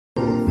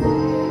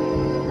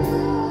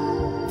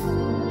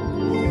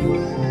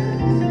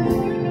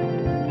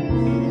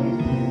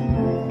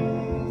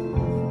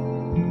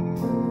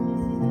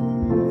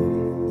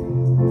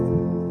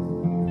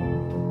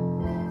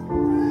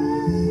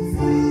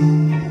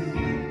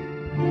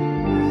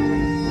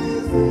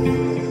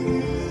Oh,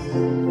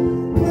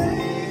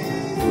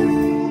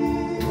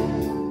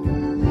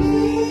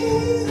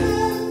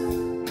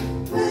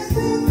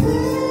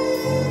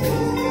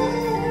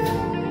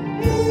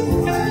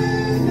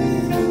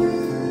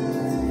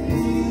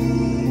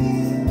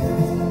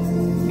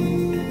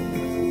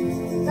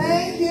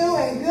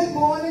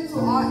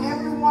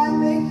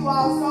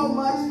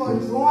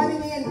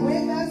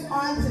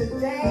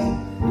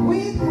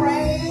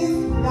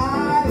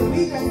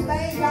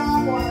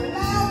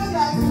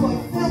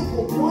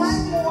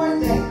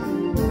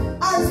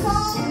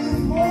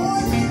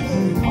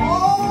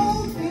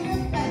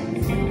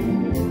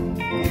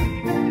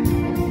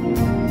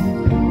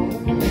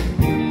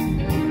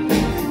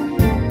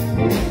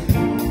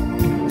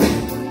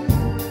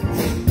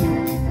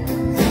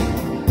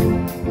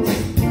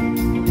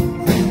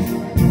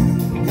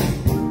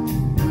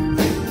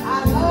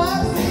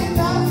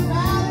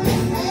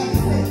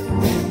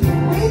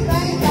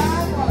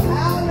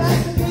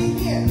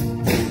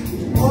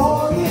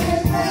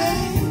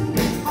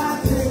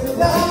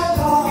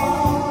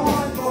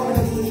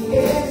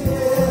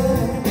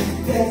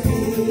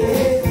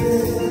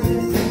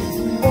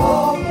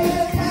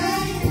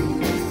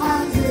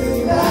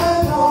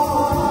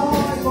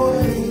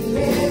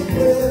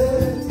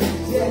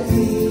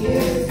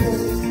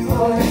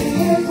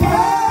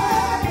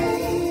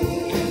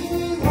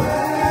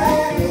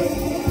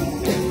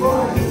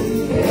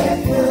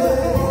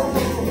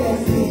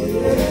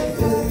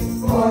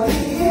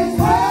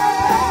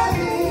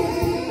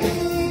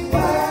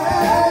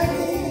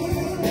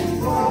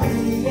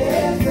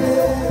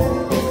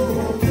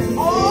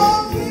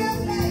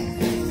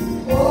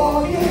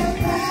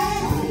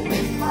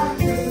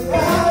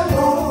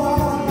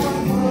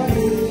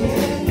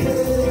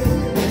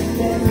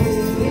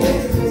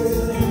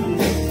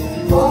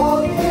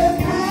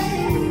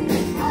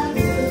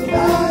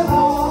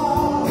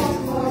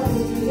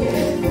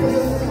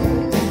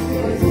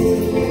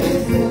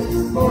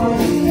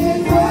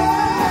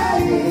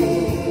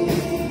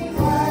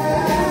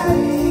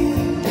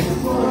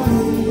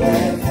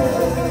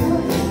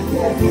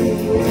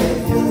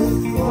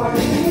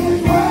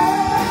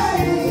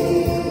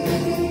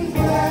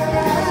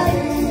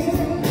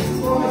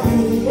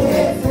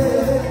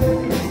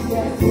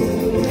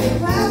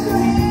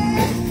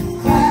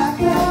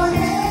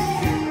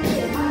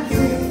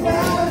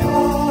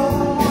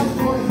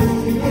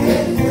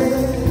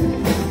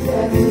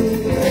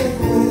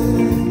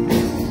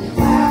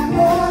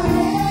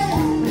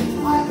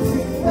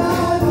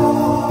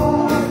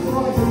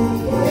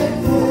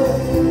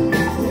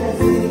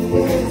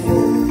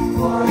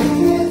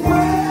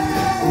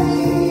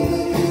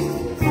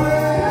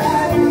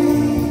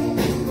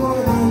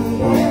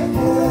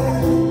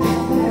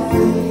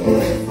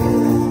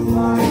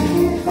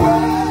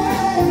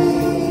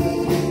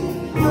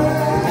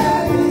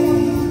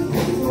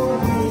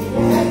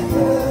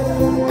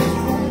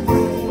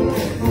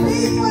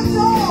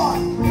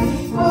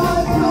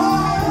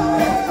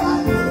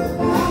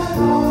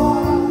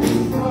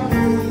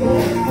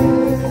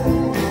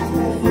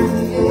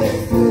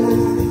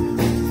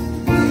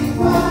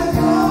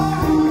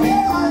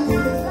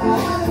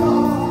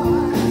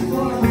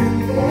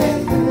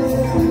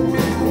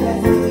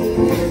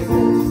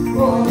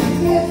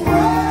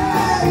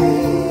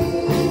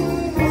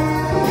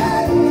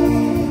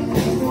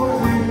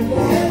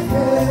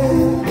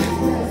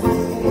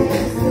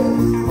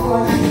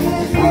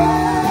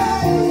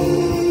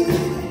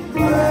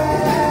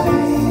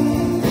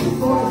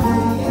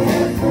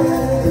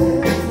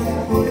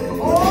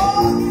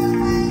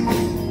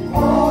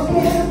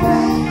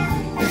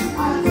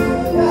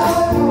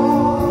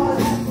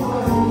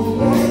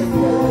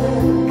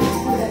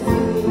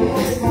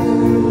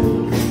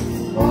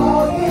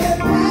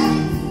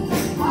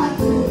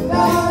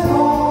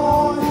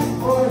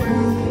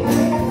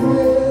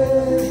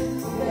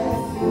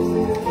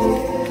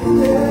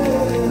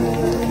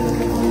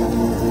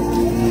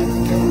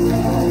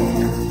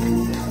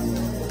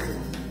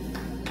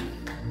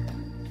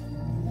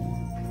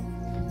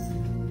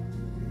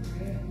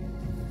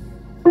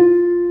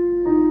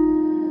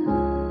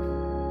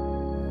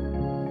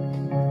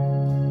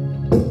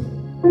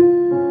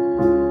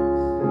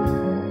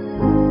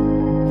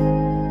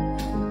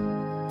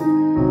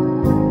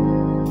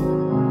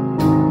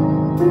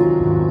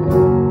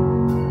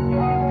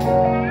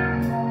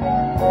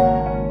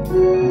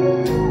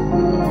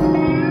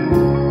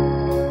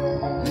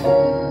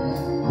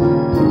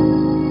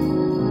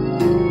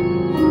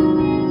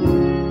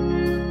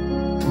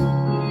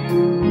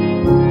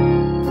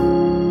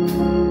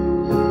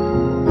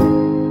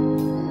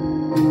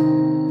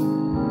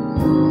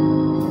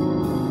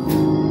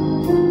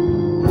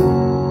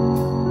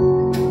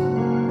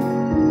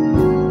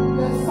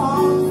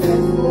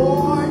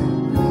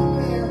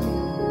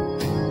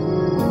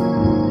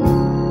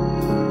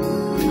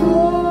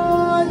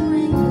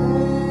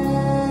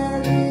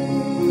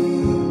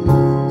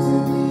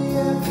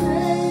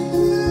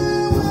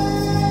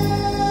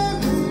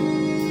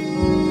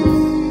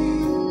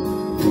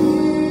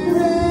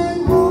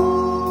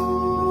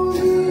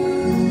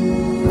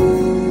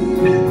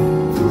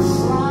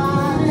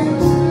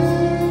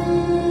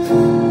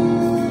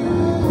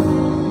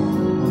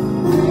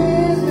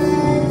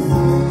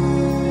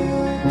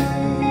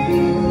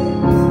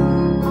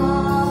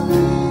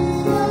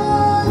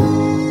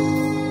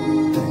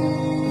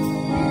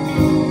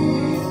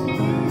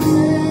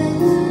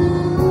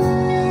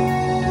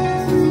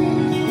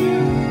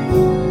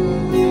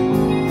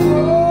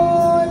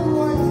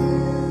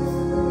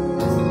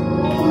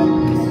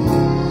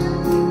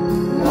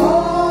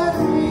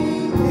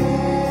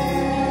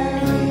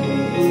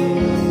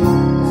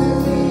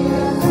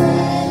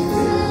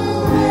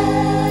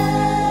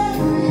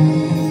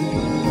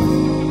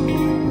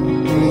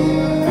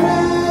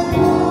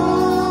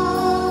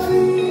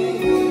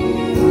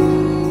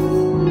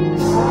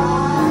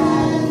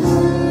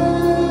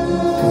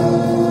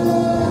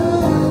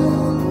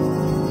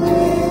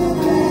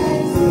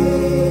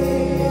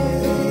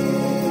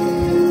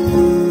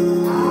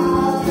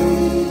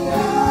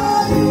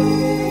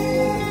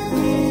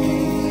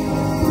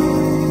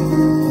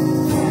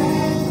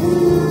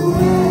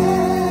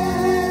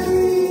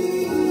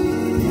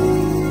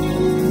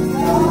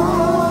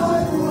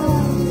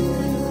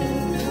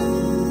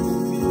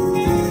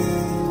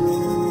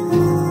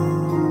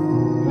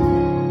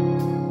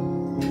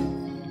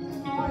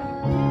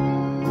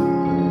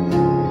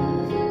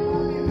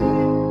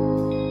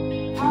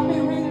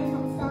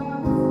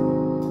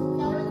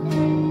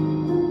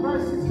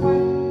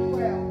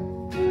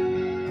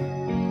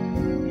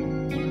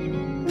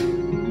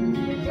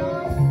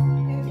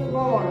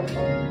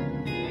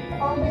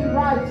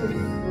 righteous,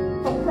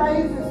 for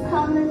praise is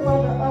comely for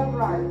the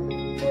upright.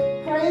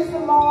 Praise the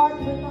Lord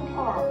with the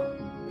harp.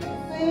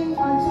 Sing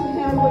unto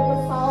him with the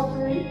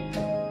psaltery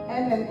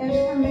and an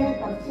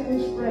instrument of 10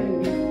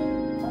 strings.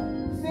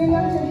 Sing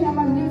unto him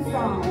a new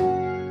song.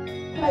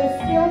 Play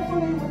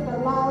skillfully with a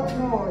loud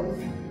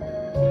noise.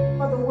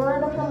 For the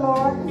word of the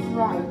Lord is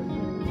right,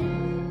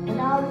 and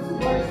all his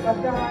works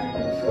are done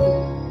in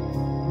truth.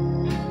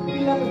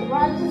 He loveth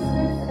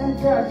righteousness and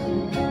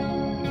judgment.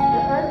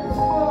 The earth is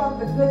full of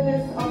the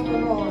goodness of the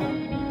Lord.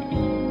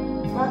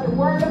 By the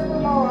word of the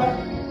Lord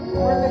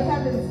were the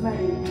heavens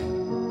made,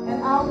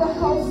 and all the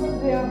hosts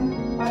of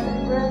them by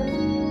the breath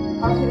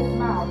of his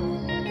mouth.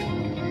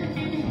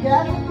 He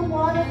gathered the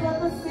waters of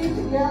the sea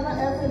together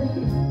as an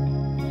heap.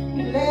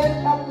 He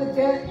led up the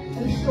dead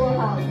in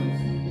storehouses.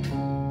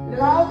 Let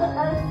all the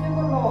earth fear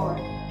the Lord.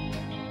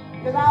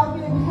 Let all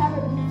the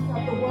inhabitants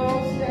of the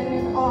world stand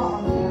in awe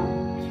of him.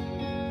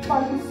 For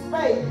he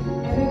spake,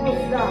 and it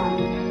was done.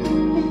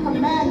 He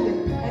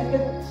commanded, and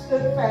it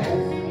stood fast.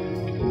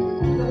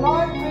 The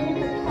Lord bringeth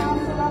the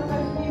counsel of the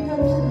heathen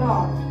to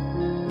naught.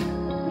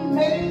 He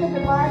maketh the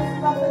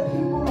devices of the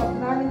people of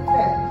none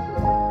effect.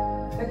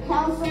 The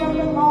counsel of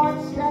the Lord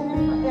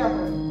standeth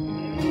forever,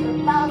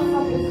 the thoughts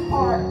of his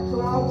heart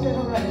to all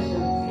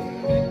generations.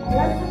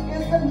 Blessed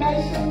is the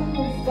nation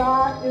whose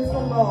God is the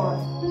Lord,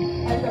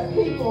 and the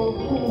people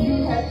whom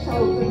he hath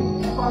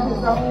chosen for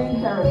his own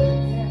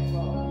inheritance.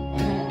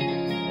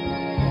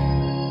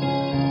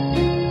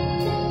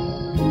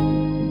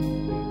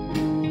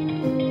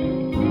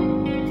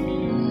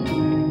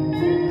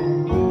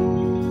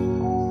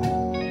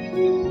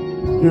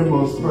 Dear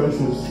most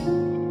precious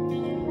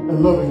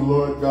and loving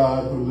Lord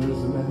God who lives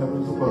in the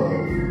heavens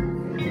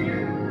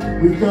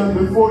above, we come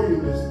before you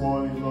this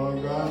morning,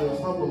 Lord God, as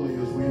humbly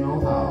as we know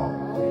how.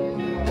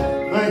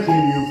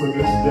 Thanking you for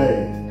this day.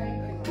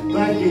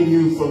 Thanking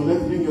you for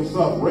lifting us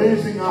up,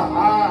 raising our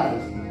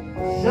eyes,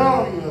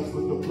 showering us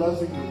with the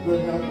blessings of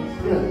good health and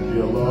strength,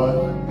 dear Lord,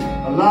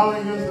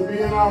 allowing us to be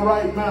in our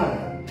right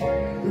mind,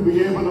 to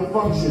be able to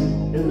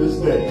function in this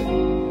day.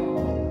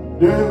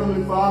 Dear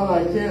Heavenly Father,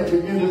 I can't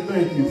begin to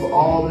thank you for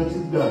all that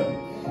you've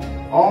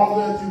done, all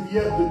that you've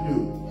yet to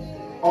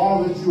do,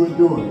 all that you are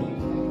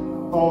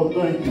doing. Oh,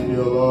 thank you,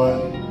 dear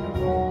Lord.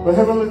 But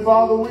Heavenly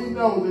Father, we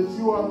know that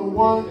you are the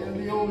one and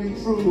the only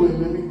true and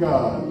living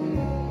God,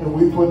 and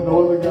we put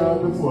no other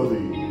God before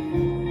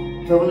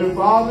thee. Heavenly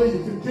Father,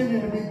 you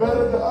continue to be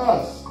better to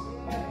us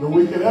than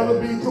we could ever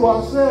be to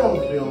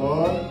ourselves, dear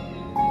Lord.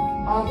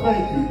 I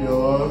thank you, dear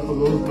Lord, for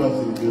those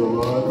blessings, dear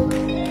Lord.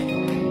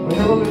 But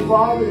Heavenly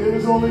Father, it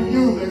is only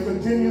you that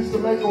continues to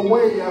make a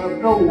way out of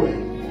no way.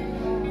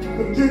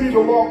 Continue to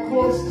walk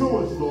close to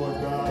us, Lord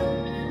God,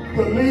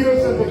 to lead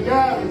us and to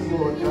guide us,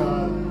 Lord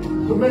God,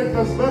 to make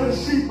us better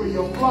sheep of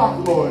your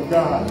flock, Lord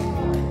God.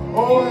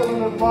 Oh,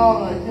 Heavenly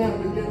Father, I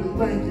can't begin to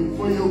thank you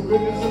for your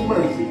goodness and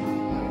mercy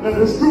that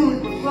is truly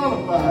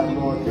personified,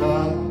 Lord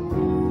God.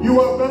 You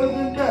are better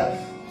than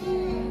best.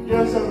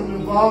 Yes,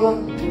 Heavenly Father,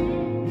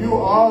 you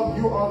are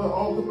the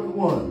ultimate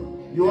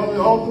one. You are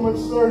the ultimate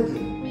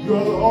surgeon. You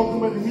are the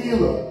ultimate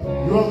healer.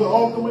 You are the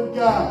ultimate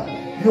guide.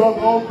 You are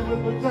the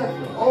ultimate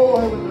protector. Oh,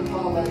 Heavenly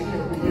Father, I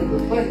can't begin to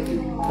thank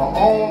you for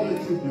all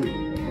that you do.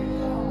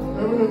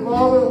 Heavenly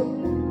Father,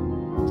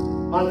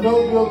 I know,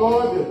 dear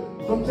Lord,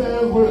 that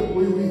sometimes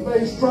we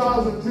face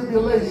trials and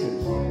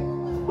tribulations,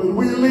 but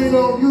we lean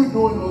on you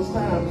during those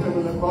times,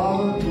 Heavenly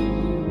Father,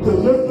 to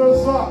lift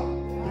us up,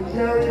 to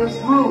carry us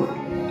through,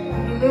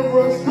 to deliver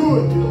us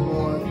through it, dear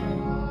Lord.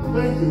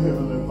 Thank you,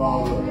 Heavenly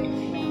Father.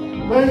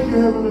 Thank you,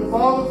 Heavenly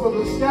Father, for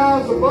the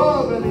skies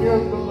above and the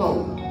earth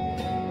below.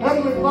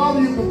 Heavenly Father,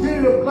 you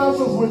continue to bless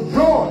us with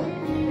joy.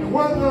 And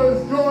where there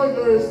is joy,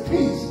 there is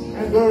peace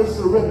and there is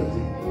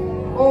serenity.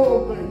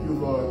 Oh, thank you,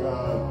 Lord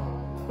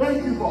God.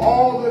 Thank you for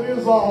all that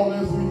is all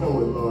as we know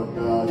it, Lord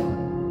God.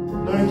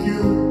 Thank you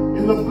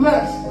in the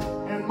blessed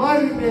and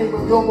mighty name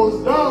of your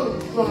most darling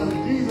Son,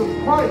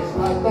 Jesus Christ,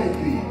 I thank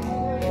thee.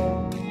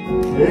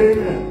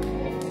 Amen.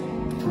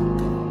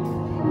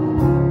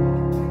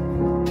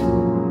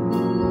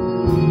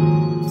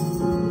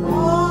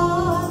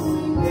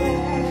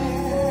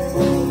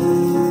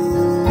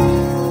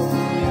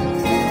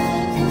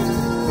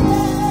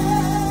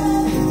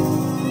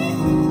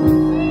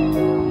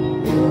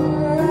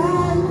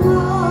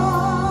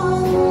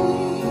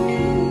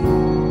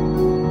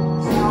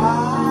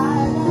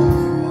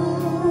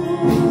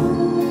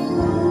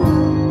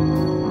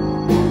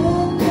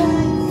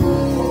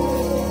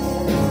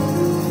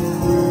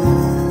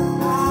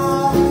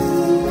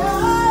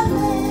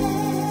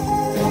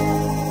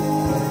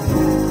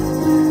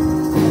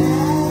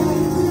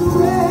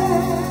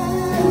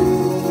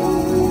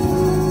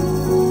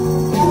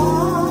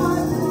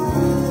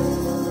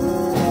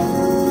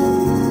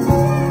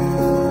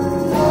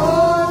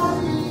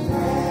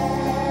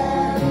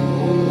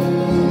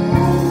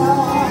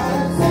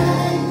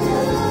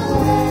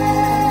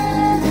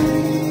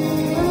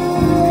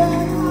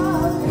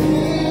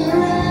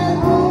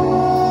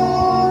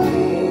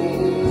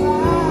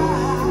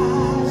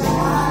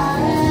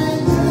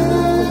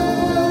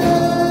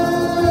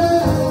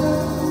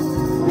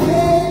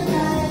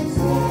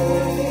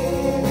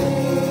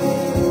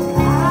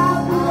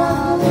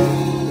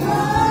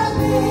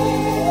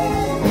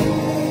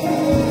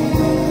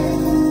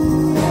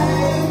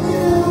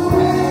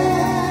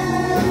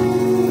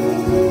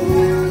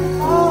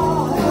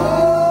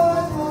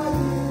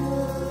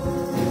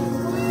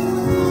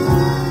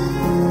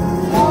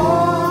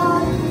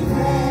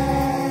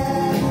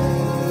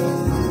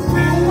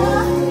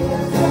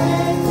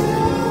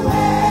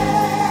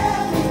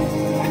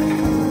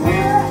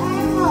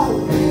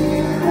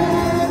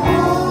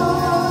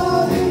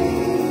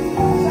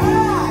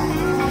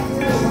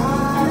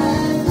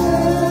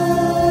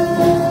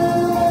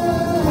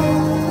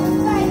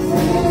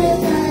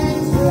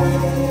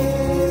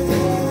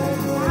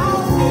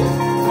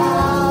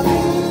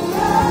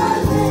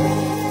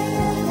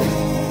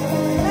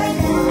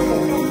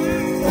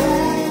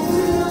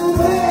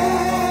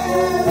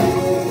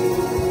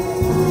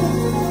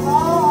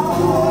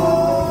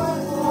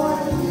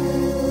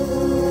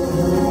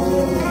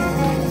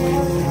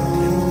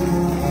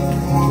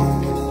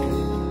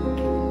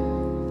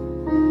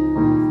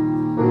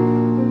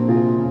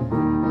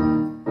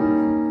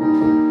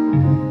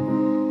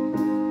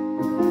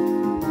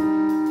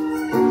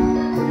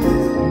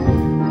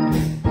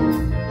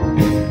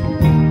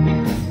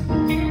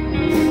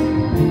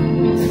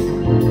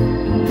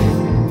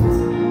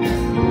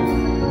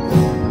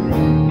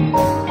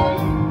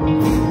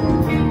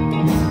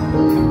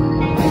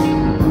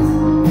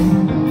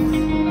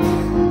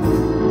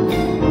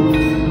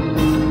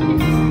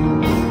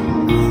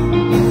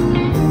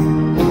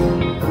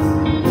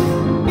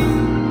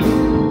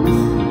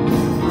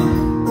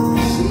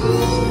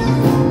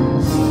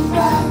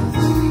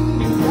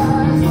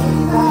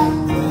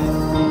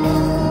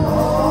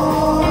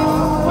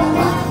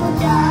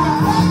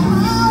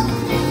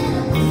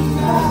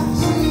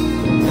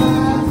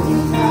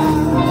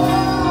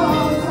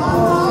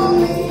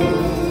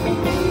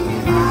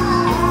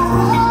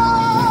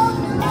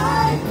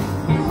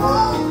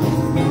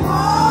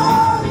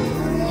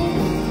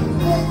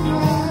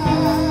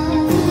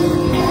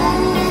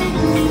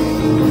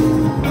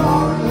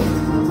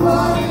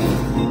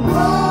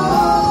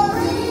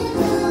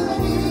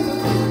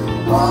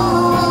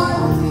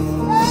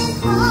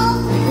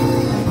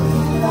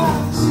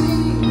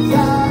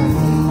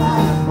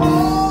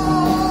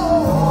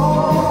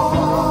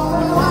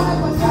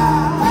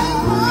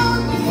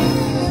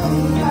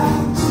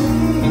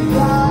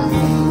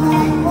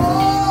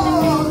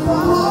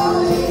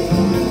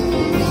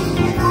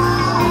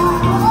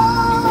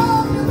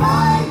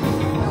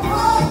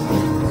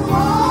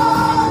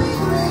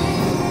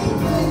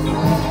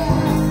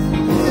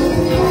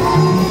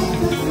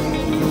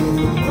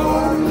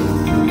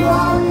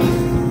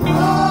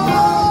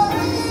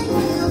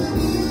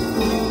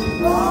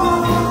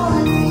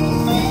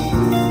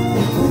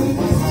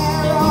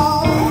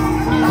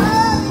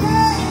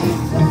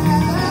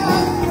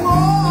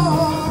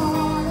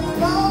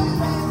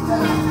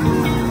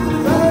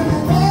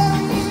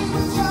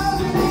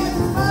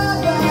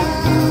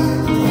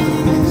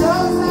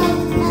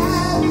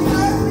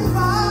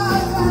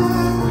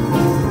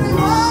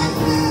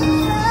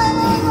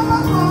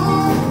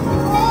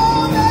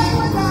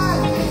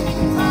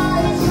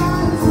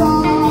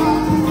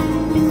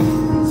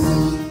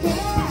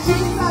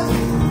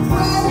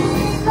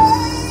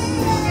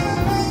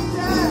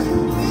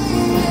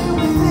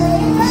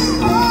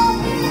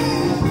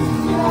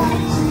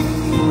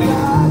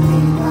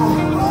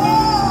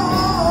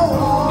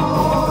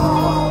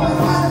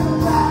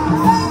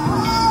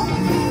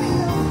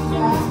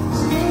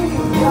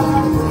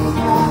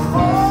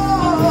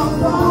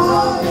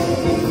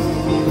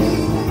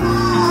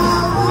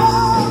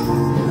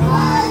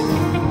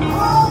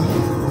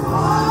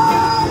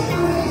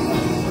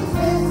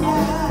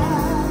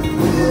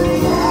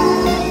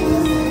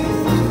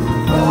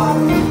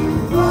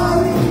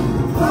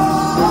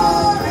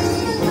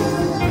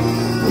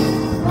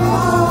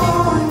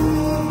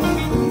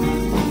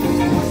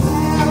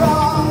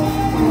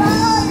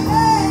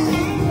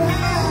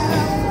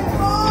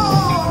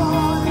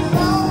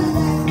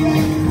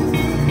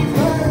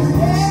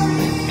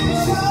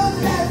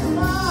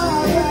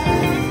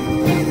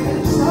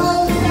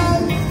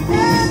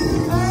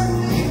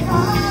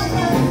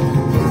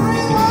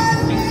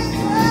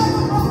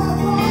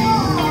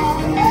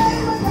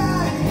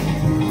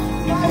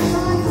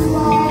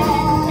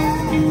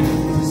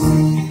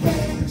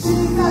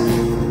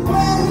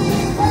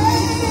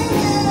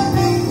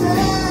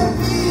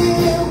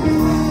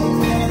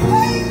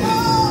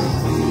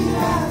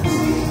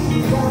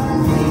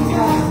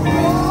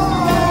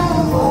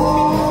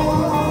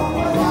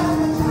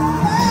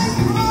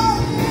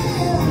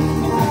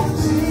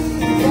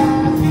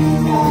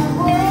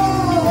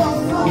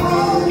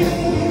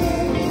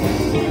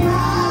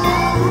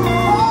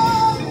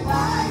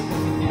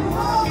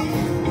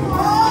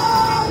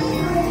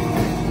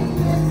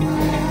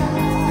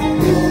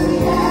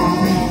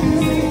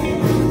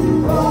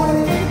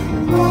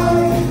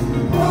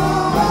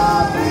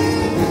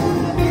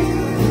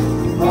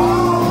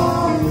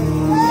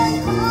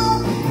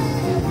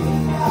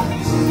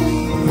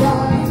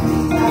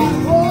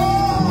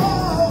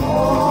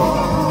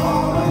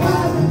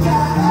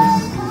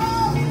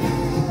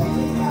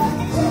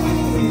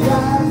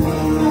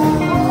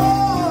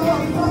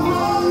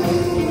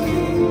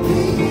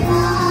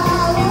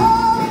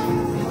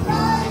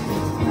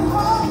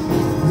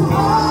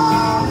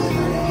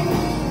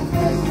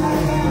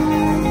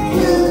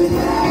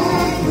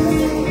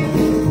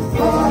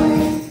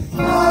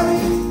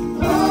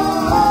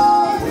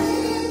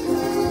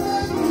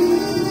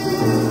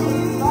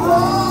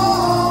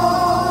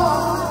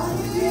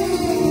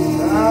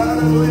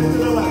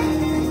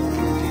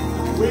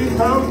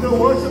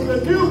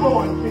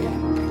 newborn king.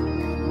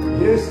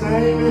 His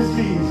name is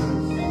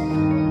Jesus.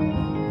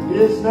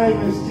 His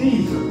name is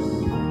Jesus.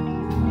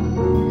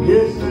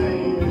 His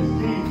name is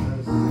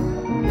Jesus.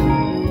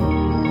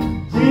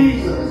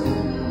 Jesus.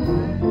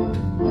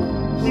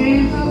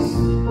 Jesus.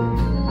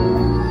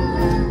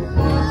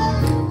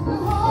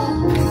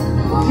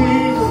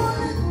 Jesus.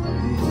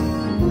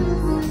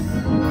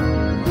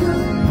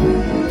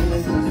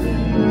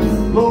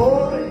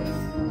 Glory,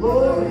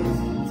 glory,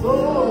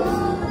 glory.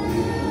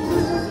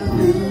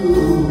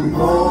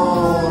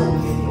 Newborn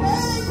King.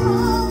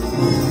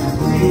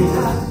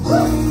 Jesus,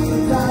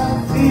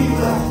 Jesus,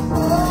 Jesus.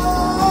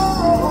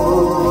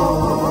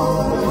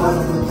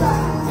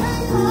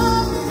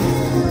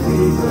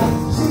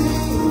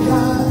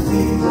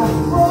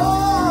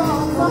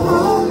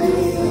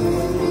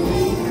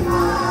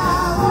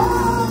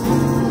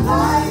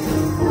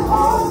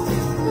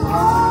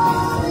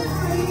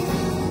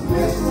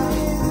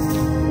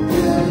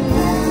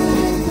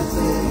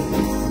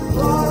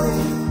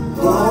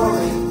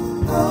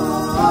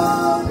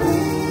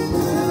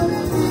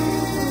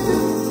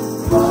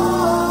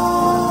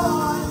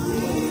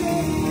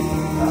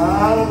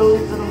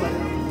 Hallelujah to the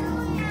Lamb.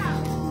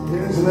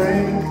 His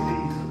name is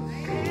Jesus.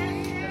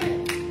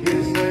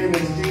 His name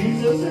is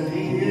Jesus, and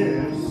He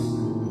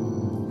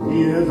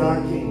is our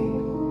King.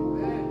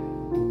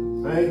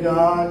 Thank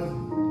God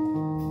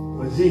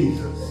for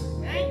Jesus.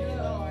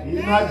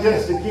 He's not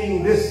just the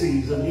King this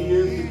season. He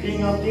is the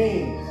King of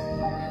Kings.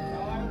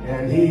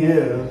 And He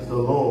is the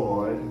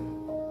Lord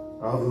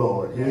of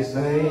Lords. His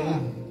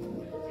name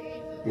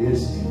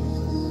is Jesus.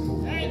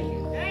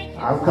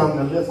 I've come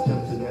to lift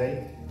Him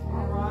today.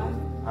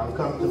 I've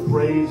come to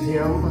praise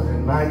Him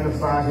and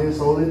magnify His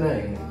holy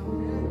name,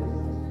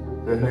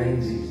 the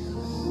name Jesus.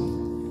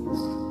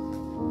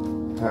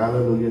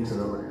 Hallelujah to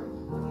the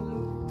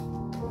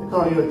Lamb. Let me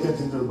call your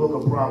attention to the book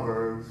of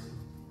Proverbs,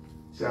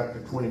 chapter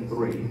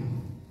 23.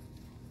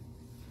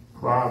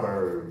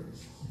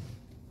 Proverbs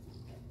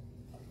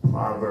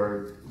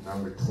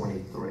number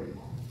 23,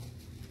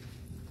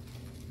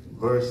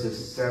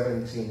 verses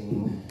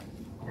 17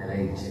 and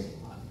 18.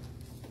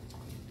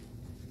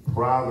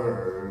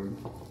 Proverbs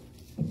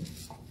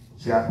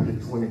chapter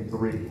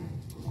 23,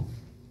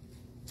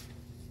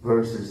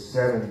 verses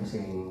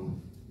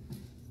 17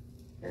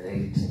 and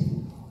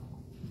 18.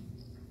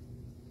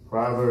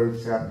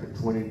 Proverbs chapter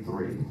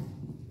 23,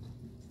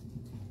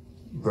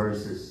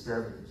 verses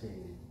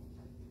 17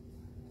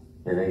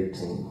 and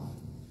 18.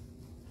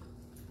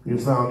 You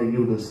found it,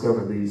 you'll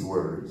discover these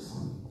words.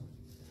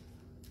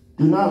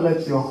 Do not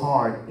let your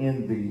heart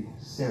envy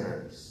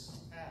sinners,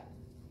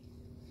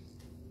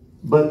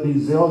 but be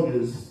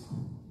zealous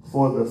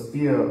for the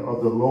fear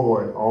of the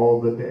Lord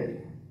all the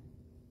day.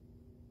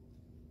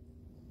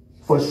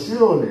 For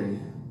surely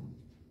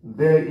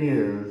there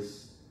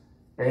is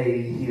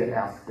a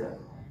hereafter.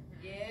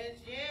 Yes,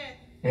 yes.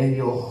 And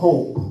your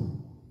hope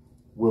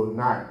will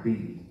not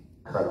be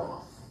cut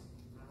off.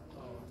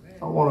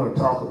 I want to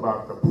talk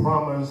about the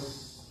promise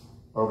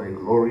of a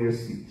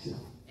glorious future.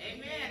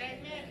 Amen,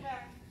 amen.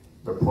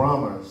 The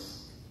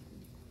promise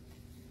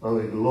of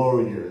a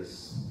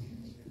glorious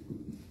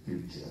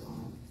future.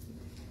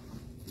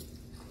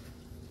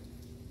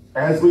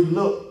 As we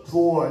look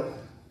toward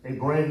a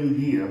brand new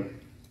year,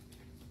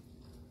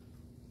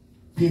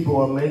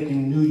 people are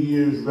making New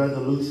Year's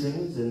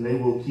resolutions, and they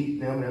will keep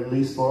them at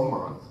least for a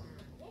month.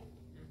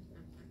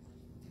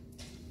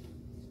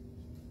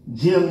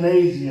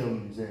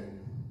 Gymnasiums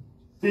and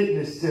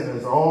fitness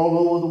centers all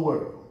over the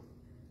world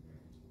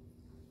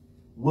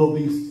will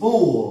be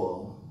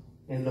full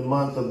in the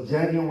month of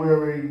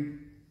January,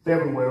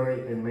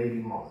 February, and maybe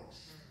March,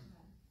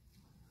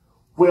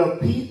 where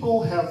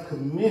people have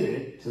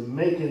committed to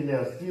making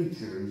their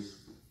futures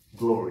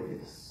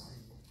glorious.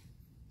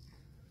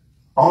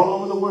 All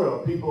over the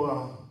world, people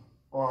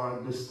are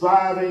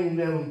describing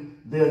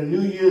their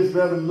New Year's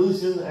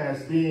resolution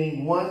as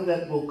being one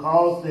that will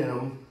cause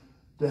them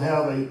to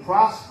have a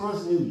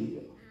prosperous new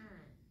year.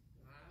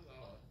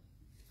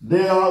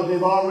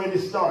 They've already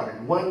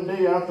started one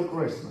day after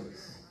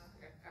Christmas,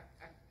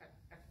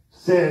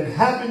 saying,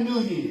 Happy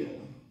New Year,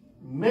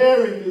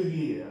 Merry New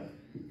Year,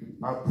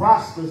 a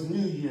prosperous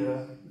new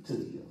year to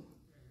you.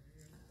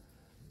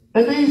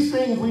 And these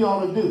things we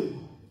ought to do.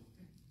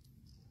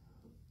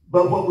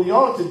 But what we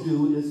ought to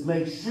do is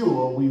make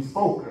sure we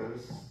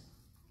focus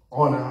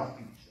on our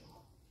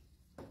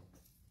future.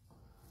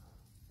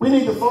 We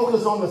need to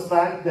focus on the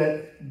fact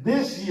that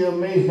this year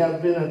may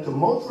have been a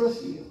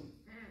tumultuous year.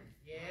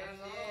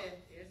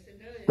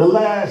 The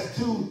last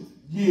 2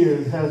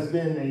 years have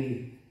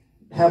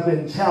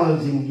been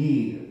challenging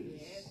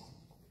years.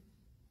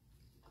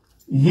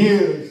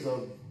 Years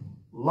of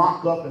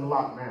lock up and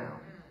lock down.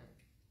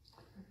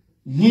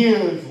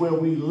 Years where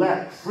we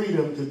lack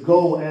freedom to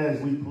go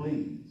as we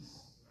please.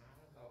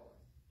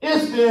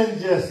 It's been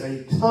just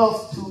a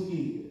tough 2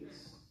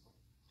 years.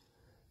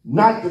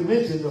 Not to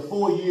mention the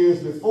 4 years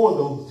before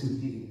those 2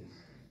 years.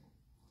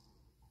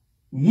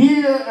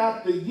 Year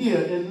after year,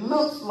 it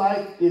looks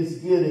like it's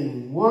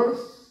getting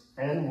worse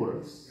and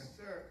worse. Yes,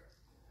 sir.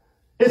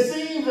 It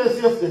seems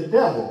as if the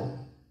devil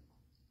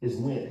is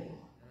winning.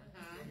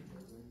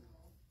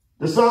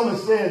 The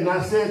psalmist said, and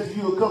I said to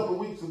you a couple of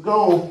weeks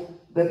ago,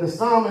 that the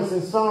psalmist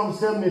in Psalm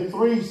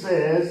 73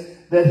 says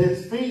that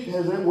his feet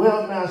has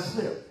well nigh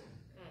slipped.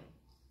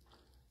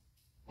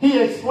 He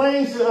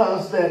explains to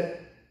us that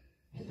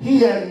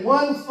he had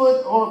one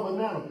foot on a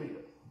banana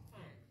peel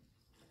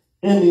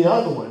and the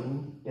other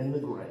one in the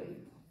grave.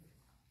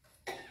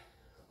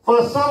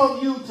 For some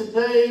of you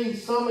today,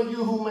 some of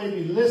you who may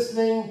be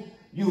listening,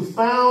 you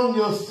found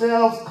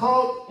yourselves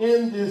caught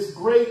in this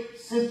great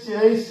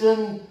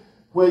situation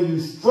where you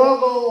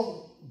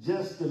struggle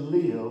just to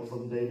live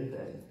from day to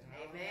day.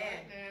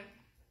 Amen.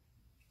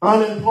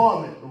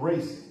 Unemployment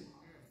racing.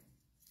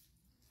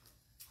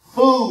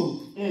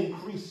 Food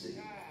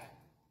increasing.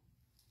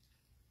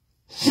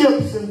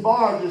 Ships and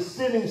barges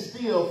sitting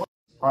still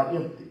are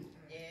empty.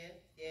 Yes,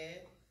 yes.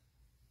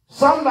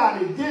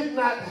 Somebody did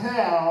not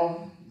have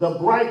the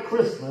bright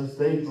Christmas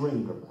they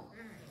dreamed about.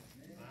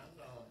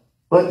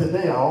 But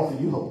today I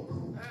offer you hope.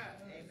 Amen.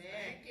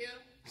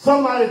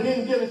 Somebody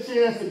didn't get a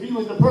chance to be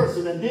with the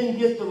person and didn't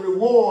get the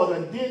reward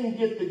and didn't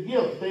get the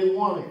gift they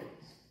wanted.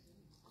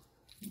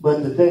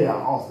 But today I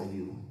offer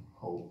you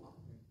hope.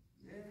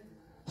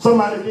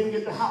 Somebody didn't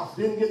get the house,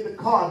 didn't get the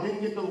car,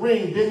 didn't get the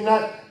ring, did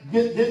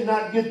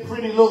not get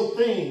pretty little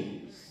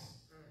things.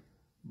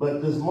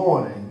 But this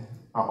morning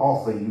I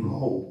offer you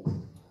hope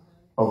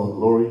of a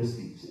glorious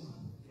future.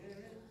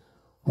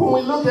 When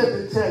we look at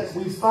the text,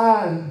 we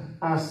find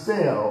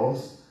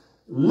ourselves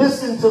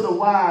listening to the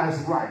wise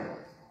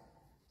writer.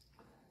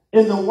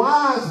 And the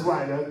wise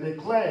writer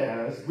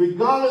declares,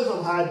 regardless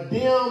of how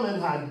dim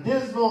and how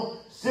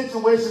dismal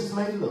situations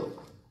may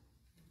look,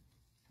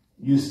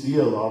 you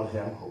still ought to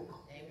have hope.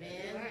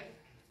 Amen.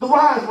 The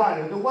wise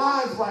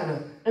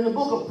writer in the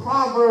book of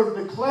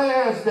Proverbs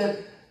declares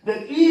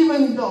that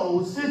even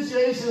though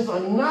situations are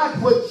not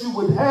what you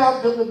would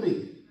have them to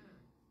be,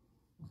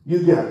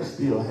 you got to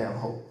still have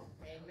hope.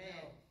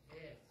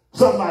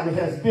 Somebody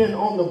has been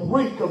on the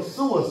brink of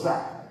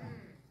suicide.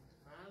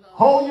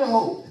 Hold your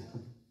hope.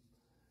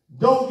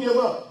 Don't give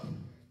up.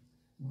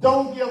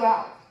 Don't give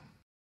out.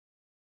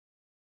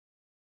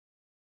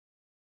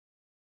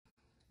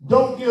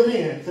 Don't give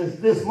in. Since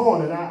this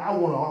morning, I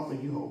want to offer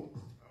you hope.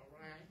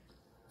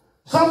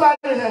 Somebody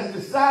has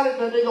decided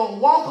that they're going to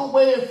walk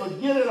away and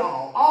forget it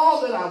all.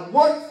 All that I've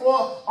worked for,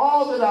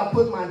 all that I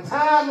put my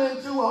time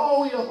into,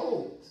 hold your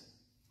hope.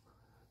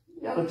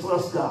 You got to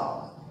trust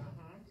God.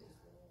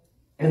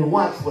 And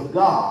watch what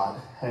God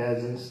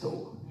has in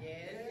store.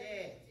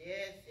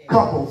 Yes.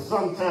 Couples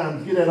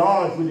sometimes get at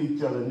odds with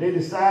each other, and they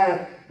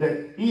decide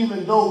that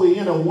even though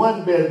we're in a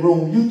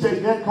one-bedroom, you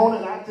take that corner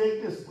and I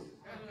take this one.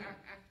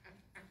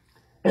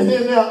 And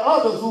then there are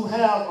others who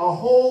have a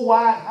whole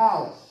wide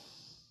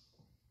house,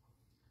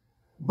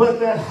 but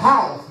that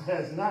house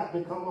has not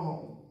become a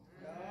home.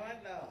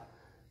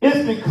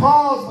 It's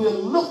because we're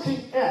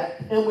looking at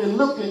and we're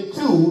looking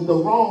to the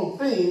wrong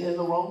thing and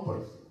the wrong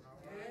person.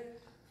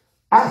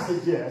 I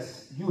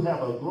suggest you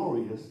have a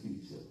glorious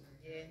future.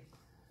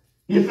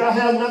 If I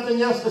have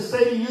nothing else to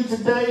say to you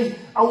today,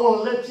 I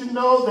want to let you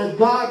know that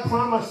God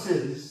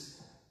promises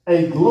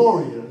a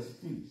glorious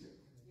future.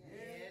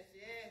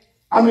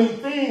 I mean,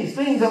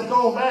 things have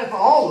gone bad for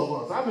all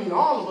of us. I mean,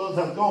 all of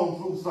us have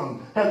gone through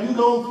something. Have you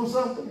gone through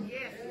something?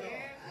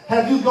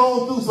 Have you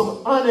gone through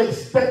some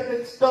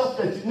unexpected stuff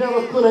that you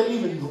never could have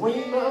even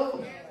dreamed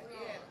of?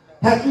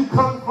 Have you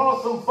come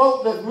across some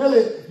folk that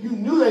really, you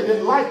knew they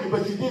didn't like you,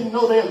 but you didn't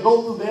know they'd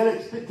go through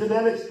to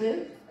that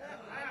extent?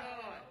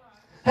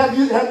 Have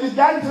you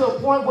gotten to a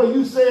point where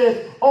you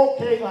said,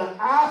 okay, an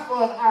eye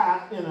for an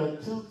eye and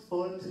a tooth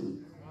for a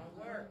tooth?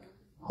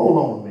 Hold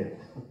on a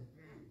minute.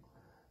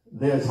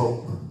 There's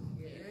hope.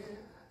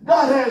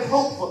 God has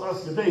hope for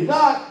us today.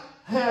 God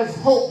has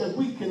hope that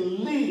we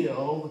can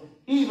live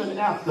even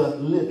after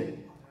living.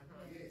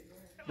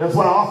 That's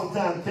why I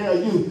oftentimes tell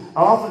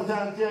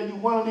you,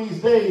 one of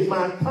these days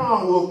my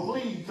tongue will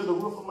cleave to the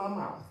roof of my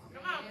mouth.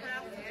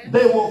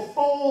 They will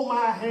fold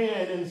my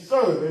hand in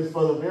service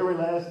for the very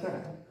last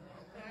time.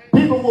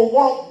 People will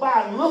walk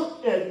by,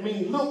 look at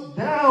me, look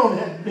down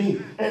at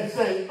me, and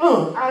say,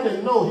 I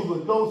didn't know he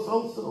would go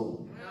so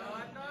soon.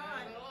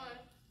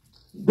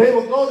 They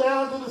will go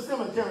down to the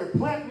cemetery,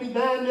 plant me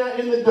down there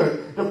in the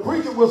dirt. The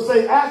preacher will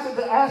say, ashes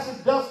to ashes,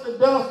 dust to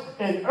dust,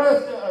 and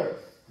earth to earth.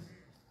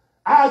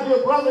 Our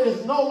dear brother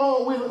is no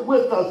longer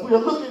with us. We are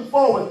looking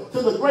forward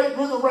to the great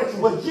resurrection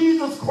where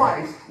Jesus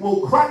Christ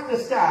will crack the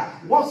sky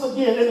once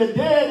again, and the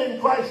dead in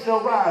Christ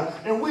shall rise,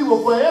 and we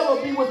will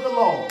forever be with the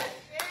Lord.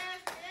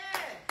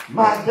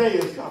 My day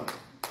is coming.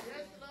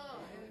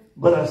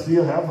 But I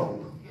still have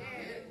hope.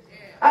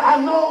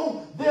 I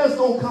know there's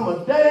going to come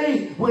a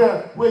day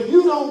where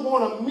you don't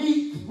want to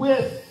meet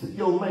with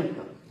your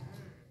maker.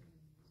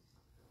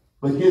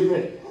 But get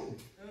ready.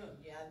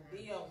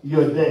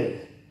 Your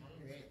day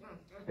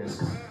is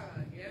coming.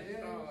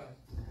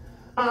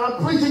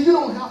 Preacher, you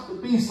don't have to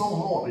be so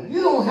morbid.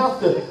 You don't have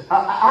to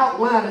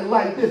outline it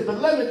like this. But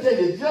let me tell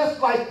you,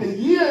 just like the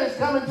year is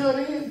coming to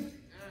an end,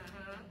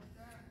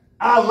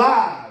 our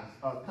lives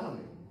are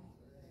coming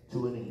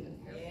to an end.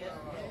 Yes.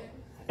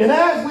 And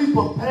as we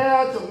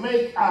prepare to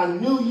make our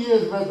New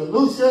Year's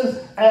resolutions,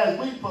 as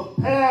we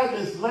prepare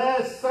this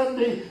last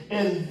Sunday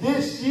in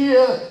this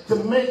year to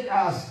make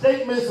our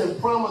statements and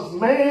promise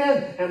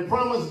man and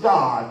promise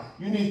God,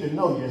 you need to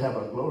know you have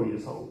a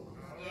glorious hope.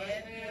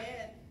 Yes.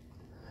 Yes.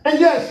 And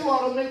yes, you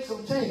ought to make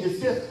some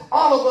changes. Yes,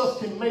 all of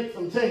us can make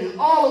some changes.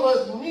 All of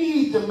us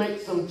need to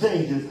make some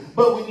changes,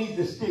 but we need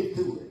to stick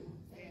to it.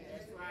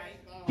 That's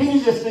right. Can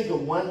you just think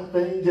of one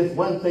thing, just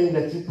one thing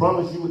that you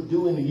promised you would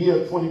do in the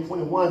year of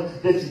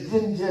 2021 that you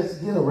didn't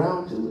just get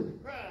around to it?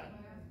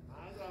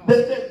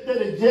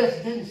 That it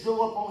just didn't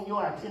show up on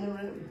your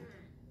itinerary?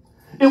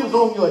 It was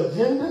on your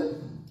agenda,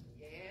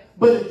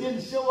 but it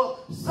didn't show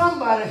up.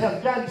 Somebody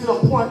has gotten to the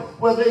point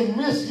where they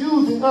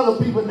misusing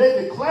other people.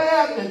 They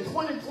declared in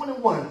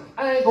 2021,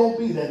 I ain't going to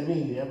be that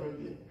mean ever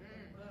again.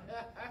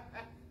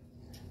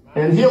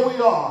 And here we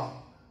are,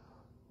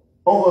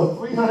 over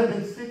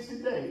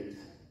 360 days,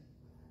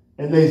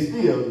 and they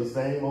still the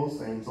same old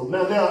same. So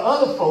now there are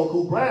other folk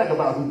who brag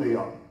about who they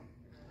are.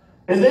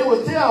 And they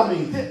would tell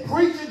me,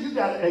 preacher, you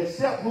got to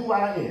accept who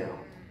I am.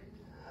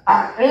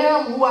 I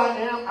am who I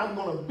am. I'm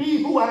going to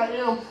be who I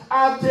am.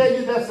 I'll tell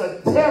you, that's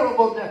a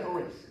terrible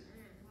declaration.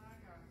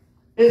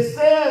 It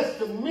says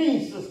to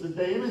me, Sister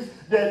Davis,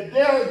 that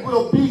there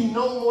will be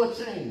no more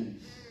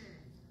change.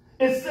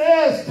 It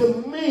says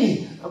to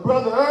me,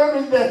 Brother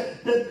Irving,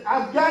 that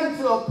I've gotten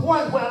to a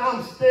point where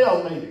I'm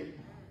stalemated.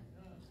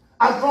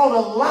 I've drawn a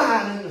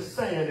line in the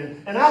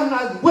sand, and I'm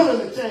not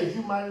willing to change.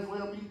 You might as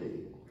well be dead.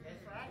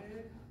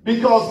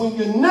 Because when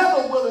you're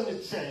never willing to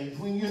change,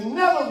 when you're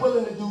never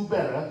willing to do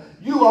better,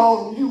 you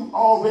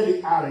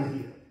already out of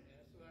here.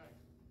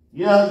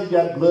 Yeah, you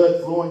got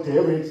blood flowing to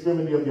every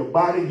extremity of your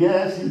body.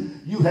 Yes,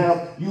 you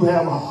have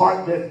a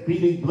heart that's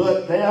beating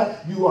blood there.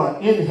 You are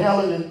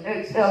inhaling and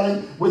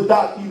exhaling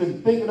without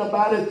even thinking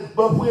about it.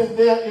 But when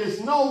there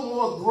is no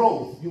more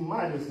growth, you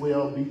might as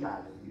well be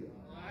out of here.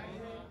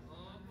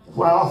 That's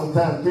why I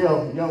oftentimes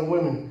tell young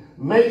women,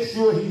 make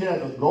sure he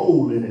has a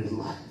goal in his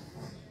life.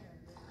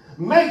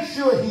 Make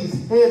sure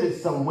he's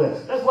headed somewhere.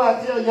 That's why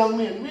I tell young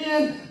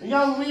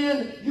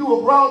men, you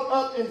were brought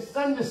up in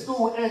Sunday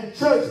school and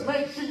church.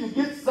 Make sure you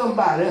get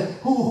somebody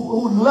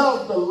who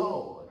loves the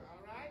Lord. All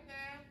right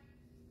now.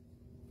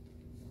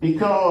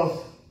 Because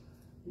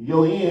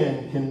your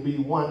end can be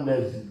one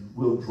that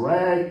will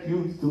drag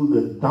you through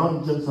the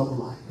dungeons of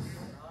life.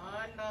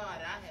 Oh, Lord,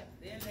 I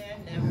have been there,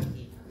 never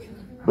again.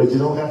 But you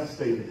don't have to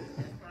stay there.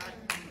 That's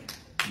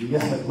right. You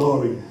got a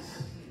glorious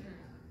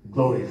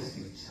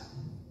future.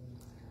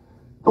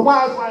 The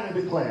wise writer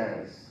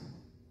declares,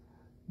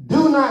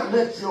 do not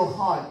let your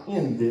heart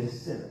envy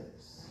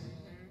sinners.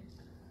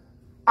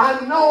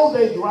 I know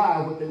they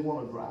drive what they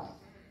want to drive.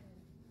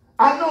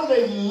 I know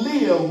they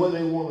live where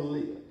they want to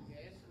live.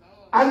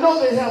 I know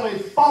they have a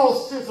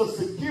false sense of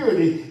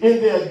security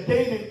in their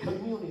gated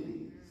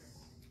communities.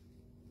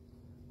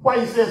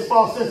 Why he says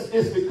false sense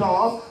is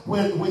because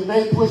when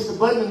they push the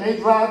button and they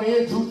drive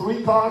in,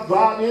 2-3 cars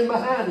drive in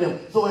behind them.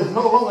 So it's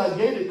no longer a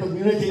gated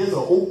community, it's an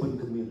open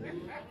community.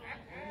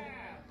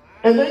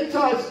 And they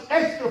charge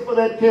extra for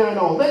that carrying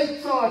on. They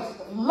charge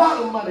a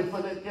lot of money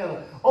for that carrying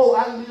on. Oh,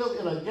 I live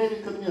in a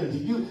gated community.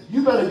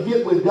 You better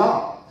get with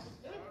God.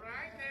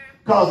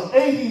 Because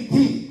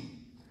ADT,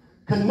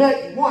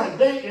 Connect One,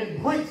 they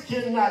and Bricks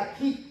cannot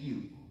keep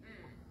you.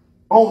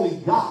 Only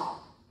God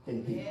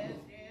can keep you.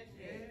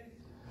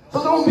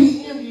 So don't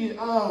be envious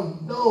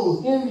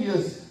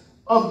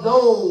of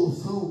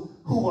those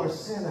who are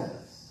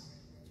sinners.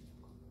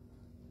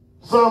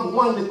 Psalm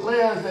 1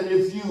 declares that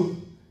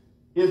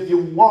if you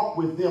walk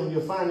with them,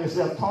 you'll find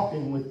yourself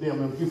talking with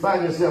them. And if you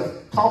find yourself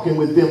talking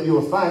with them, you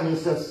will find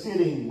yourself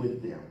sitting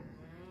with them.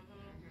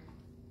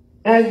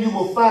 And you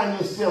will find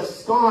yourself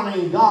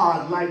scorning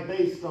God like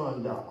they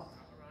scorn God.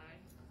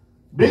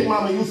 Big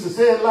Mama used to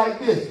say it like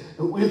this.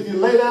 If you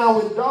lay down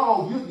with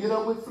dogs, you get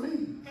up with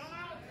fleas.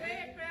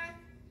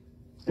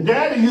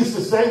 Daddy used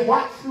to say,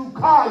 watch whose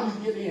car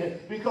you get in.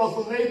 Because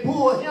when they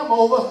pull him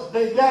over,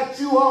 they got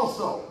you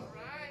also.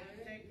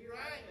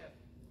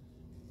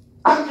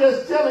 I'm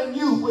just telling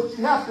you what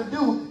you have to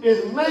do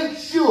is make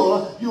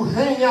sure you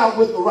hang out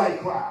with the right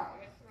crowd.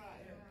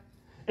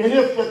 And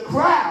if the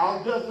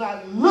crowd does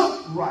not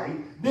look right,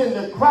 then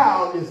the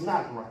crowd is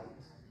not right.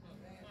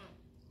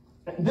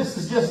 And this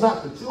is just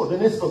not for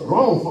children. It's for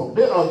grown folk.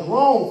 There are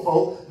grown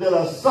folk that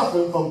are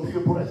suffering from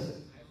peer pressure.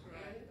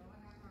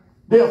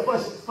 They are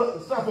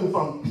suffering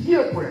from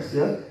peer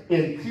pressure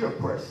and peer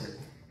pressure.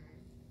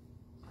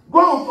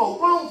 Grown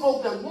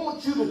folk that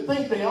want you to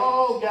think they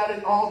all got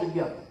it all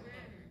together.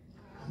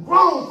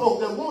 Grown folk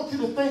that want you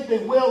to think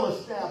they're well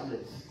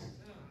established.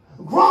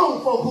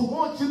 Grown folk who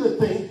want you to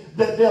think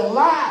that their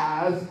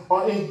lives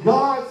are in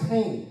God's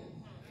hands.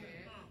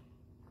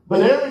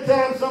 But every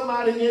time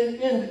somebody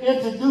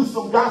introduce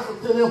some gospel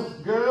to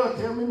them, girl,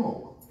 tell me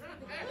more.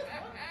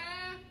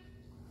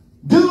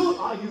 Dude,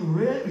 are you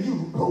ready?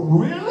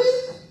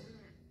 Really?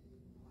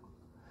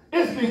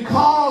 It's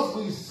because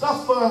we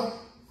suffer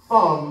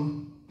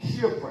from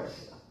peer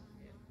pressure.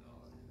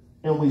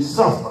 And we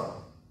suffer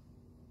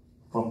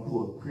from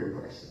peer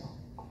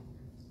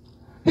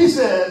He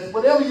says,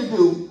 whatever you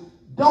do,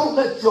 don't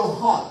let your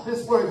heart,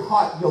 this word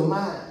heart, your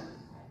mind,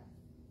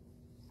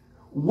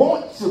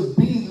 want to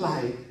be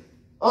like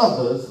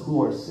others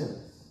who are sinners.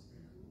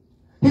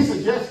 He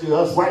suggests to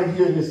us right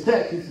here in this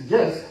text, he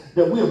suggests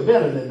that we are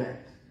better than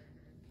that.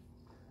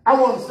 I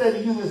want to say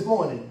to you this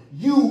morning,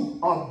 you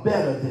are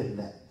better than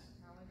that.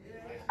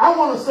 I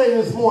want to say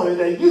this morning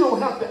that you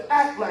don't have to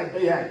act like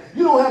they act.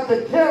 You don't have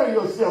to carry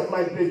yourself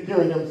like they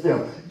carry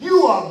themselves.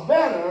 You are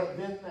better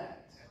than that.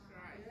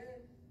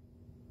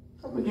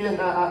 Again,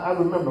 I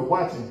remember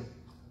watching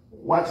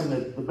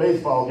the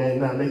baseball game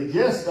now. They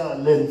just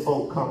started letting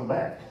folk come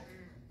back.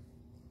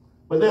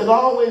 But there's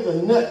always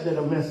a nut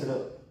that'll mess it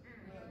up.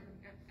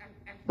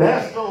 The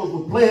Astros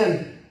were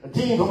playing a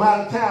team from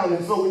out of town,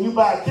 and so when you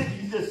buy a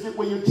ticket, you just sit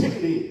where your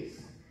ticket is.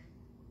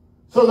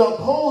 So the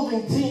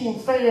opposing team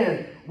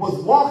fan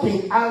was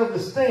walking out of the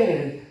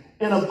stand,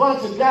 and a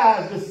bunch of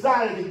guys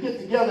decided to get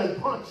together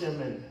and punch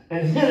him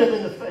and hit him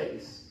in the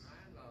face.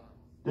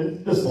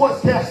 The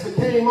sportscaster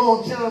came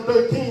on Channel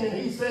 13, and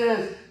he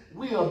says,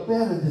 we are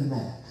better than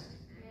that.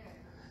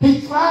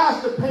 He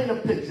tries to paint a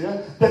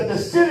picture that the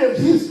city of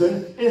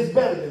Houston is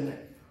better than that.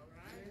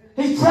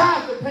 He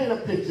tries to paint a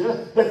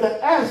picture that the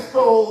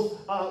Astros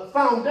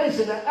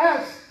Foundation, the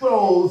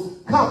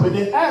Astros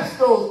Company, the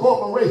Astros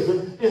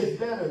Corporation is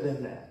better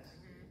than that.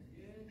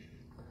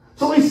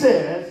 So he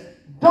says,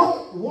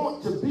 don't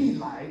want to be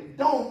like,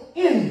 don't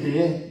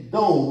envy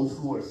those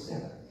who are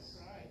sinners.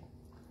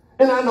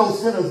 And I know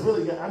sinners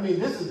really,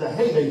 this is the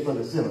heyday for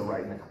the sinner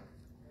right now.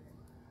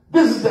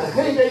 This is the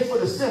heyday for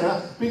the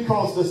sinner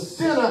because the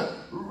sinner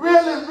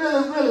really,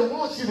 really, really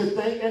wants you to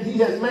think, and he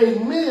has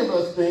made many of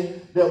us think,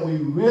 that we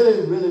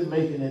really, really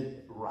making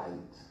it right.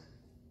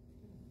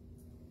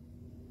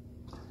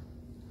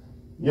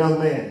 Young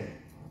man,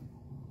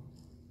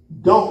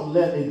 don't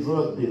let a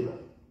drug dealer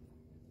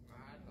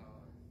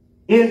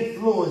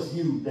influence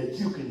you that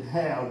you can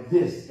have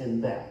this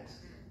and that.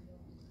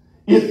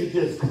 If you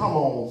just come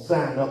on,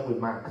 sign up with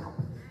my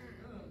company.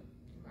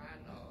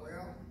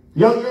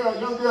 Young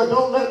girl,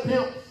 don't let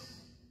pimps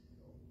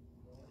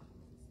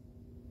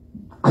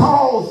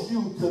cause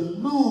you to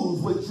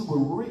lose what you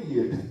were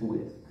reared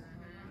with.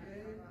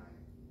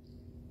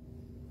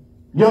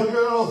 Young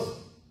girls,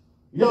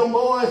 young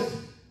boys,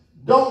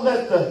 don't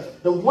let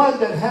the one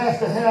that has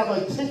to have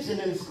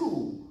attention in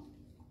school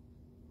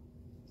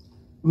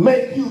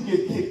make you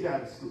get kicked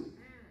out of school.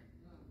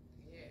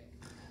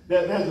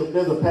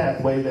 There's a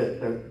pathway,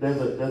 there's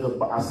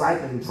a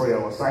cycling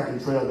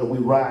trail that we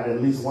ride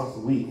at least once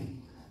a week.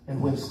 And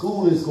when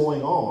school is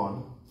going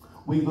on,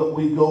 we have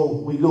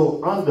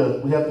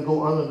to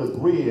go under the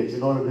bridge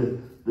in order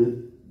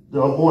to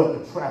avoid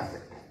the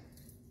traffic.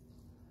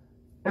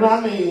 And I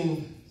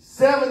mean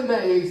 7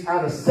 days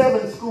out of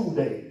 7 school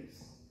days,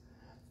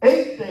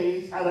 8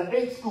 days out of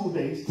 8 school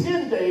days,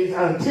 10 days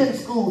out of 10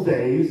 school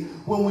days,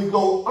 when we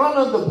go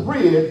under the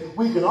bridge,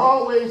 we can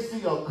always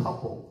see a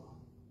couple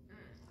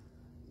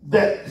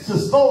that's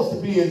supposed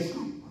to be in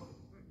school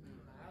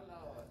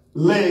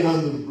laying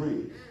under the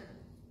bridge,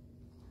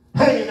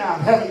 hanging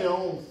out, having their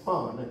own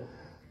fun.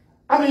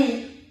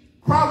 Probably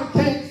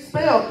can't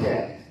spell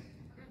cat.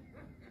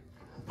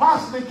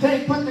 Possibly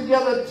can't put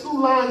together a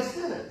 2-line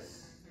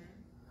sentence.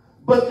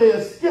 But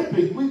they're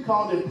skipping. We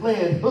called it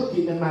playing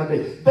hooky in my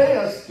day. They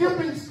are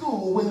skipping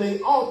school when they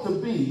ought to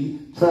be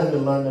trying to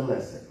learn the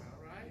lesson.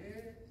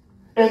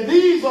 And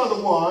these are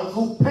the ones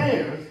whose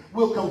parents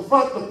will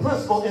confront the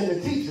principal and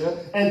the teacher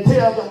and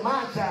tell them,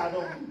 my child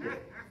don't do that.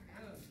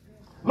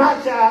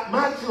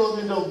 My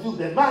children don't do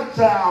that. My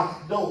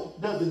child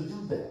doesn't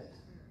do that.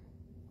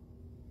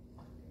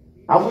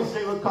 I wish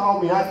they would call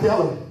me. I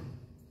tell them,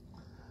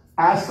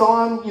 I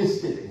saw him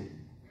yesterday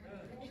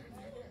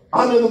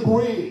under the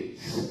bridge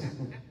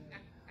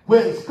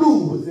when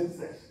school was in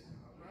session.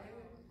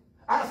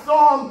 I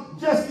saw him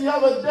just the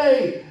other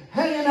day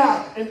hanging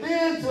out. And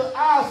then to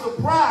our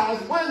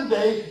surprise, one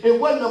day, it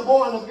wasn't a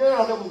boy and a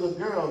girl. There was a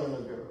girl and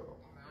a girl.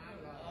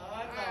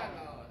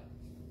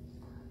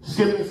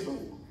 Skipping school.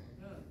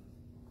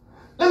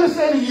 Let me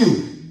say to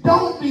you,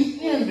 don't be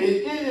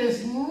envied. It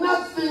is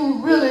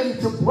nothing really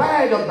to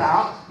brag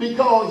about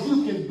because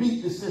you can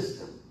beat the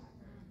system.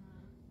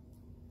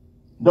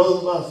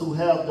 Those of us who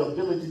have the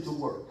ability to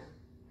work,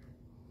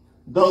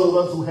 those of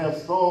us who have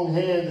strong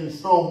hands and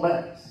strong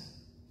backs,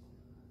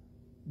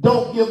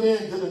 don't give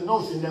in to the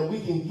notion that we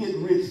can get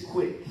rich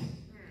quick.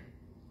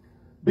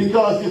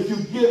 Because if you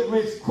get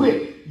rich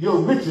quick, your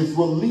riches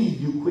will leave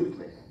you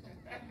quickly.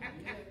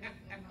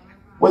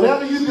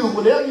 Whatever you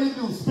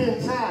do,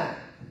 spend time.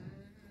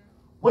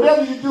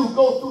 Whatever you do,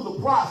 go through the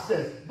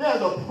process.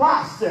 There's a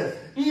process.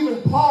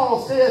 Even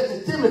Paul says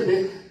to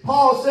Timothy,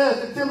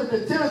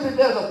 Timothy,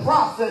 there's a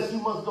process you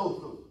must go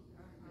through.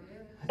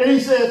 And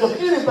he says,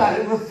 if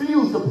anybody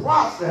refuse the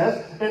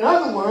process, in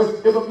other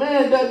words, if a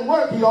man doesn't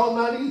work, he ought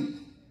not eat.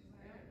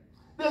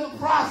 There's a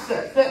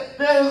process.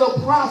 There is a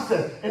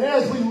process. And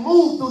as we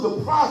move through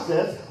the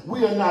process,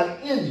 we are not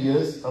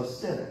envious of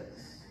sinners.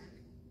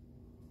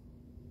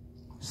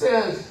 It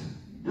says,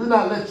 Do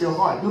not let your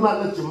heart, do not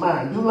let your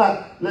mind, do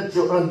not let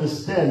your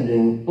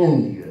understanding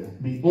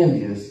be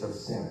envious of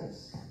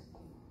sinners.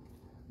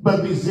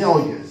 But be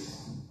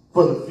zealous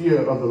for the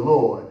fear of the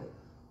Lord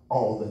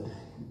all the day.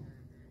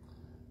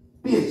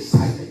 Be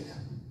excited.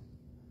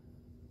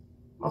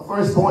 My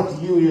first point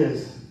to you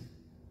is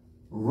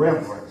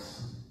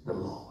reverence the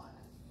Lord.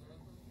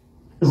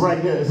 It's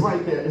right there. It's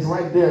right there. It's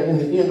right there in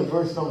the end of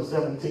verse number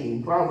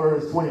 17.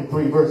 Proverbs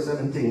 23, verse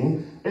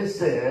 17. It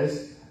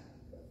says,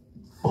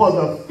 for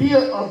the fear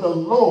of the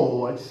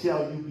Lord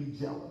shall you be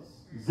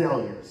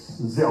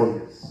zealous.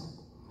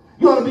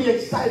 You ought to be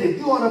excited.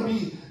 You ought to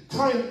be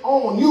turned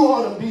on. You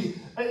ought to be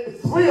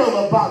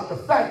thrilled about the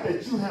fact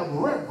that you have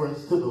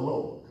reverence to the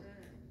Lord.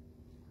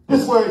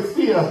 This word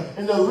fear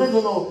in the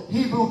original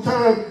Hebrew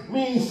term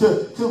means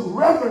to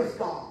reverence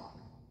God,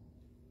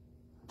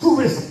 to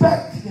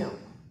respect him.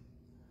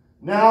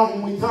 Now,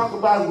 when we talk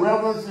about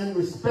reverence and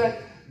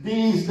respect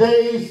these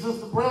days,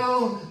 Sister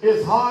Brown,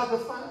 it's hard to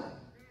find.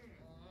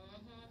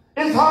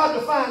 It's hard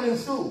to find in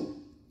school.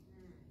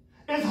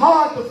 It's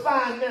hard to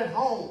find at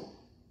home.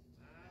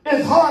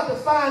 It's hard to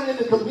find in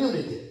the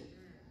community.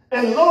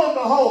 And lo and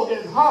behold,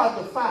 it's hard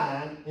to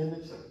find in the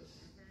church.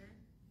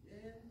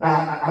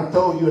 I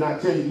told you, and I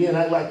tell you again,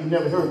 act like you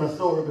never heard my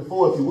story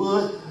before, if you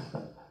would.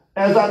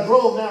 As I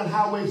drove down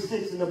Highway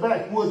 6 in the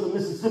backwoods of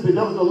Mississippi,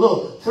 there was a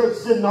little church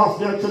sitting off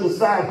there to the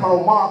side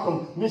called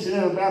Markham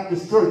Missionary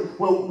Baptist Church.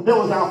 Well, that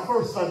was our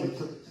first Sunday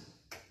church.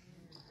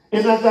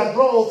 And as I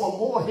drove from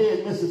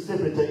Moorhead,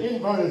 Mississippi to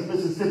Inverness,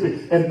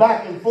 Mississippi, and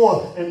back and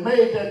forth, and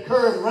made that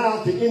curve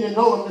around to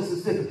Indianola,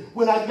 Mississippi,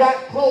 when I got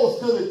close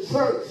to the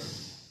church,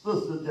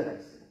 Sister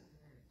Jackson,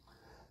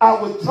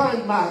 I would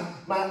turn my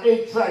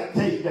 8-track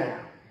tape down.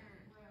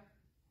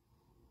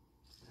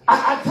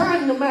 I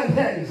turned the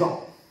Manhattans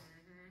off.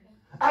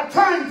 I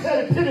turned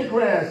Teddy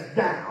Pendergrass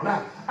down.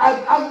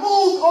 I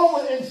moved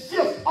over and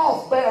shift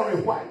off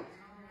Barry White.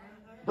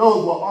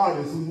 Those were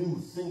artists who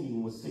knew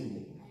singing was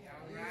singing.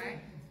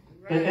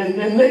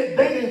 And they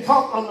didn't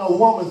talk under a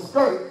woman's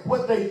skirt.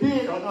 What they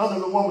did under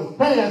the woman's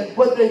pants,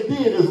 what they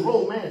did is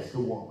romance the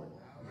woman.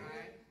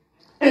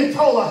 And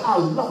told her how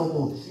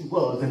lovable she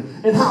was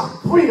and how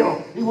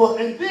thrilled he was.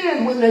 And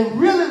then when they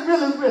really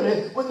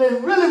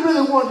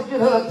wanted to get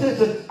her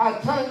attention, I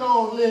turned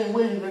on Lenny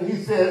Williams and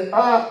he said,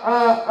 I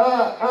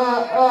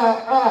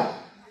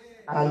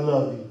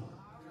love you.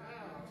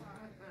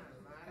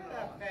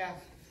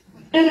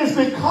 And it's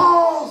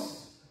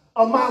because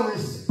of my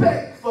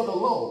respect for the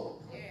Lord.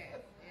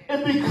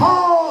 And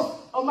because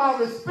of my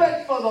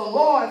respect for the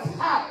Lord's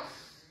house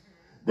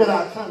that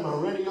I turned my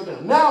radio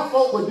down. Now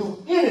folk will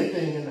do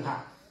anything in the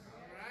house.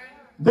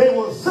 They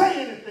will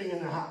say anything in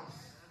the house.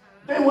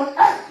 They will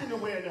act in the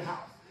way in the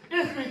house.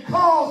 It's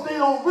because they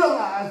don't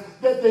realize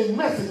that they're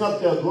messing up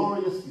their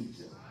glorious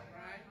future.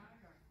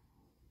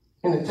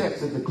 In the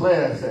text it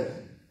declares that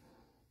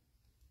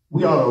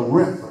we ought to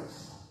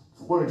reverence,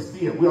 the word is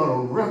fear, we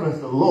ought to reverence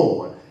the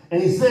Lord.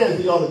 And he says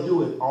we ought to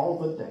do it all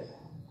the day.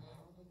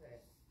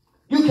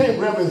 You can't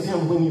reverence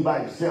him when you're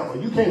by yourself, or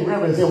you can't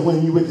reverence him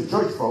when you're with the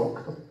church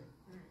folk.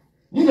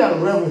 You got to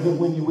reverence him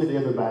when you're with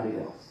everybody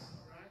else.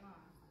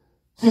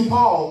 See,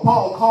 Paul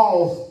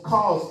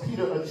calls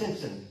Peter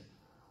attention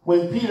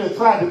when Peter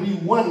tried to be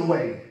one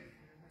way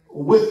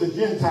with the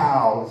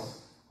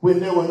Gentiles when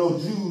there were no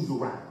Jews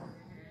around.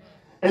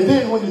 And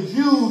then when the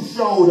Jews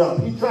showed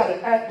up, he tried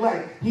to act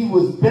like he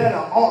was better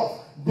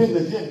off than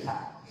the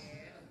Gentiles.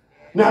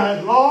 Now,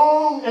 as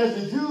long as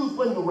the Jews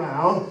wasn't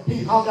around,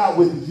 he hung out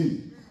with the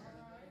Jews.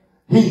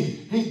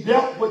 He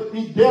dealt with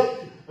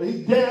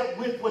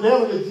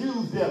whatever the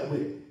Jews dealt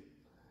with.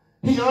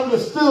 He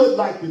understood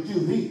like the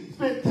Jews. He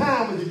spent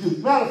time with the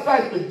Jews. Matter of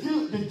fact, the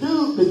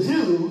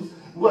Jews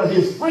were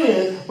his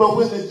friends, but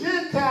when the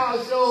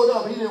Gentiles showed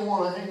up, he didn't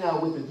want to hang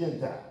out with the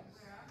Gentiles.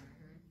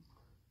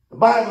 The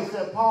Bible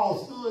said Paul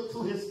stood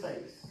to his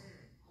face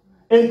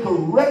and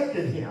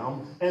corrected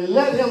him and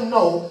let him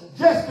know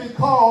just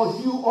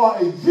because you are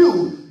a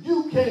Jew,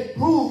 you can't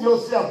prove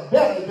yourself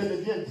better than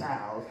the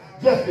Gentiles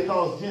just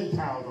because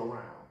Gentiles are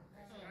around.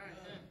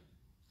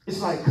 It's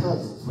like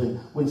cousins.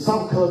 When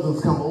some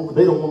cousins come over,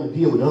 they don't want to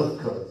deal with other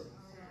cousins.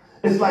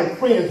 It's like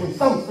friends. When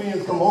some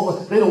friends come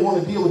over, they don't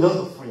want to deal with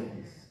other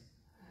friends.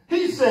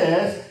 He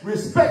says,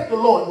 respect the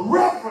Lord.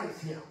 Reverence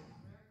him.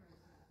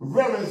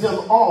 Reverence him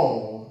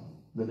all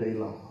the day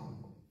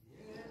long.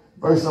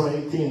 Verse number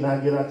 18, now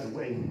get out your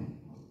way.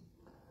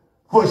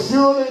 For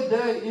surely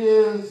there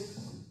is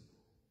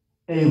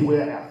a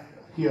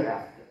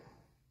hereafter.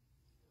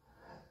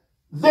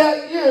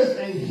 There is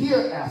a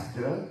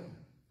hereafter.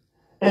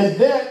 And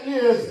there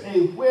is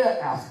a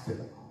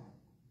whereafter.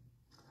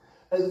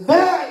 And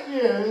there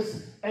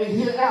is a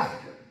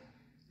hereafter.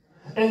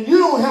 And you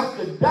don't have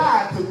to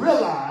die to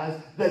realize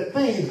that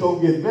things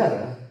going to get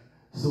better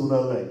sooner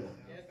or later.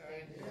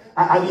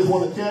 I just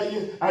want to tell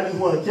you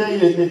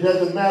that it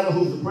doesn't matter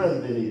who the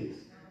president is.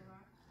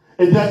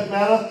 It doesn't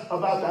matter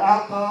about the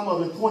outcome of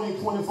the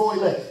 2024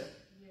 election.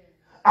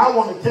 I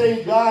want to tell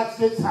you God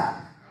sits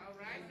high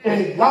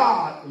and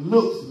God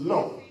looks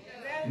low.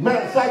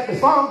 Matter of fact,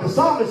 the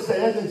psalmist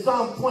says in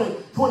Psalm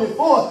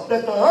 24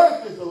 that the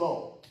earth is the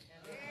Lord,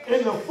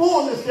 and the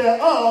fullness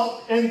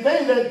thereof, and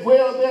they that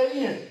dwell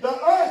therein.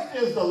 The earth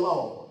is the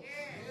Lord,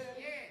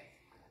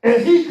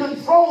 and he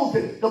controls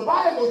it. The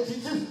Bible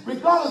teaches,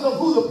 regardless of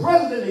who the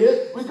president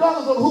is,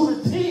 regardless of who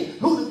the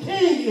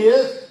king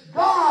is,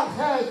 God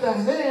has the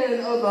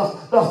hand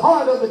of the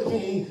heart of the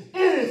king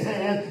in his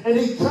hand, and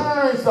he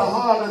turns the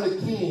heart of the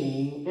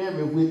king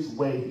every which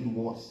way he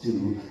wants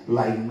to,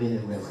 like many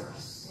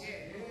rivers.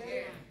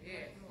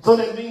 So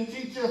that means,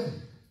 teacher,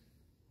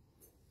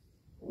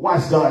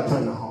 watch God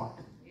turn the heart.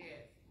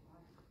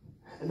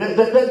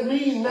 That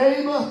means,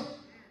 neighbor,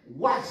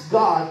 watch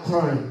God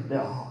turn their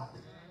heart.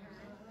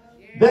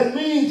 That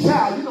means,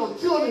 child, you know,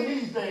 children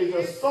these days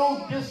are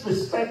so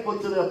disrespectful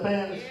to their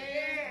parents.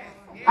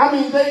 I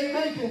mean,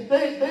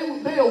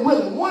 they are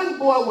willing. One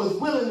boy was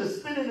willing to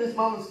spit in his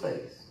mama's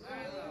face.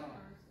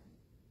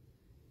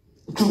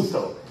 True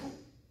story.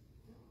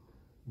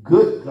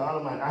 Good God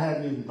Almighty, I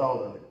hadn't even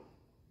thought of it.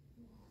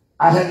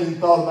 I hadn't even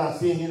thought about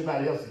seeing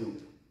anybody else do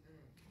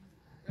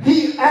it.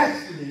 He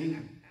actually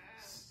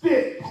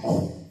spit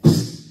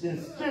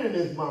in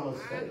his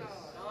mama's face.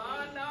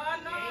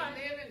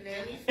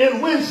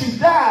 And when she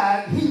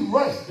died, he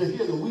rushed to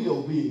hear the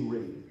will being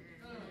read.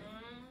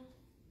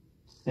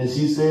 And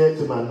she said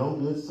to my no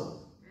good son,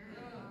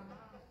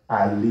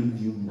 I leave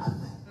you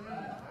nothing.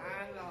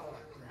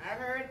 I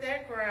heard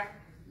that cry.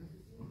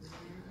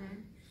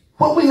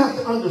 What we have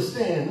to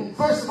understand,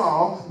 first of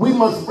all, we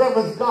must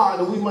reverence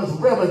God and we must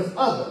reverence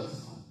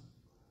others.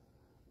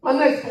 My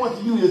next point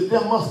to you is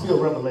there must be a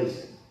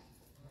revelation.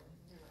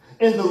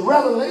 And the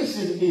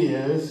revelation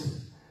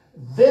is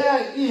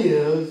there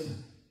is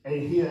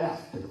a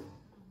hereafter.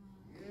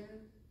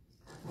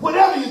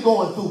 Whatever you're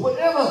going through,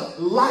 whatever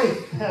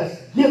life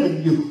has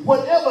given you,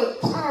 whatever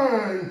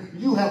turn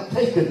you have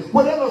taken,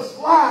 whatever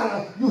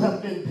slider you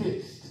have been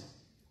pitched,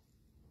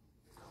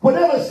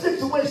 whatever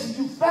situation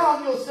you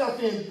found yourself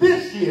in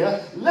this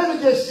year, let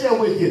me just share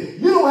with you.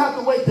 You don't have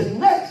to wait till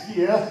next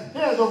year.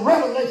 There's a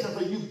revelation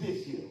for you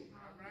this year.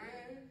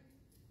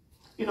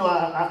 You know,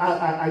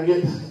 I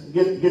get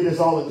this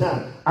all the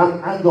time.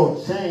 I'm going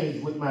to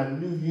change with my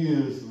New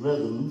Year's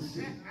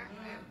resolution.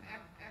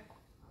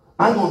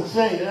 I'm going to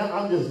change.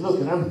 I'm just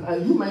looking.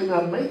 You may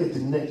not make it to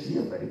next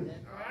year, baby.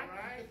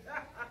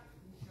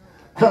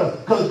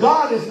 Because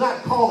God is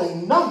not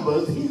calling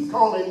numbers. He's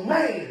calling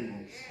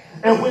names.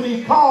 And when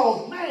he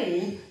calls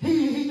names,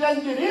 he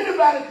doesn't get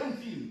anybody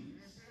confused.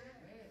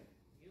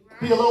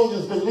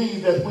 Theologians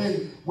believe that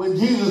when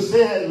Jesus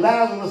said,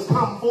 Lazarus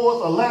come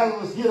forth, or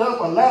Lazarus get up,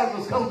 or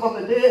Lazarus come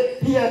from the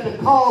dead, he had to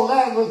call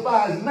Lazarus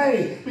by his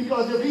name.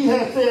 Because if he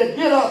had said,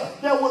 get up,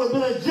 there would have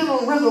been a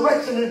general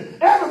resurrection,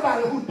 and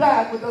everybody who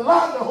died with the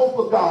life and hope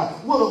of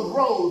God would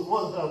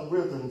have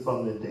risen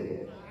from the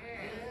dead.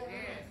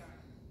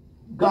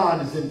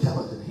 God is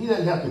intelligent. He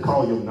doesn't have to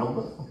call your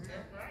number.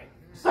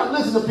 Stop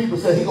listening to people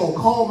say, he's going to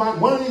call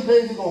one of these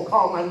days he's going to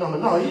call my number.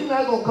 No, he's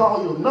not going to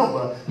call your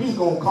number. He's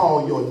going to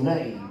call your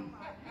name.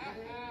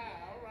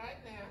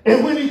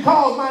 And when he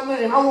calls my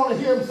name, I want to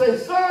hear him say,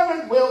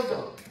 servant, well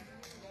done.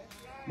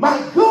 My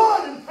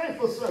good and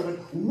faithful servant,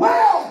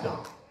 well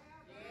done.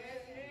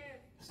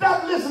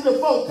 Stop listening to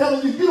folks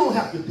telling you don't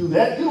have to do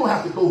that. You don't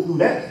have to go through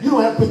that. You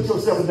don't have to put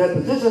yourself in that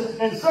position.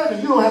 And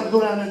certainly you don't have to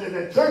go down into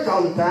that church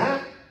all the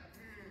time.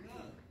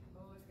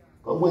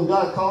 But when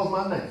God calls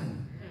my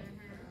name,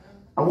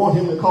 I want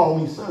him to call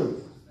me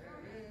servant.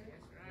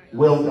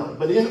 Well done.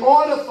 But in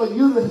order for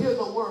you to hear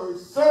the word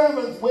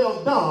servants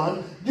well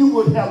done, you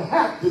would have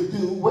had to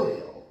do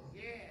well.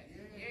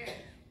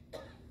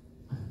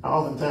 I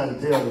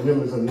oftentimes tell the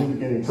members of the New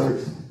Beginning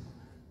Church,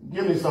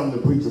 give me something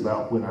to preach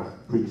about when I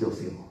preach your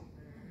funeral.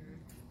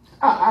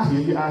 I hear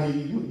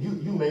you.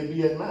 You may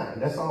be at mine.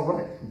 That's all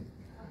right.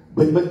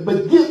 But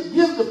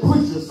give the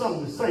preacher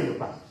something to say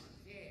about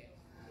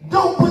it.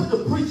 Don't put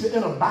the preacher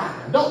in a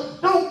bind.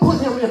 Don't put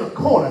him in a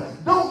corner.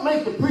 Don't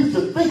make the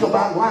preacher think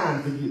about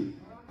lying for you.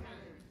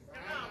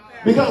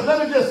 Because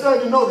let me just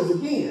serve you notice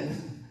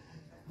again.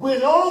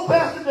 When old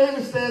Pastor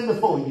David stands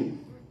before you,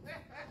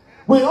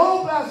 when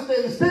old Pastor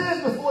David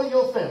stands before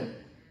your family,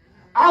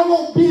 I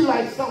won't be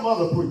like some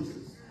other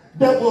preachers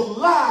that will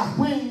lie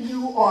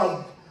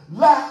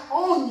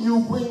on you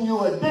when you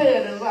are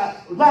dead, and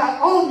lie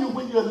on you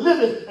when you're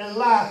living, and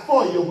lie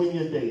for you when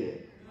you're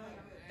dead.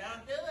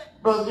 Don't do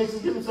it. Brother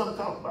Dixon, give me something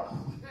to talk about.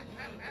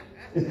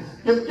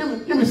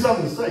 give me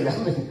something to say.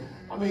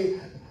 I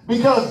mean,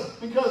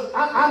 because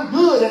I'm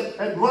good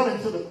at running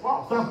to the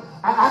cross.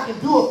 I can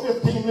do a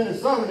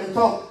 15-minute sermon and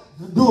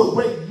do a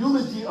great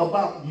eulogy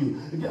about you.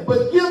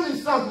 But give me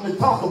something to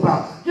talk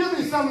about. Give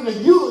me something to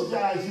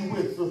eulogize you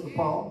with, Sister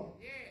Paul.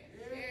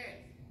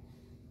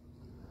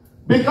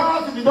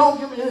 Because if you don't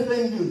give me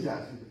anything to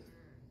eulogize you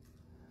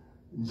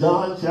with.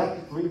 John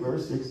chapter 3,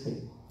 verse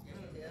 16.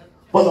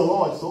 For the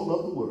Lord so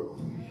loved the world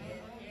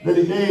that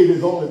he gave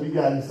his only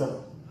begotten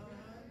son.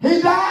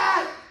 He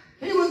died.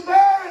 He was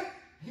buried.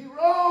 He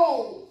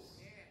rose.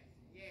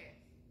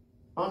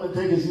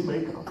 Undertakers, you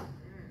may come.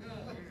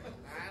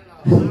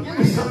 Give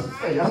me something to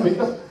say.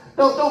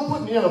 Don't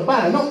put me in a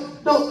bind.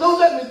 Don't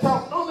let me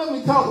talk. Don't let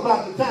me talk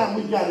about the time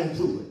we got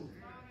into it.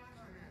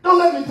 Don't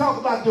let me talk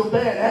about your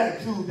bad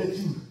attitude that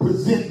you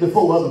present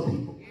before other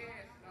people.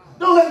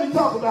 Don't let me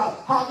talk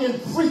about how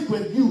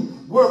infrequent you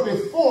were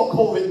before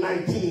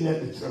COVID-19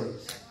 at the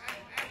church.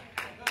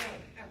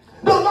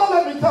 Don't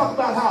let me talk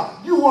about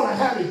how you want to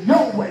have it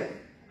your way,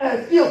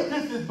 as if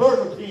this is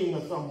Burger King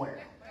or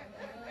somewhere.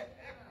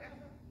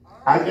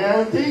 I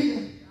guarantee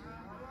you,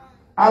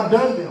 I've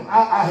done them.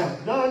 I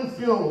have done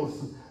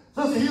funerals.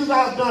 Sister Hughes,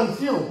 I've done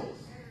funerals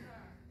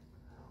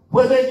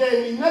where they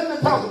gave me nothing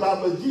to talk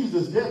about but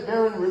Jesus' death,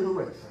 burial, and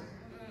resurrection.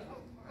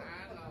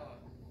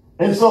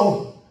 And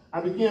so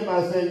I began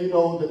by saying, you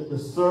know, that the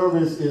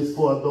service is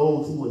for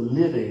those who are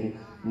living,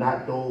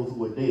 not those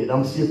who are dead.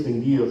 I'm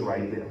shifting gears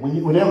right there.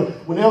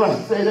 Whenever I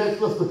say that,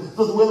 Sister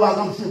Whitlock,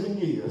 I'm shifting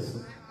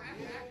gears.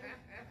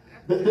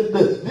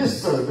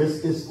 This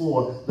service is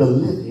for the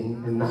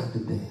living and not the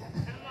dead.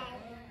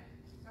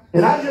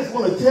 And I just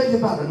want to tell you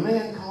about a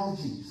man called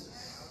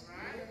Jesus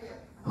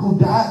who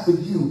died for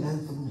you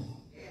and for me.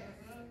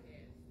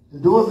 The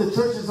door of the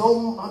church is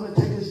open,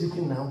 undertakers, you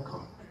can now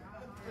come.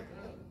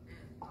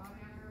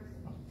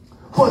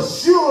 For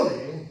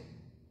surely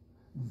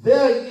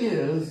there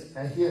is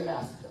a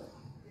hereafter.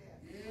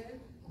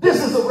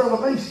 This is a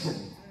revelation.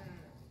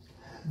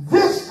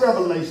 This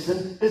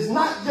revelation is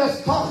not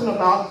just talking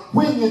about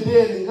when you're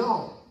dead and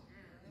gone.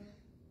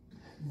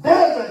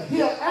 There's a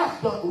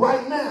hereafter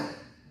right now.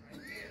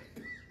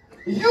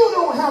 You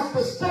don't have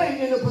to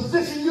stay in the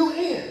position you're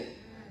in.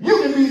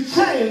 You can be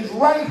changed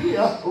right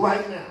here,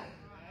 right now.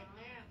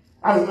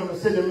 I remember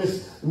sitting in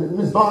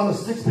Miss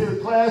Bonner's 6th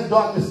period class.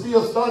 Dr.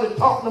 Steele started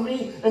talking to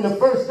me, and the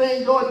first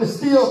thing Dr.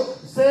 Steele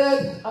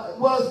said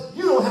was,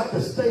 you don't have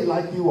to stay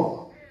like you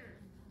are.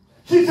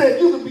 She said,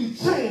 you can be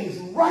changed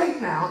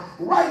right now,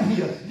 right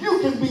here. You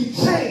can be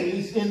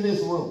changed in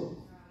this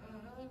room.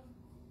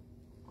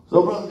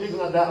 So, Brother Deacon,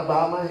 I doubt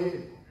about my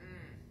head.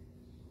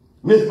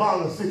 Miss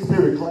Bonner's 6th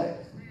period class.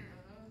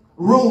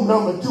 Room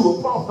number 2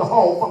 across the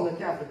hall from the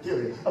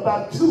cafeteria.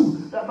 About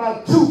 2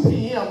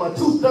 p.m. or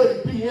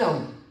 2:30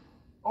 p.m.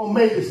 on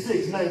May the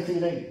 6th,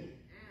 1980.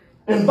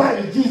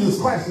 Invited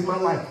Jesus Christ in my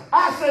life.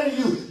 I say to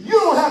you, you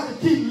don't have to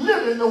keep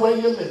living the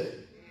way you're living.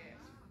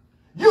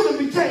 You can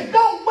be changed.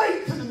 Don't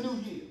wait till the new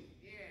year.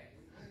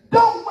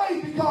 Don't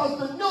wait because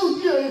the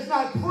new year is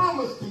not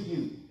promised to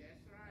you.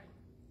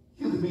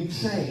 You can be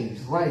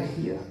changed right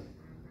here.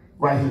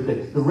 Right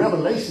here. The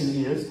revelation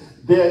is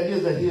there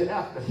is a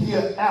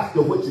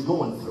hereafter what you're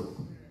going through.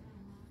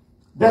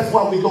 That's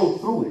why we go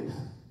through it.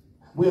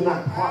 We're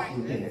not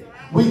parking in it.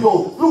 We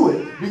go through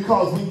it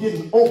because we're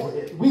getting over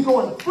it. We're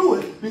going through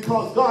it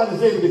because God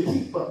is able to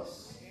keep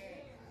us.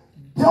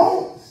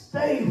 Don't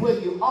stay where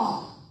you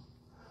are.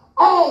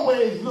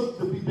 Always look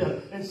to be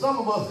better. And some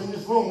of us in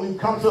this room, we've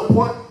come to a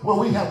point where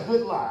we have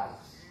good lives.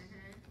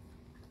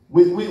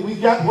 We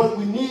got what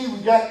we need. We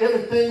got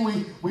everything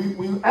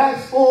we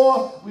asked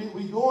for. We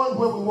going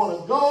where we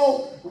want to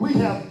go. We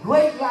have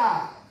great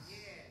lives.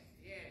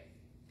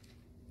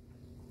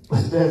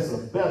 But there's a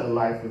better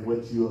life than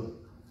what you're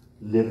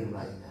living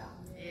right now.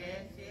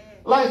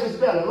 Life is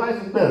better.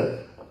 Life is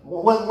better.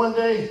 One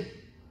day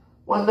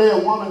a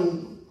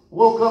woman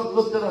woke up,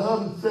 looked at her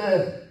husband and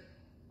said,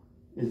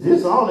 is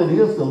this all it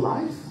is to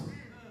life?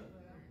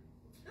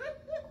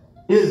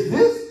 Is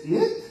this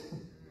it?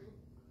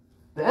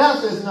 The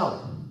answer is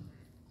no.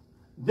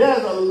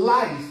 There's a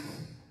life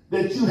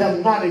that you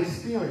have not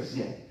experienced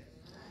yet.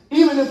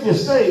 Even if you're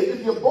saved,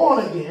 if you're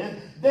born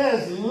again,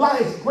 there's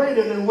life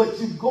greater than what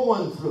you're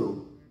going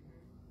through.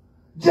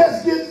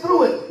 Just get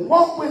through it.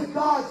 Walk with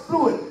God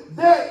through it.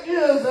 There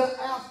is an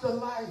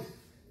afterlife.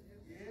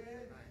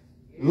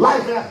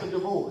 Life after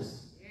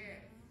divorce.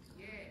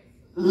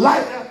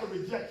 Life after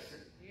rejection.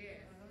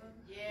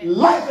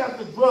 Life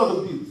after drug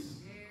abuse.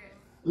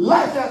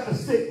 Life after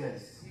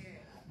sickness.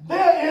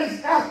 There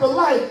is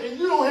afterlife, and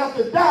you don't have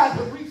to die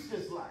to reach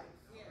this life.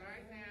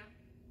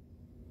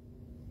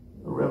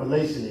 The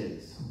revelation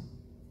is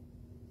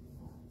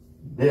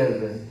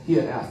there's a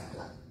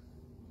hereafter.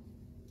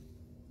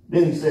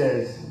 Then he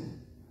says,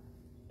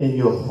 and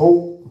your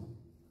hope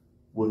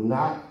will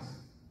not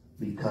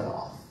be cut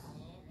off.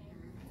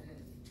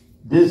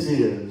 This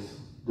is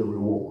the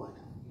reward.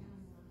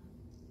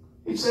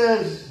 He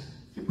says,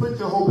 you put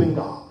your hope in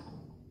God.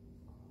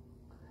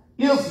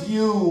 If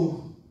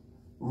you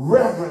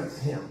reverence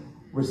him,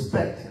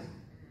 respect him,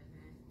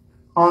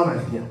 honor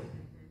him,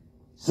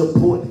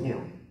 support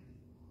him,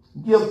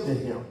 give to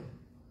him.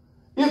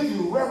 If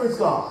you reverence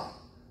God,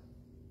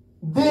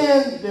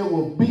 then there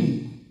will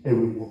be a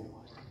reward.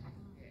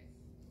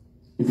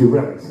 If you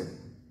reverence him.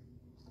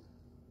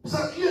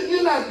 So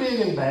you're not big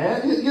and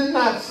bad. You're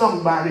not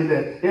somebody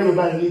that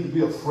everybody needs to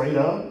be afraid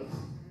of.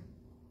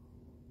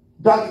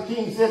 Dr.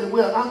 King said,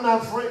 well, I'm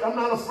not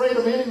afraid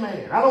of any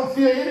man. I don't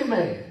fear any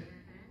man.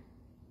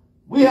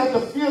 We have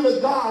to fear the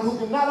God who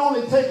can not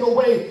only take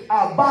away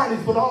our bodies,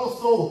 but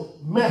also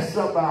mess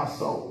up our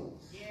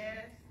souls.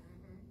 Yes.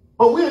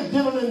 But we're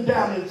dibbling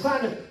down and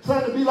trying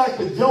to be like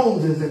the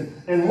Joneses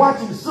and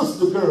watching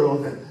Sister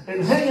Girls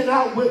and hanging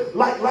out with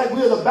like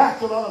we're the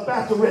bachelor or the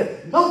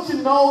bachelorette. Don't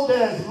you know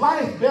there's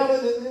life better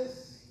than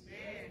this?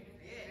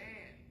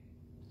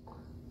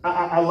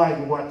 I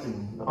like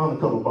watching the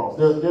Undercover Boss.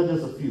 There's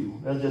just a few.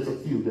 There's just a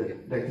few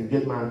that can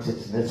get my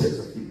attention. There's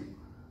just a few.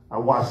 I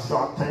watch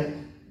Shark Tank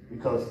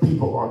because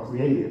people are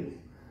creative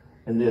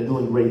and they're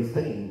doing great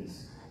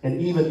things.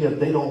 And even if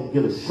they don't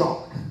get a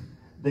shark,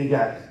 they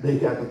got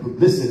the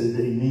publicity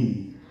they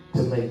need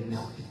to make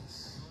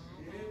millions.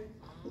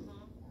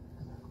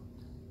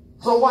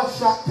 So watch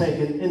Shark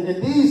Tank,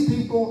 and these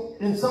people,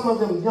 and some of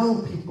them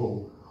young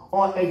people,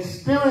 are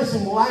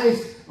experiencing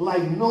life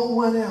like no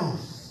one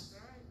else.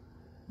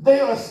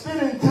 They are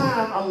spending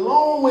time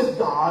alone with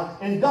God,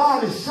 and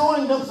God is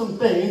showing them some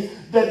things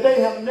that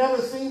they have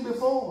never seen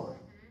before.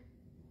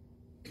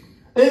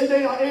 And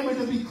they are able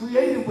to be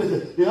creative with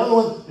it. The other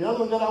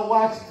one that I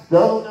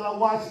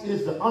watch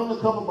is the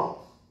Undercover Boss.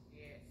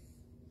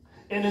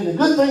 And then the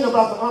good thing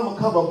about the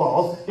Undercover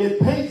Boss,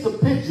 it paints a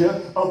picture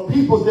of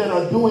people that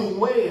are doing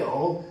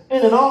well,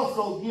 and it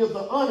also gives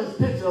an honest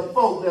picture of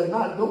folks that are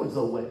not doing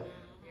so well.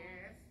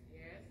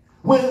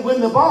 When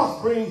the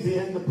boss brings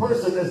in the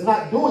person that's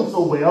not doing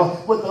so well,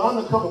 what the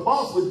Undercover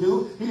Boss would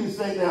do, he would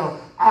say, now,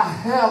 I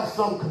have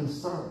some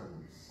concerns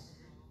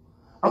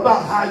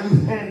about how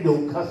you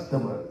handle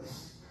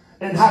customers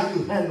and how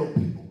you handle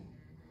people.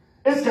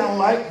 It's kind of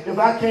like if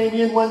I came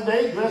in one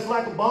day dressed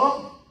like a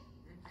bum,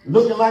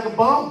 looking like a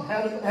bum,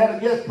 had a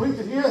guest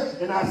preacher here,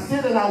 and I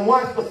sit and I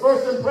watch the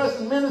First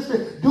Impression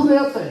Ministry do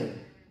their thing.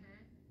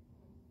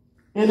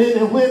 And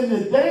then when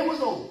the day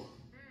was over,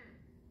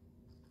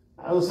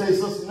 I would say,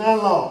 Sister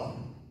Nanlaw,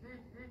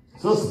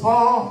 Sister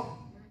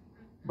Paul,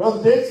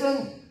 Brother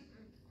Dixon,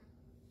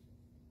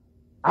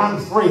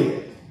 I'm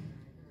Fred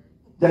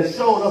that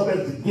showed up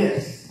as a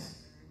guest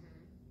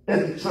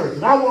at the church.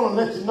 And I want to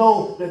let you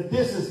know that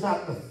this is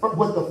not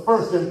what the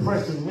First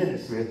Impression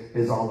Ministry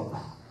is all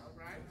about.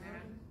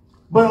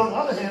 But on the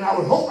other hand, I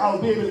would hope I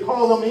would be able to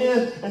call them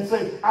in and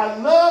say, I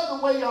love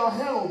the way y'all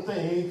handle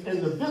things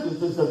in the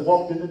visitors that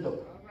walked in the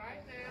door.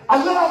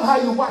 I love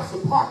how you watch the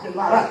parking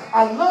lot.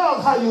 I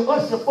love how you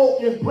usher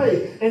folk in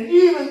place. And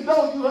even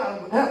though you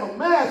have a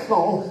mask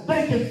on,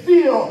 they can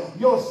feel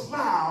your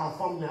smile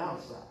from the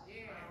outside.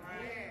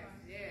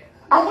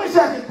 I wish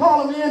I could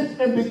call them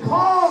in, and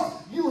because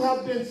you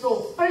have been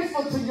so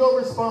faithful to your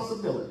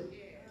responsibility,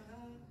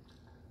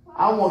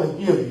 I want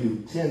to give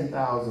you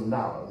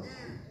 $10,000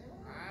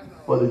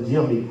 for the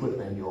gym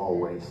equipment you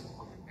always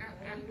want.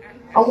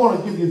 I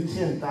want to give you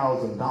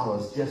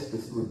 $10,000 just to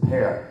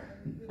repair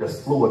the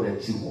floor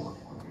that you want.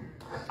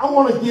 I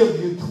want to give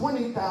you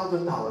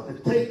 $20,000 to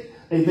take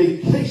a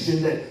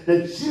vacation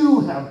that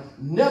you have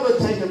never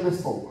taken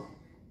before.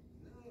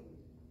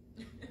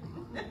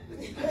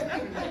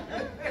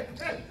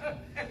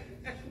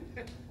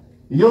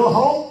 Your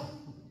hope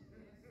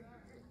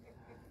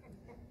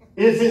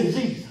is in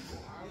Jesus.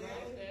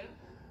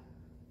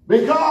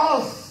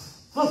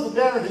 Because, Sister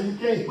Darrington, you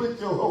can't put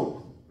your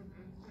hope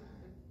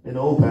in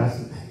old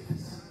Pastor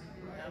Davis.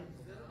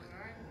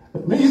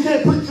 You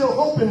can't put your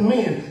hope in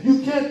men.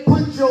 You can't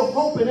put your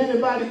hope in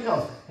anybody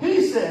else.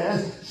 He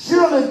says,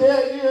 surely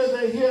there is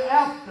a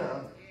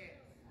hereafter,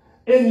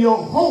 and your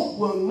hope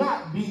will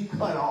not be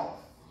cut off.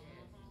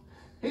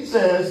 He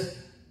says,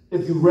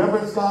 if you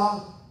reverence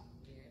God,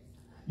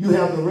 you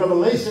have the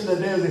revelation that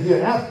there's a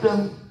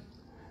hereafter,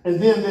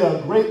 and then there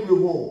are great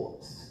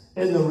rewards.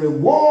 And the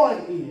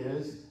reward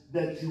is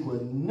that you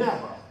will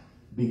never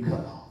be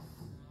cut off.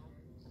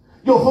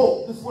 Your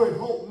hope, this word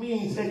hope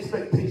means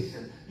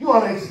expectation. You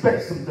ought to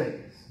expect some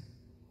things.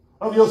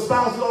 Of your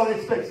spouse, you ought to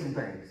expect some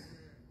things.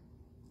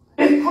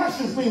 It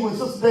crushes me when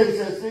Sister Davis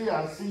says, see,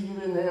 I see you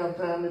didn't have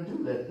time to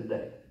do that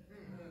today.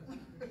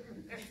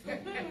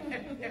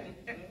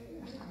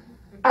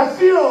 I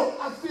feel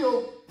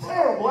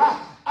terrible.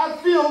 I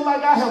feel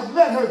like I have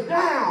let her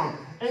down.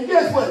 And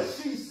guess what?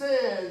 She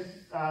says,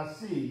 I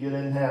see you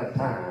didn't have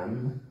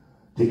time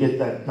to get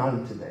that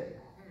done today.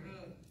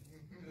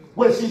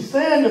 What she's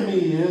saying to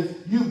me is,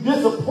 you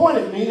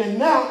disappointed me, and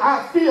now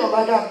I feel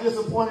like I've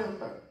disappointed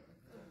her.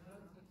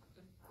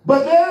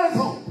 But there is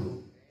hope.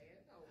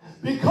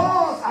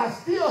 Because I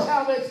still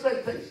have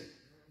expectation.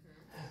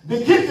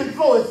 The kitchen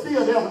floor is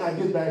still there when I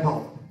get back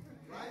home.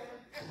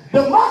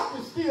 The mop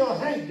is still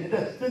hanging.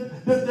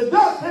 The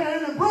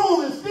dustpan and the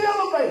broom is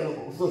still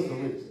available, Sister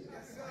Richard.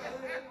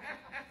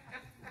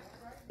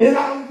 And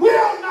I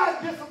will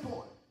not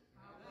disappoint.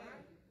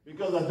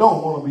 Because I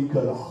don't want to be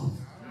cut off.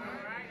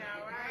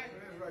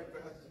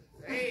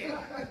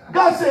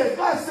 God says,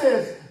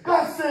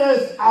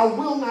 I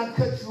will not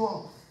cut you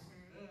off.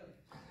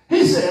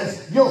 He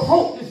says, your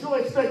hope is your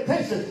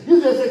expectation.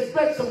 You just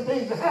expect some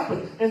things to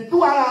happen. And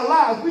throughout our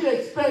lives, we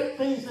expect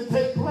things to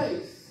take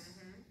place.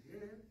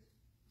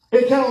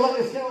 It's kind of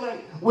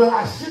like, well,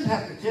 I shouldn't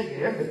have to tell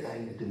you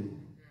everything to do.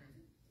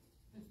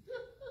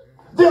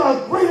 There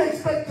are great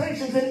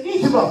expectations in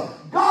each of us.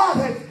 God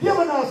has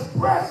given us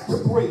breath to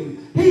breathe.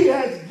 He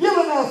has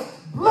given us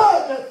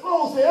blood that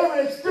flows to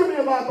every extremity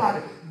of our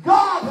body.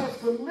 God has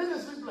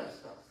tremendously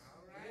blessed us.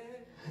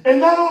 And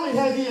not only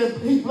has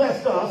he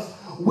blessed us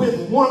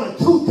with 1 or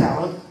 2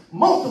 talents,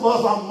 most of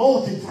us are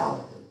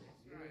multi-talented.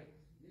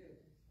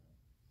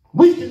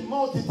 We can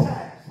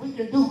multitask. We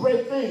can do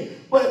great things.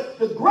 But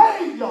the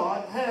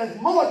graveyard has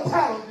more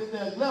talent than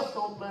there's left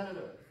on planet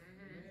Earth.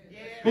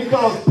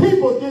 Because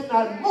people did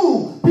not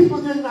move.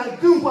 People did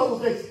not do what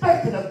was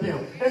expected of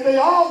them. And they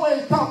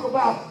always talk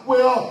about,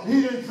 well,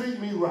 he didn't treat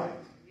me right.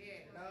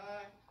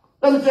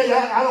 Let me tell you,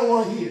 I don't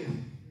want to hear it.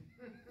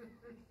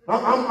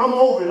 I'm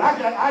over it.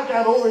 I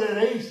got over it at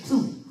age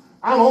 2.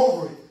 I'm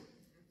over it.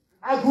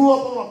 I grew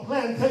up on a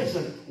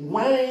plantation,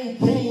 Wayne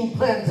King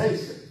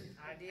Plantation.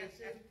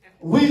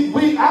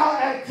 Our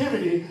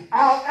activity,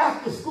 our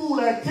after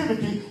school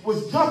activity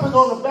was jumping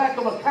on the back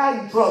of a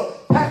cotton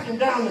truck, packing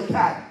down the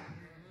cotton.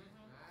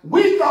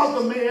 We thought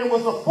the man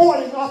was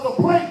affording us a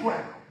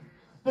playground.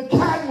 The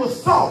cotton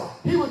was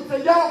soft. He would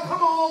say, y'all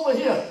come on over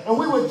here. And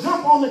we would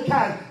jump on the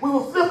cotton. We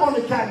would flip on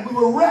the cotton. We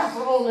would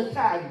wrestle on the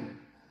cotton.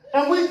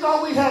 And we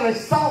thought we had a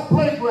soft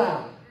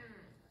playground.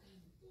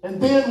 And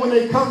then when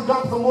they come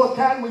dump some more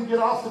cotton, we get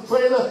off the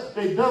trailer,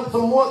 they dump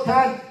some more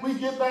cotton, we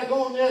get back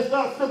on there and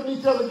start flipping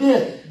each other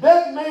again.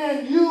 That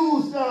man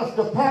used us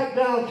to pack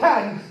down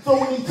cotton, so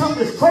when he took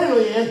his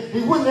trailer in,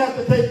 he wouldn't have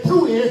to take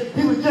 2 in,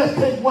 he would just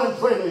take 1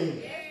 trailer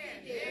in.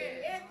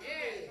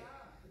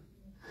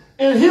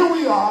 And here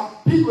we are,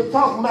 people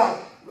talking about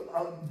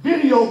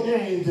video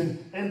games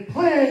and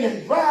playing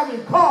and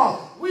driving cars.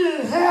 We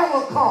didn't have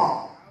a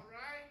car.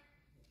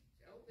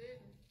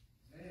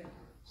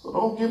 So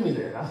don't give me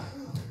that.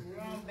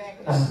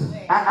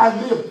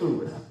 I lived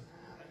through it.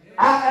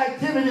 Our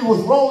activity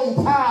was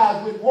rolling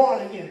tires with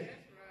water in it.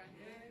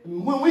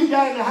 And when we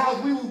got in the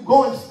house, we were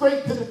going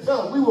straight to the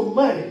tub. We were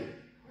muddy.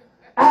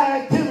 Our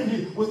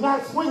activity was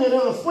not swinging in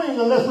a swing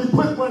unless we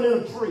put one in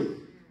a tree.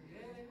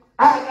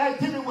 Our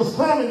activity was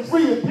climbing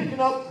trees and picking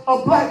up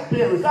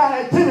blackberries. Our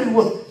activity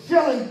was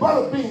shelling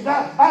butter beans.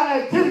 Our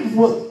activities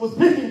was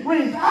picking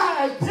greens. Our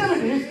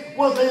activities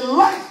was a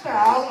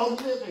lifestyle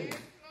of living.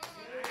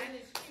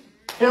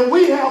 And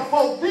we have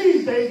folk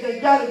these days that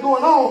got it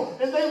going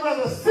on, and they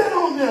rather sit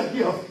on their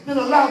gift than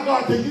allow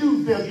God to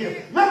use their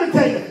gift. Let me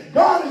tell you,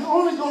 God is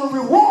only going to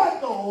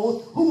reward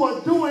those who are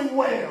doing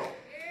well.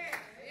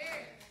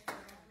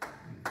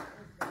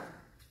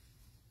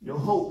 Your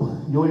hope,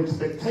 your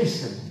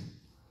expectation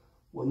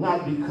will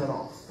not be cut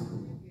off.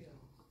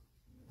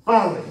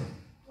 Finally,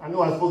 I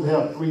know I'm supposed to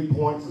have 3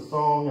 points, a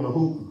song, and a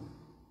hoop.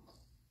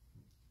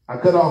 I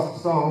cut off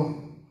the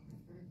song.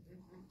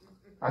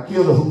 I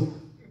killed the hoop.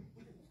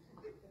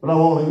 But I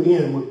want to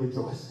end with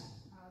rejoicing.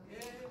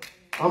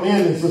 I'm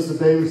ending,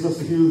 Sister Davis,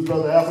 Sister Hughes,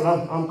 Brother Alfred.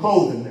 I'm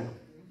closing now.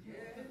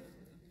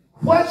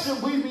 What should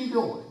we be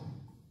doing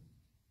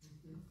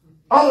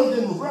other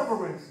than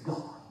reverence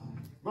God?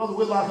 Brother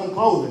Whitlock, I'm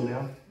closing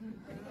now.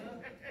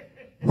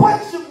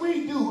 What should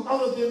we do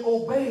other than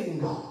obeying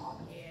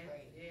God?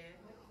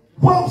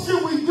 What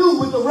should we do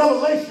with the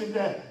revelation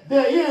that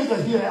there is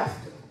a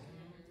hereafter?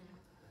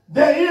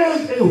 There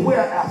is a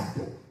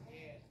whereafter.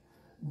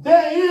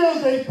 There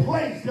is a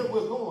place that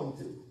we're going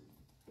to.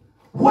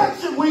 What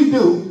should we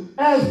do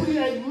as we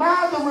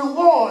admire the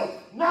reward,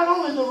 not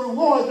only the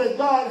reward that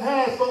God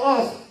has for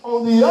us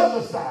on the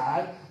other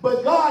side,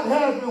 but God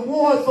has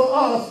reward for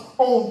us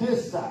on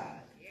this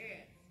side.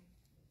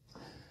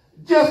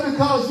 Just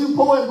because you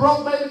poor and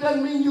broke, baby,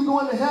 doesn't mean you're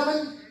going to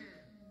heaven.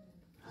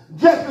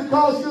 Just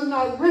because you're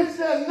not rich,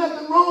 there's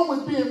nothing wrong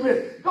with being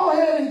rich. Go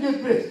ahead and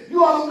get rich.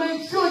 You ought to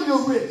make sure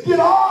you're rich. Get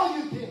all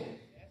you can.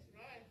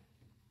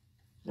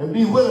 And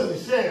be willing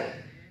to share.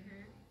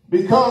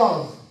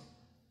 Because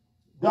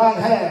God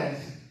has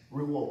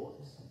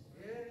rewards.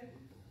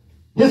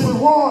 His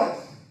rewards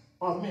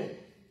are many.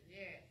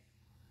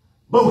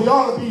 But we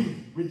ought to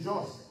be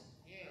rejoicing.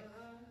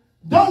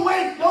 Don't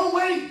wait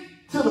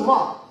till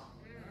tomorrow.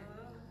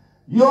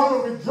 You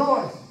ought to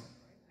rejoice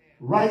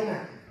right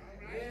now.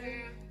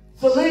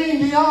 Celine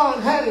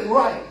Dion had it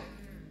right.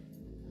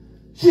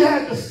 She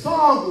had the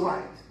song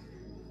right.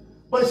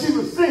 But she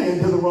was singing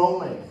to the wrong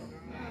man.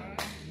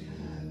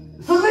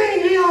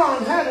 Celine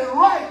Dion had it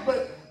right,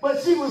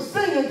 but she was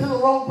singing to the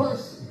wrong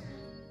person.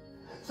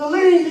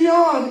 Celine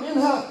Dion, in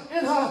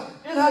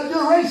her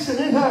duration,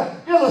 in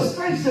her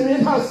illustration,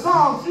 in her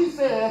song, she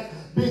says,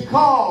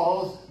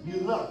 because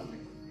you love me.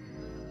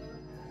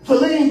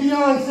 Celine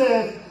Dion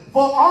says,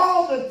 for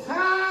all the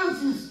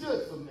times you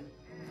stood for me.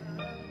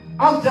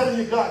 I'm telling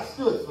you, God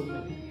stood for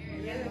me.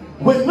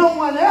 When no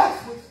one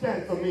else would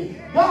stand for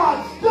me,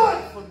 God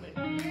stood for me.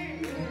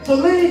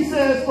 Celine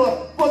says,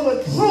 for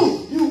the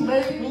truth you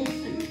made me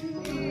see.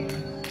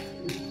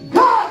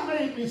 God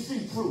made me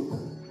see truth.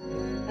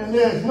 And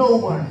there's no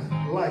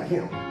one like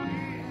him.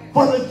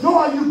 For the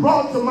joy you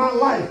brought to my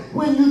life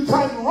when you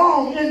turned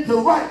wrong into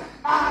right.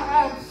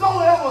 I am so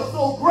ever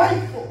so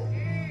grateful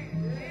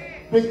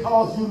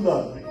because you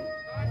love me.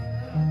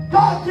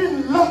 God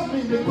didn't love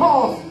me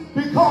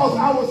because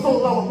I was so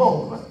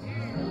lovable.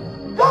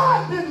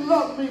 God didn't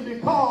love me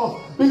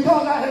because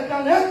I had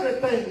done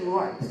everything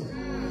right.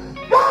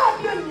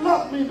 God didn't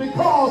love me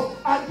because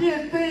I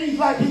did things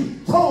like he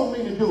told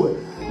me to do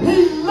it.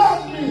 He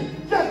loved me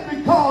just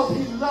because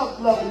he loved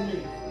loving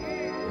me.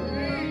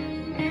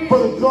 For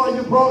the joy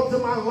you brought to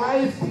my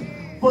life,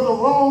 for the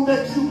wrong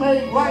that you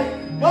made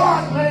right,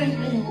 God made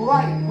me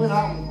right when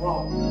I was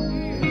wrong.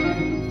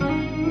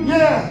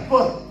 Yeah,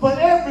 for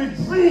every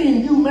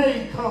dream you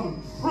made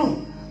come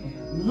true.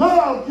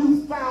 Love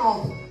you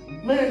found,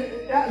 man,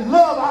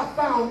 love I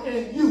found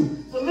in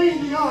you.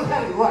 Celine Dion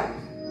had it right.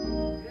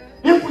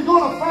 If we're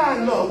going to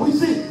find love,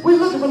 we're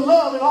looking for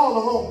love in all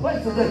the wrong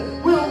places.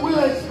 And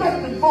we're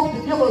expecting folks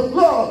to give us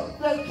love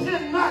that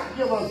cannot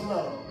give us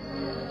love.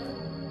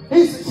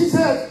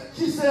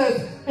 She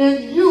says,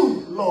 in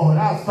you, Lord,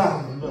 I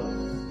found love.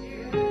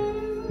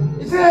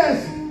 He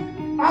says,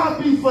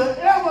 I'll be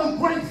forever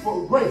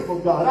grateful,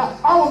 God.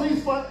 I will be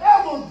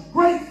forever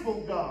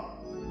grateful, God.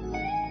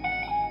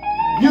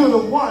 You're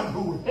the one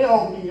who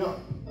held me up.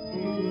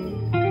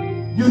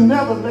 You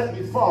never let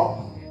me fall.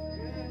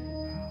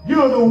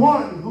 You're the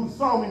one who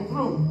saw me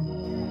through.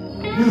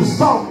 You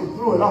saw me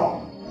through it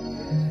all.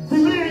 See,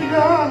 Lady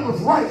Dion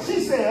was right.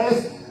 She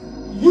says,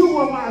 you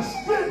were my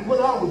strength when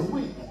I was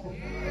weak.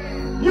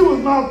 You were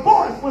my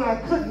voice when I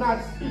could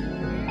not speak.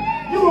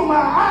 You were my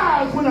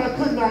eyes when I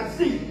could not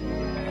see.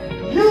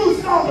 You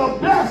saw the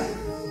best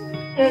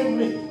in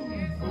me.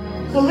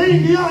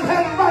 Celine Dion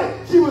had it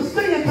right. She was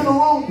singing to the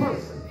wrong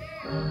person.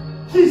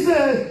 She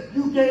said,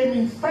 you gave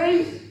me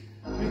faith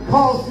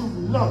because you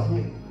loved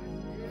me.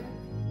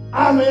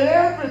 I'm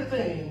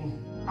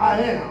everything I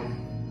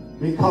am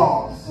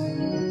because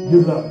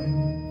you love me.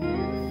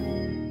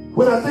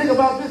 When I think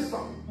about this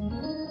song,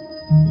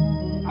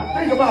 I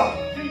think about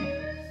Jesus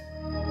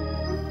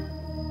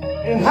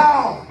and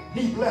how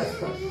he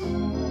blessed us.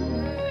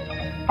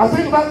 I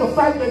think about the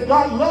fact that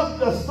God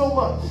loved us so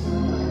much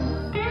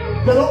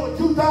that over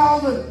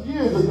 2,000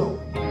 years ago,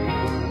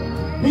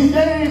 he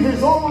gave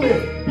his only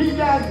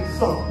begotten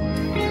son.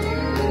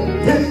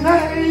 His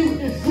name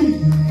is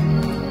Jesus.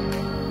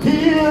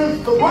 He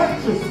is the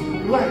righteous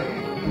Lamb.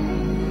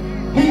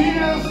 He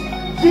is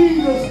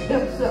Jesus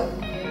himself.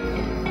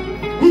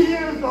 He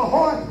is the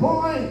horse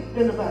point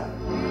in the battle.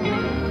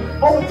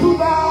 Over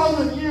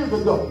 2,000 years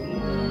ago,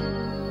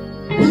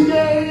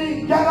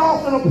 he got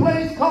off in a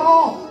place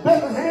called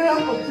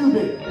Bethlehem of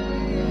Judea,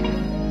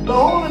 the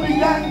only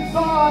begotten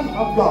Son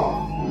of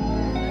God.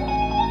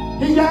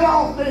 He got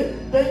off.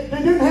 They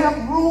didn't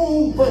have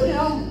room for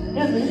him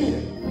in the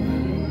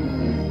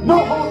inn. No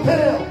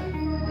hotel,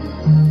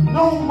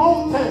 no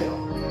motel,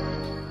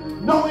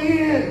 no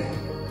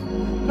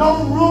inn,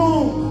 no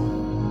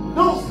room,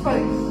 no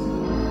space.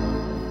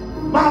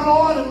 My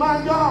Lord and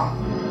my God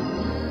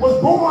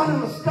was born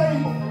in a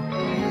stable.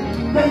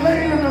 They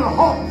laid him in a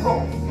hawk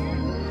trough.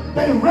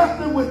 They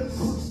wrapped him with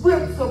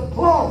strips of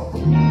cloth.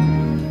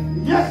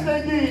 Yes,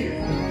 they did.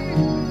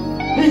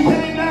 He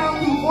came down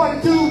through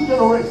 42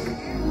 generations.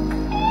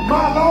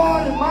 My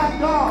Lord and my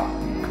God,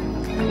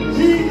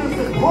 Jesus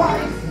the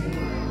Christ,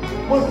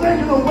 was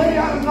making a way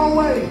out of no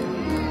way.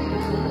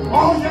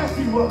 Oh, yes,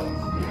 he was.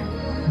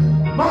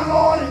 My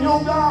Lord and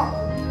your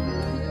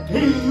God,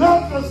 he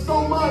loved us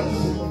so much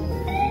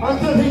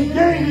until he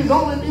gave his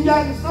only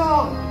begotten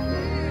Son.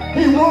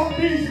 He walked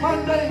these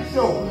mundane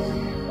shores.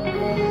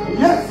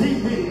 Yes,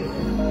 he did.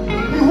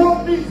 He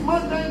walked these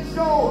mundane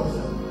shores,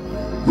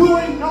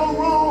 doing no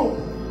wrong,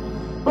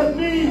 but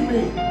need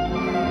me.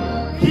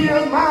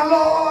 Hear my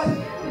Lord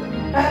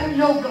and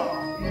your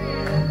God.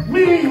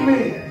 Mean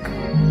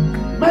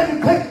men made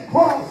him take the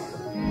cross,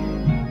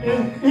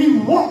 and he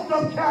walked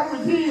up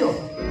Calvary's hill.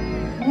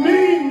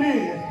 Mean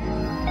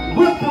men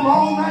whipped him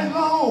all night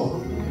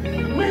long.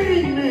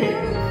 Mean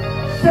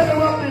men set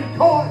him up in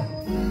court.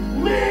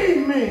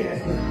 Mean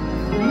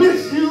men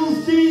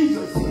misused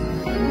Jesus.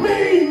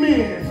 Mean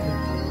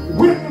men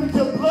whipped him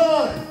till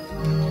blood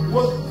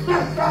was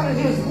flushed out of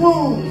his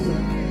wounds.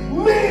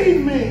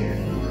 Mean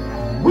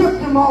men whipped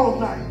him all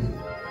night.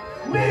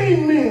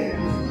 Mean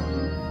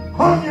men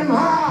hung him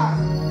high,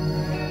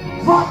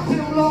 dropped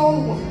him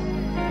low,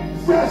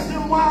 stretched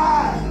him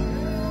wide.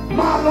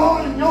 My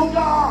Lord and your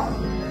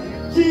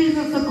God,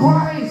 Jesus the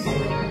Christ,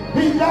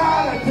 he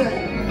died, I tell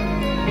you.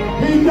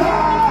 He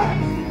died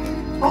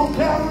on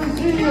Calvary's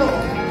hill.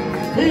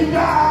 He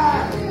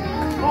died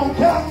on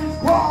Calvary's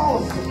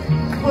cross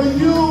for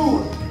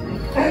you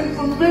and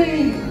for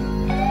me.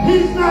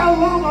 He's no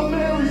longer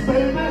Mary's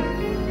baby.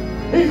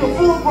 He's a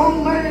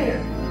full-grown man.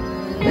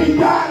 He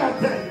died, I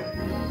tell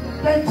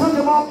you. They took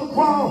him off the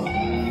cross,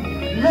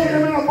 laid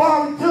him in a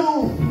borrowed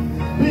tomb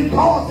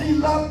because he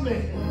loved me.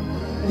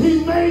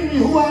 He made me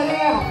who I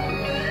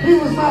am. He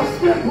was my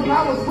strength when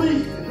I was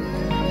weak.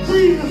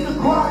 Jesus the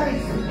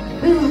Christ.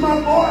 He was my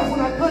voice when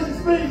I couldn't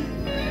speak.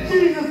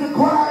 Jesus the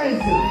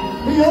Christ.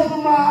 He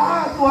opened my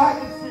eyes so I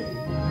could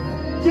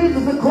see.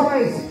 Jesus the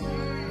Christ.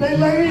 They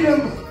laid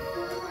him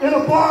in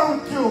a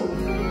borrowed tomb.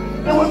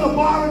 It was a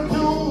borrowed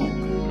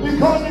tomb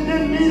because it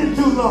didn't need it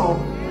too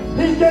long.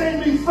 He gave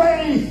me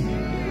faith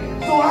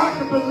so I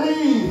could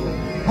believe.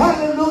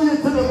 Hallelujah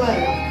to the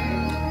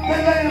Lamb. They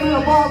laid him in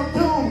a borrowed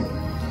tomb.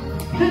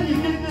 Can you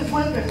get this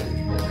with me?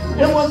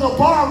 It was a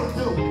borrowed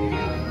tooth.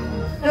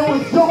 It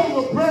was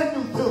Joseph brand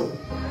new tooth.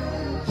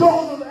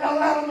 Joseph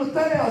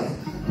Arimathea's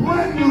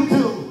brand new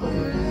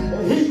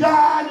tooth. He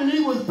died and he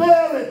was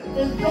buried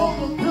in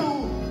Joseph's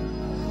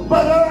tomb.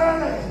 But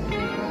early,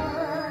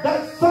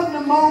 that Sunday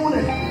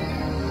morning,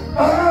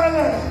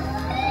 early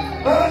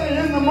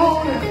in the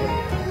morning,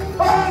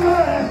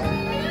 early,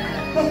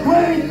 the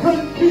grave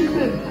couldn't keep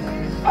it.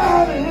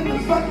 Early in the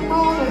Sunday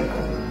morning,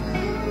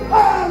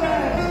 early,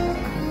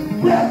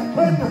 death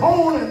couldn't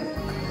hold him.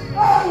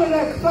 Early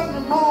that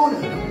Sunday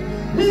morning,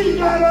 he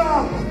got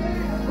up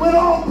with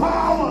all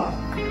power.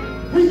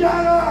 He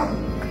got up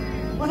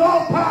with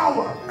all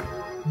power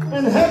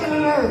in heaven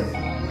and earth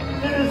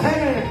in his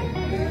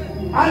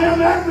hand. I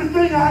am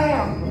everything I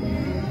am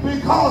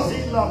because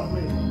he loved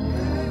me.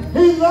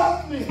 He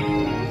loved me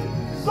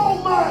so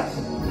much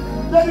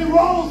that he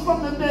rose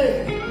from the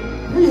dead.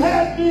 He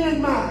had me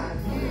in mind.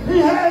 He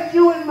had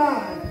you in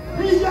mind.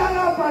 He got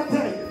up, I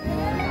tell you.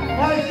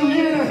 As you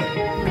enter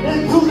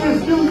into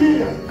this new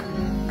year,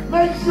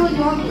 make sure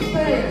you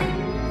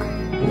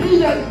understand, he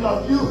doesn't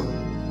love you.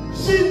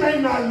 She may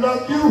not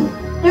love you.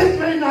 It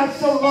may not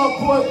show love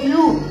towards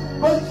you.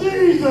 But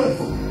Jesus,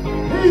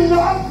 he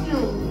loves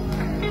you.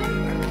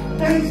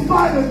 In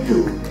spite of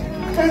you.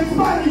 In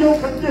spite of your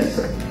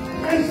condition.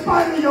 In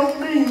spite of your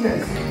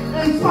meanness.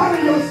 In spite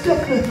of your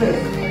shiftlessness.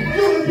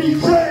 You can be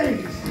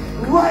changed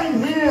right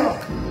here.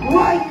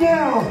 Right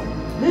now.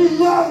 He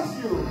loves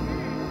you.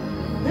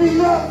 He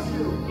loves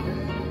you.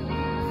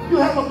 You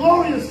have a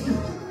glorious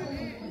future.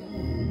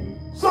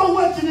 So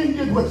what you didn't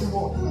get what you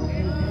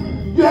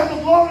wanted. You have a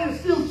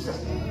glorious future.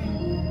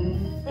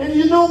 And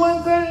you know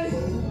one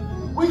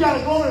thing? We got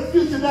a glorious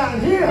future down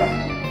here.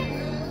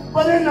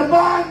 But in the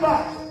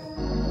by-and-by,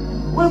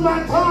 when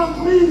my tongue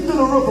cleaves to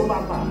the roof of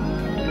my mouth,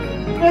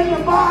 in the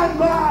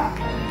by-and-by,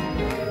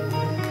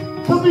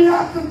 to be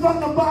absent from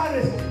the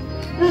body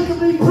is to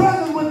be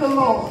present with the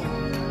Lord.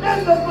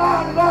 In the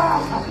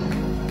by-and-by,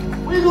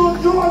 we're going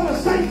to join the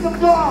saints of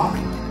God.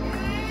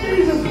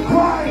 Jesus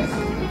Christ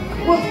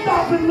will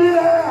stop in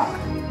midair.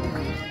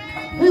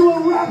 He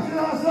will rapture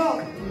us up.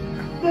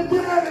 The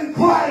dead in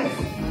Christ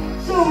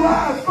shall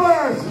rise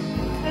first.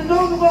 And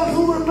those of us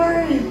who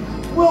remain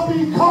will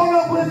be caught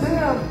up with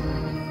him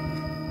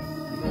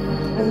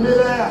in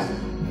midair.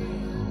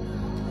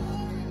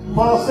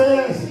 Paul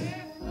says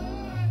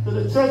to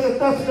the church of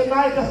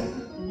Thessalonica,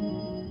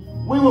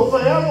 we will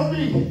forever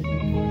be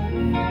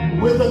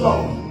with the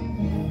Lord.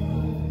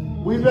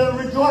 We better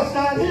rejoice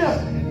down here.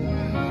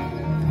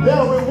 There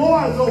are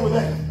rewards over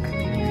there.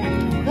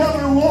 There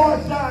are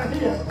rewards down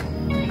here.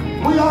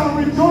 We ought to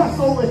rejoice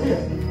over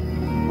here.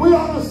 We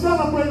ought to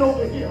celebrate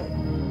over here.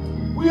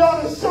 We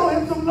ought to show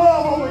him some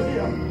love over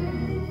here.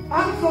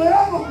 I'm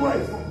forever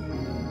grateful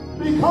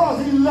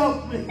because he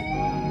loved me.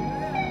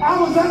 I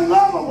was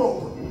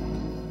unlovable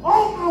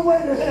on my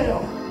way to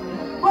hell,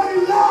 but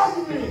he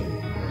loved me.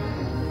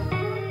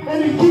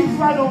 And he keeps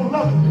right on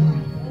loving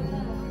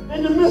me.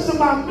 In the midst of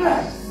my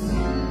mess,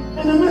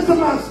 in the midst of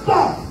my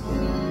stuff,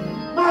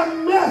 my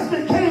mess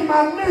became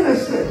my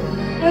ministry.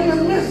 In the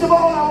midst of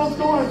all I was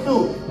going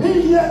through,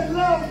 he yet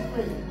loved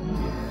me.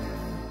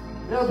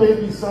 There may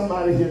be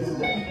somebody here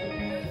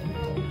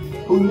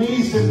today who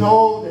needs to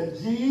know that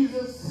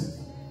Jesus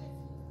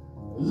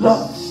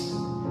loves you.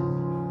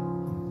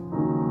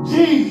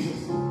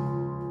 Jesus,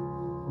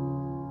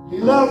 he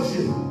loves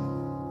you.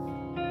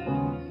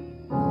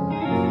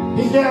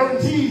 He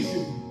guarantees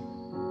you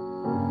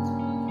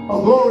a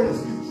glorious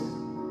future.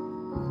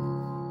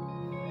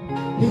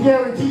 He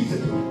guarantees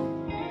it.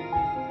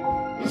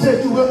 He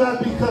said you will not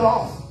be cut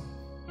off.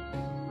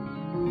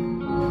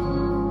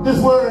 This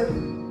word,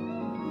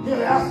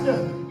 hereafter,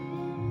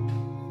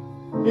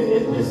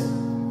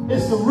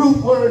 it's the root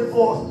word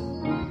for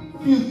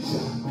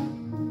future.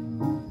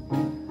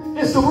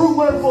 It's the root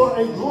word for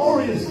a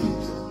glorious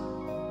future.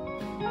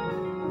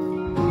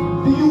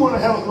 Do you want to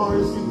have a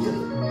glorious future?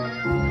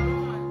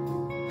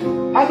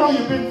 I know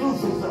you've been through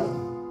some stuff,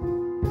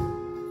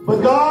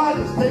 but God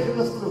is taking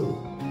us through.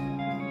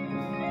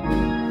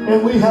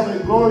 And we have a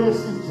glorious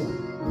future.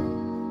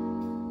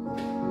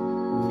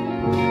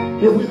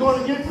 If we're going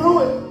to get through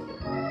it,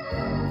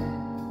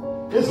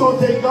 it's going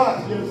to take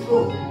God to get us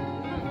through.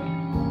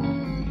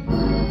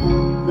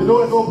 The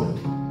door is open.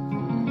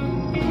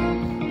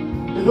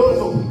 The door is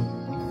open.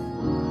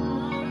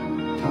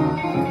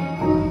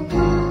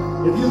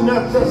 If you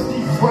not trust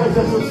Jesus Christ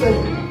as your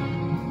Savior,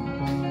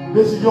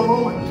 this is your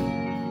moment.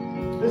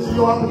 This is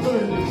your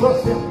opportunity to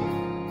trust him.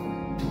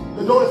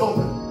 The door is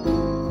open.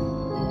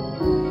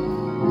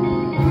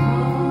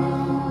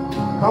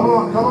 Come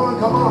on, come on,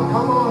 come on,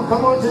 come on,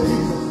 come on to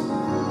Jesus.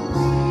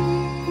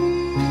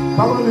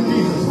 Come on to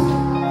Jesus.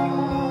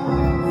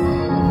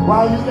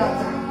 While you got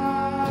time.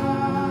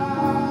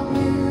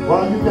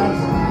 While you got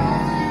time.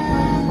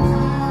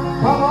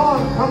 Come on,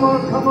 come on,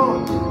 come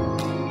on.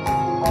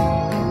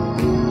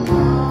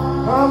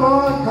 Come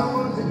on, come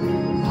on to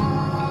Jesus.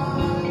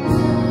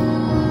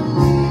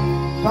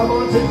 Come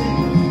on to Jesus.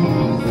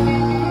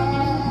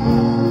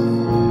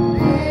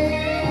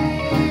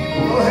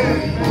 Go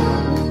ahead.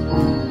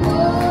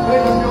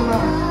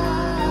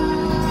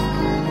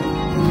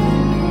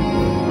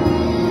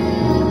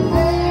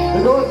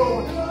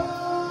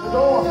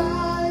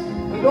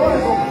 door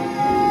is open.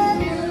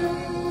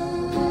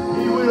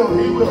 He will.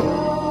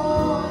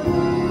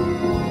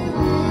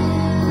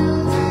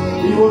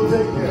 He will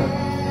take care.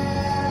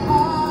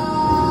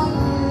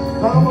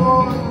 Come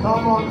on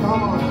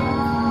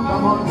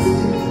to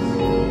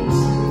Jesus.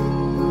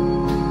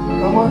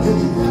 Come on to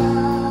Jesus.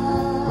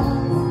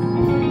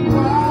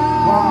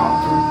 Wow.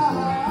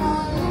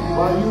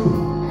 Why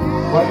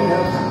you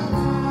have time?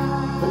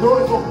 The door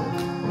is open.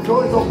 The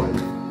door is open.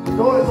 The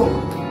door is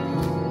open.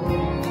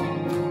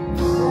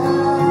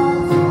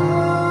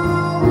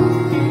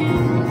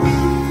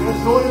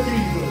 Let's go to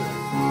Jesus.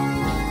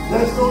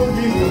 Let's go to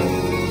Jesus.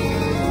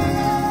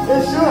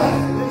 It should.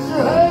 It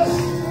should have.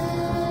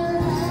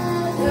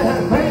 It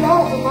has paid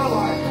off in my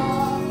life.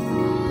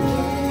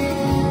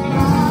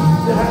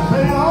 It has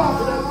paid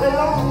off. It has paid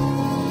off.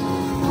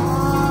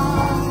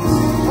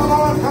 Come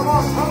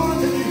on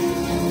to Jesus.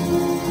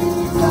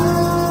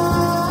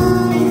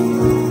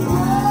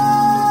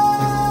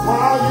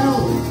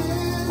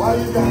 Why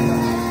you got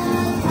that?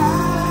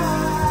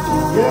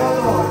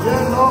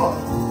 Yeah, Lord.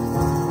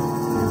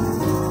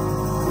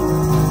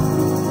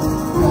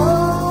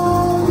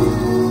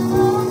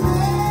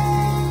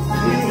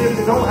 Even if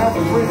you don't have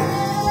a friend,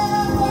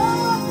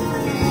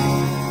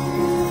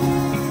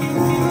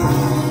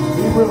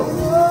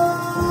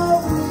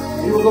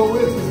 He will go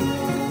with you.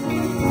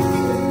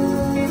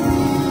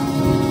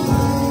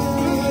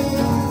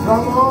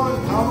 Come on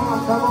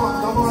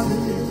to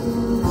Jesus.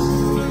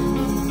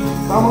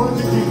 Come on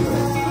to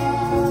Jesus.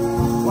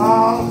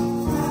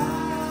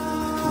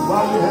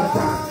 While you have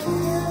time.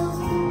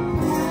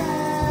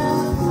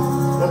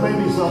 There may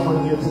be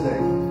someone here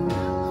today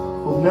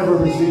who've never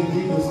received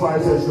Jesus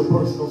Christ as your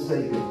personal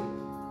Savior.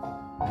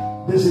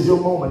 This is your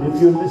moment.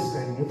 If you're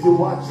listening, if you're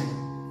watching,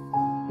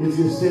 if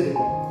you're sitting,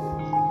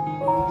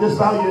 just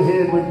bow your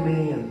head with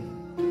me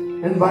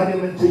and invite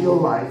Him into your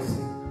life,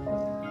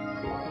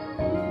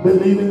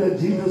 believing that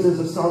Jesus is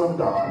the Son of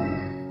God.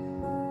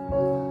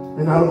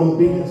 And out of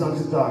obedience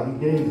unto God, He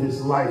gave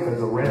His life as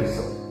a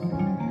ransom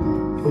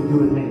for you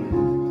and me.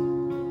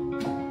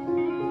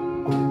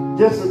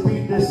 Just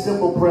repeat this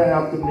simple prayer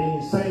after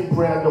me. Same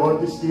prayer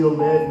Dorothy Steele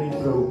led me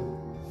through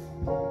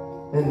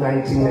in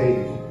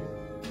 1980.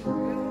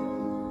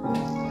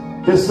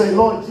 Just say,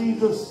 Lord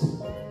Jesus,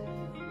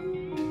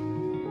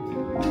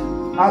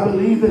 I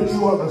believe that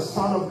you are the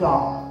Son of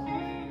God.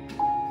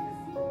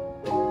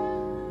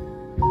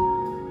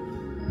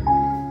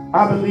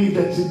 I believe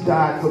that you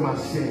died for my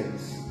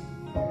sins.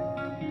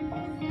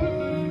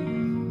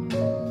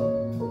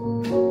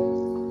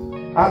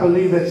 I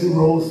believe that you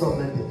rose from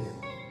the dead.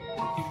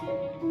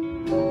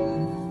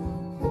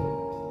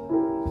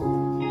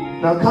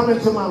 Now come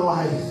into my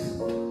life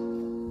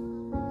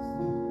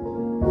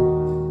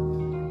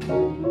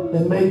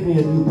and make me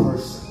a new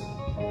person.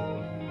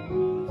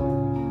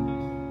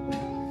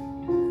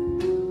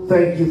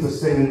 Thank you for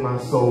saving my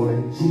soul.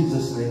 In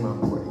Jesus' name I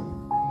pray.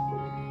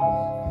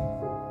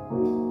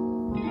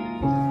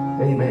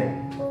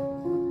 Amen.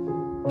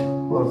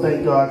 Well,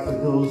 thank God for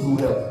those who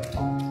have.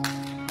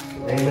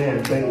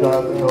 Amen. Thank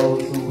God for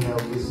those who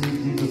have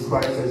received Jesus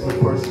Christ as your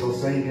personal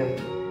Savior.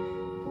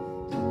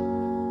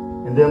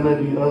 And there may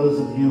be others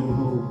of you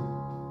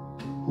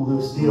who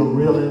are still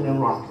reeling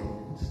and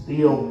rocking,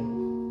 still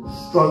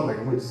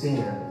struggling with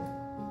sin.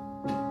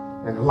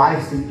 And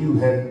life for you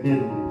has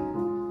been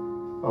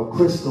a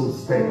crystal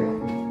stair.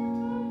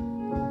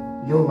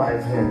 Your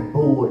life had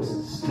boards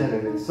and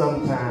splintered, and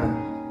sometimes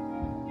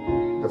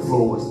the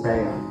floor was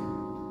bare.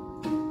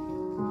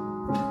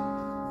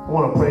 I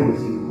want to pray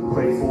with you,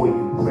 pray for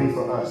you, pray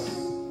for us.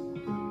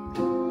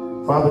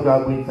 Father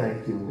God, we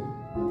thank you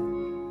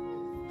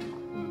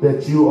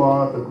that you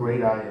are the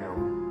great I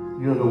am.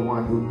 You're the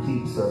one who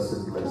keeps us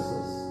and blesses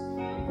us.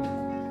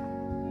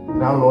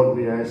 Now, Lord,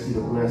 we ask you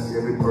to bless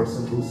every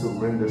person who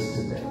surrenders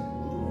today.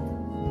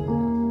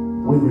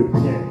 We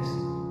repent.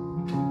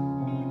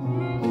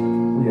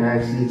 We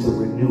ask you to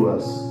renew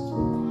us,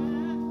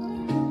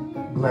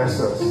 bless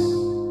us,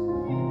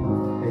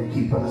 and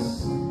keep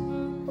us.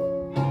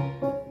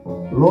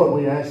 Lord,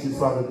 we ask you,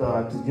 Father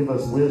God, to give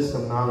us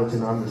wisdom, knowledge,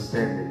 and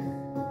understanding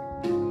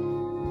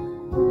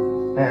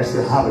as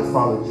to how to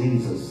follow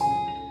Jesus,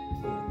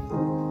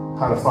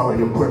 how to follow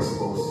your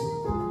principles.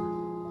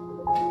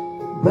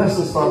 Bless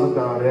us, Father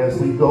God, as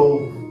we go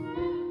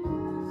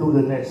through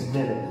the next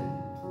minute,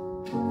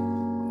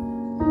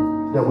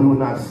 that we will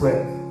not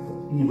fret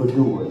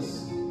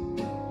evildoers,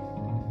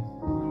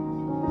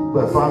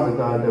 but Father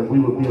God, that we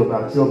will be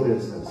about your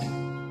business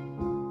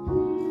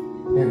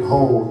and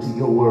hold to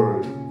your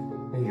word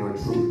and your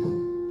truth.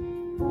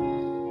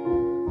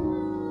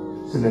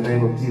 It's in the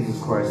name of Jesus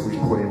Christ we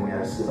pray and we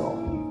ask it all.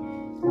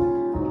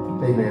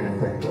 Amen and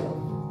thank God.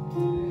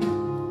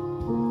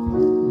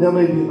 There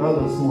may be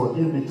others who are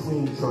in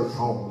between church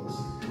homes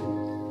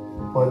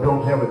or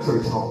don't have a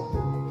church home.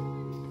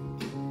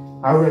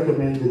 I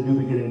recommend the New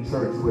Beginning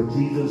Church, where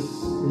Jesus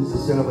is the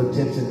center of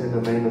attention and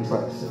the main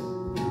attraction.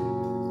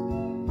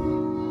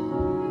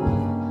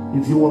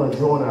 If you want to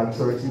join our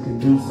church, you can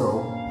do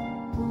so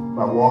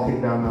by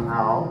walking down the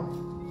aisle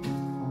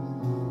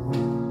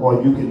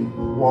or you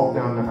can walk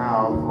down the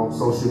aisle on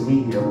social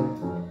media.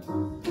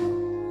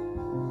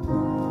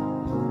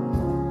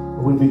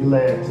 We'd be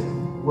glad to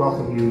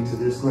welcome you to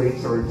this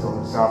great church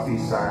on the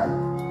southeast side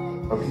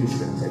of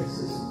Houston,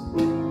 Texas.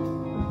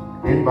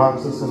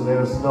 Inbox us and let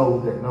us know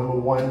that, number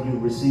one, you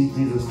received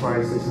Jesus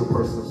Christ as your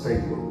personal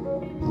Savior.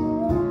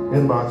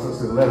 Inbox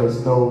us and let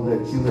us know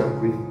that you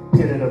have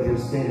repented of your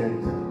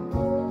sins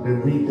and been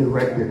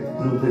redirected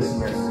through this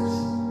message.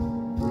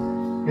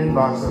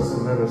 Inbox us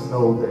and let us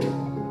know that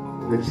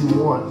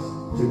you want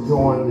to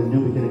join the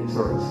New Beginning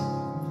Church.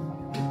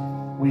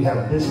 We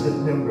have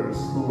distant members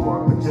who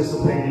are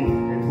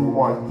participating and who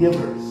are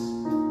givers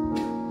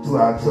to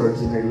our church,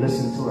 and they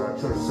listen to our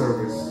church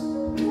service.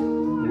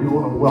 We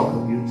want to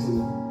welcome you to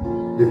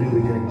the New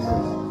Beginning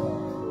Church.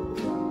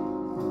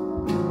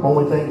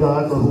 Only thank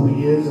God for who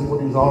He is and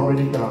what He's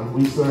already done.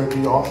 We serve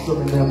the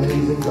awesome and the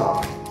amazing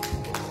God.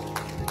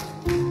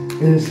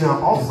 It is now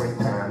offering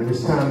time. It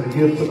is time to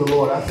give to the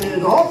Lord. I said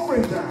it's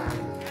offering time.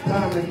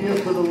 Time to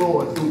give to the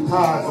Lord through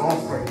tithes,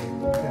 offering,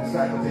 and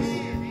sacrifice.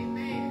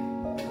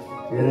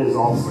 It is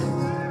offering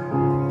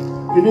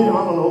time. If you need an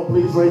envelope,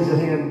 please raise your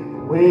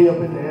hand way up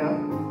in the air,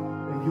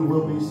 and you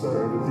will be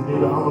served. If you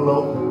need an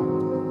envelope,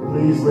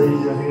 please raise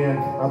your hand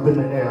up in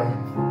the air,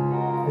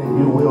 and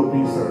you will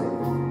be served.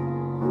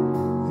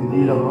 If you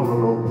need an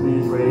envelope,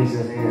 please raise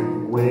your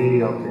hand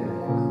way up there,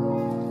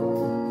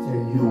 and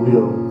you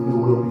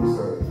will be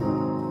served.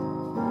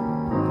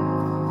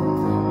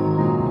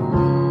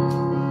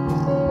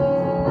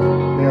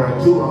 There are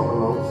two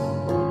envelopes.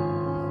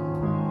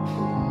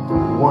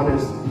 One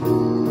is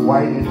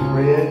white and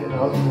red, and the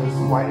other is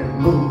white and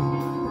blue.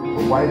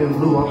 The white and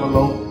blue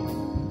envelope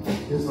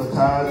is for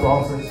tithes,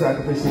 offering,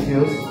 sacrificial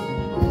gifts.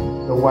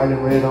 The white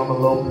and red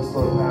envelope is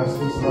for the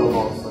pastor's love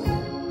offering.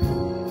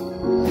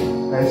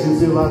 As you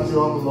fill out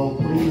your envelope,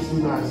 please do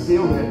not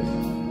seal it.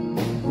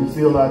 You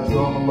fill out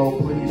your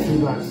envelope, please do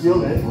not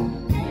seal it.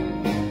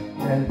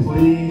 And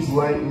please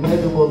write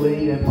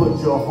legibly and put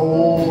your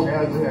whole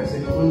address,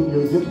 including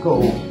your zip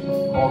code,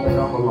 on that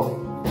envelope.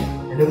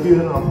 And if you're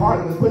in an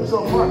apartment, put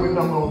your apartment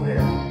number on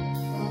there.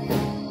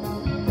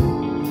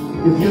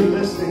 If you're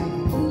listening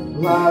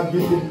live,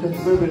 you can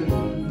contribute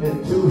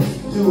in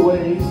two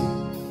ways.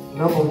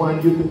 Number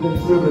one, you can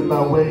contribute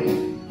by way,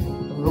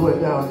 lower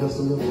it down just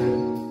a little bit.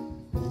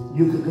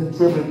 You can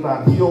contribute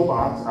by P.O.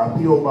 Box. Our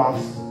P.O. Box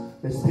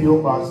is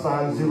P.O. Box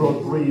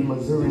 503,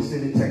 Missouri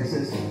City,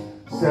 Texas,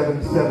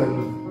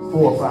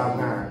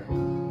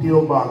 77459.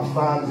 P.O. Box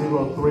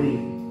 503,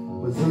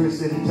 Missouri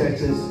City,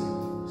 Texas,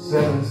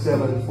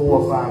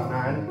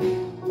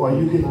 77459. Or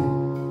you can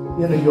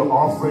enter your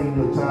offering,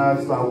 your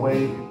tithes by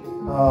way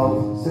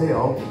of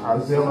Zelle. Our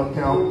Zelle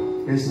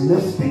account is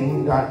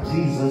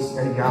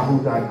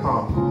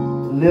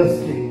lifting.jesus@yahoo.com.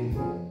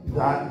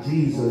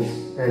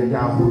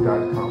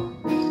 Lifting.jesus@yahoo.com.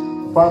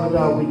 Father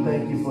God, we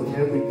thank you for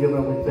every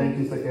giver. We thank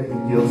you for every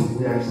gift.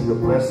 We ask you to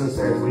bless us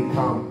as we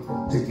come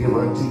to give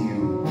unto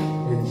you.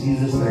 In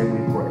Jesus' name we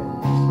pray.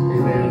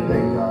 Amen and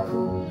thank God.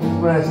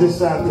 I'm going to ask this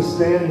side to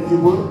stand, if you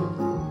would.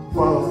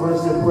 Follow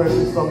first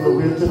impressions from the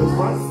rear to the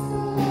front.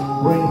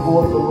 Bring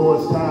forth the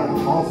Lord's tithe,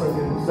 offering,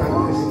 and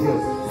sacrificial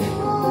gifts.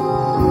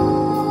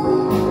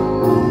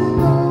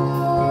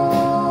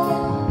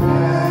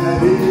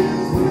 That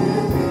is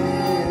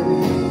within me.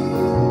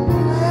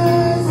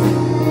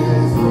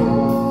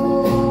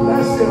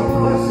 Bless him,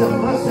 bless him,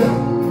 bless him.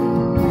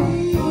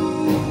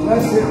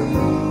 Bless him.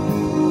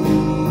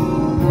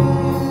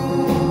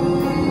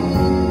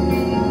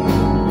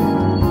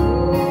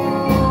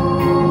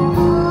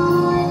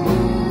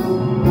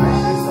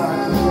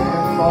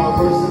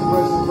 First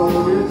impressions on the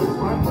rear to the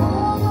front.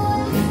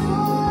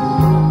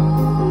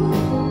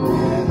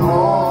 And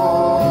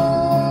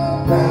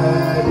all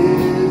that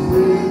is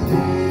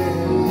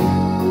within,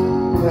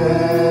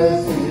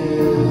 bless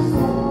his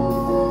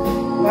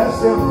name. Bless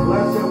him,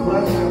 bless him,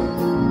 bless him.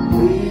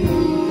 Please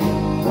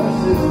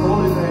bless his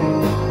holy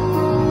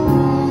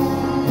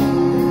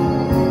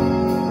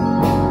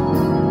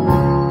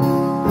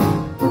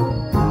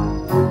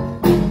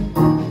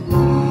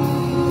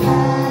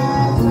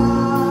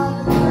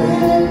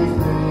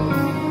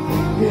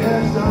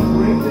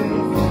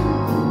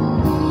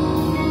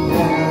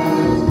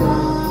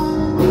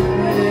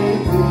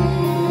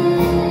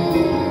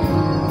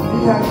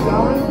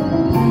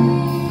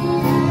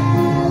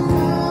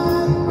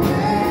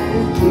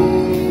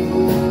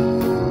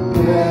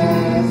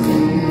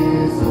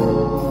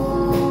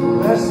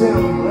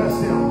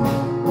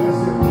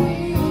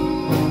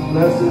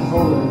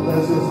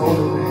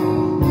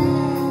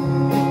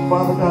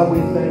Father God, we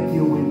thank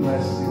you, we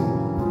bless you.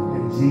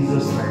 In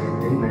Jesus'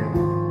 name, amen.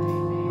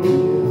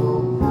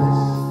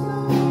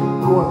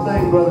 I want to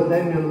thank Brother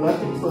Damian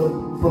Luckett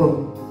for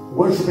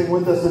worshiping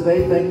with us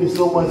today. Thank you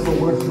so much for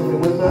worshiping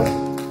with us.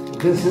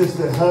 This is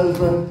the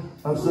husband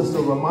of Sister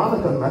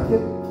Ramonica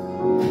Luckett,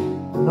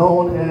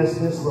 known as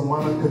Miss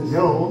Ramonica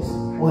Jones.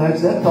 We'll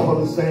ask that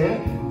couple to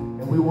stand,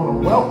 and we want to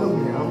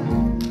welcome him.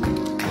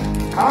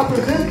 I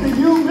present to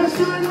you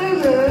Mr. and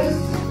Mrs.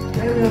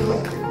 Damian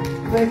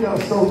Luckett. Thank y'all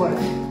so much.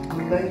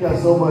 thank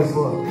y'all so much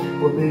for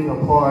being a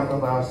part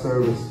of our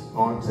service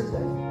on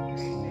today.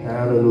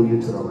 Hallelujah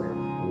to the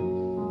Lamb.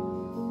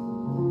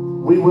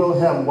 We will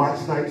have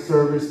watch night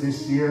service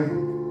this year.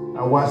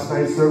 Our watch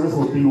night service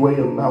will be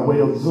by way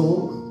of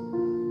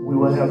Zoom. We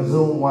will have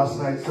Zoom watch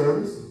night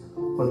service.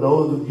 For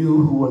those of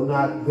you who are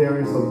not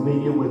very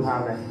familiar with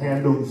how to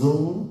handle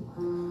Zoom,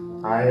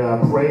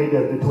 I pray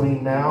that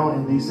between now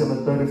and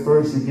December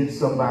 31st, you get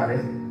somebody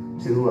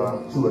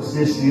to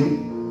assist you.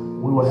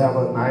 We will have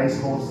a nice,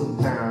 wholesome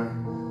time.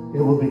 It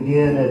will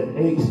begin at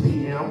 8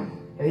 p.m.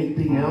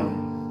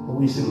 And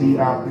we should be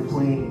out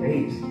between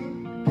 8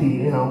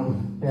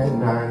 p.m.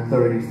 and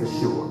 9:30 for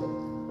sure.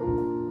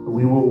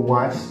 We will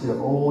watch the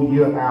whole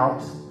year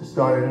out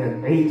starting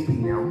at 8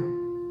 p.m.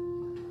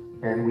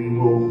 and we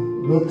will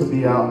look to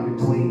be out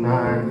between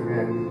 9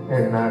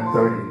 and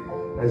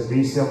 9:30. That's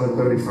December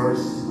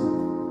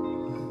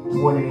 31st,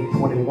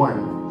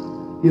 2021.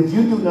 If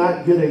you do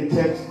not get a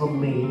text from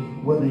me,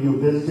 whether you're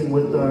visiting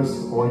with us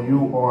or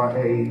you are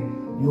a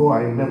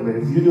member,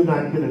 if you do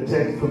not get a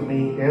text from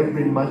me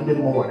every Monday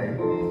morning,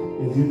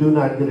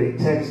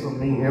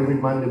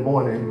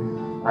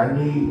 I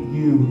need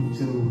you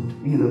to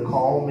either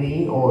call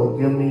me or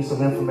give me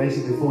some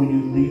information before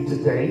you leave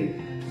today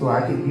so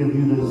I can give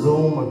you the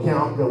Zoom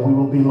account that we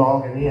will be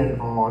logging in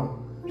on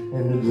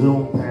and the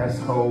Zoom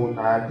passcode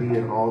ID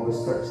and all the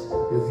such.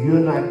 If you're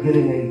not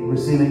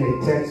receiving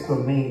a text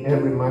from me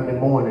every Monday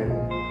morning,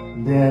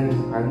 then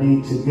I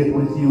need to get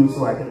with you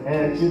so I can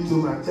add you to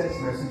my text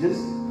messages.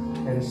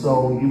 And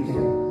so you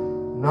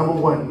can, number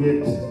one,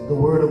 get the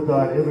Word of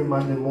God every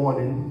Monday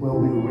morning.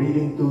 We'll be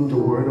reading through the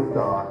Word of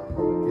God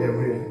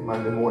every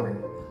Monday morning.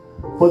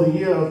 For the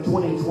year of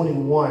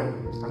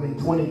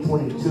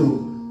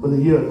 2022, for the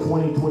year of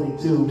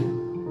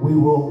 2022, we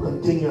will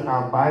continue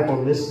our Bible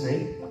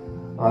listening.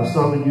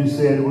 Some of you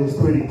said it was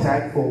pretty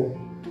taxing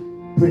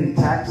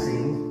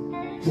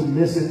to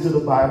listen to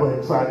the Bible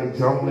and try to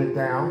jumble it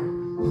down.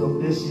 So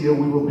this year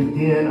we will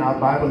begin our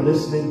Bible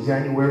listening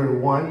January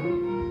 1.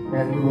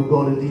 And we will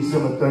go to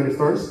December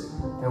 31st,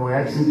 and we'll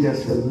ask you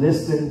just to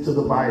listen to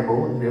the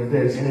Bible. And if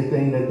there's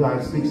anything that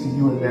God speaks to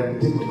you in that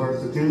particular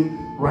verse or two,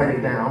 write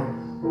it down.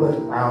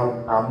 But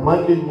our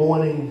Monday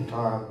morning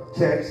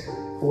text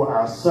for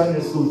our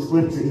Sunday school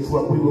scripture is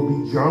what we will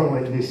be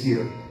journaling this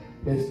year.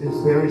 It's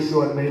very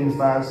short, maybe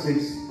 5,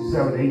 6,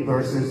 7, 8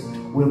 verses.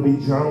 We'll be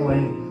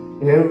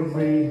journaling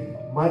every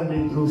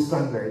Monday through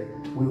Sunday.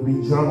 We'll be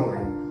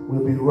journaling.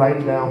 We'll be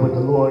writing down what the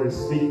Lord is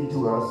speaking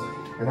to us.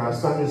 And our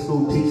Sunday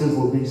school teachers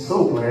will be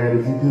so glad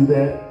if you do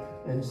that.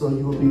 And so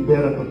you will be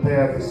better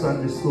prepared for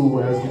Sunday school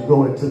as we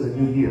go into the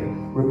new year.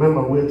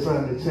 Remember, we're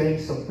trying to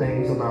change some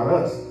things about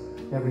us.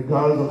 And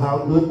regardless of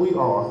how good we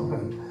are,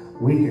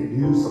 we can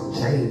use some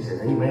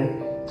changing.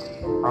 Amen.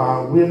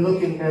 We're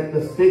looking at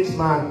the Fix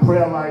My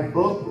Prayer Life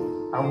book.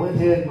 I went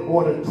ahead and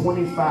ordered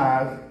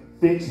 25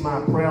 Fix My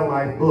Prayer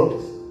Life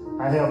books.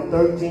 I have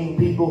 13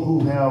 people who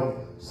have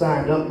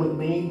signed up with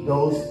me.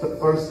 Those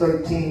first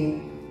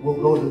 13 will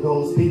go to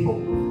those people.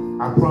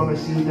 I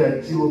promise you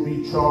that you will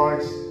be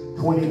charged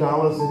 $20,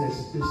 and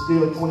it's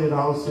still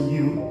 $20 for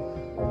you.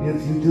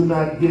 If you do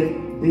not get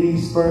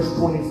these first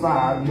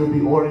 25, you'll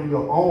be ordering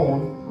your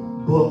own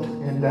book,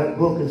 and that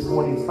book is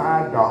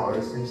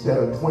 $25 instead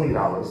of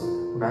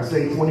 $20. When I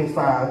say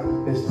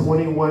 25, it's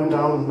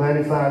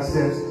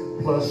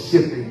 $21.95 plus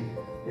shipping.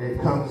 It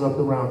comes up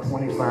to around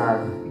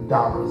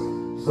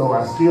 $25. So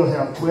I still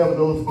have 12 of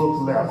those books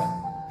left.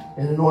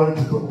 And in order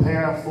to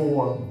prepare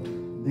for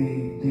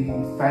the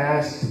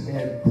fast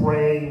and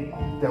praying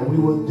that we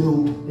will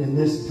do in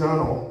this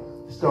journal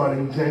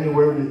starting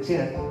January the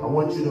 10th, I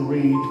want you to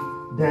read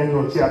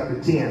Daniel chapter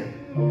 10.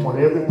 I want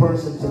every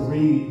person to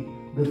read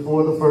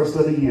before the first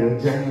of the year,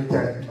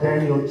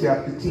 Daniel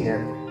chapter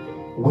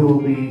 10. We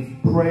will be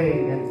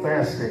praying and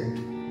fasting,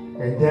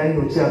 and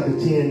Daniel chapter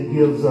 10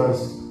 gives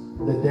us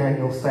the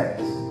Daniel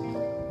fast.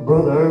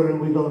 Brother Irvin,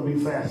 we're going to be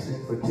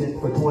fasting for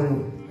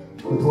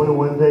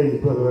 21 days,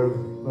 Brother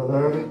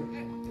Irvin,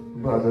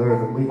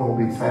 we're going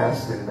to be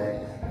fasting, man.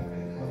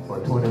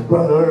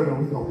 Brother Irvin,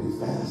 we're going to be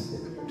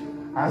fasting.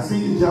 I see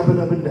you jumping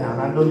up and down.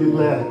 I know you're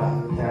glad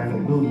about it.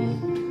 Hallelujah.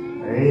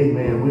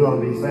 Amen. We're going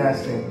to be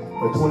fasting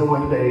for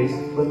 21 days.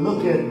 But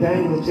look at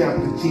Daniel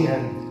chapter 10.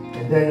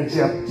 And Daniel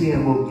chapter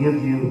 10 will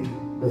give you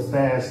the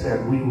fast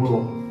that we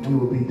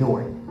will be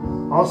doing.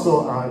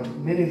 Also,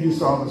 many of you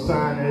saw the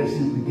sign as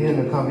you begin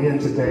to come in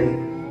today.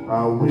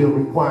 We are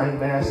requiring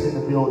masks in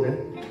the building.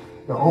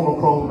 The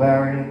Omicron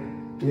variant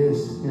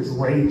is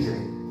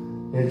raging.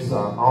 It's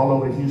all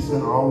over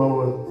Houston, all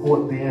over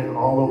Fort Bend,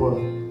 all over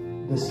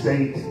the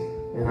state.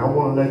 And I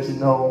want to let you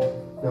know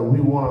that we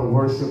want to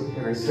worship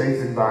in a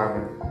safe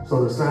environment.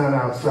 So the sign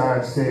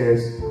outside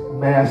says,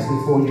 mask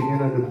before you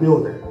enter the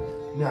building.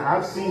 Now,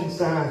 I've seen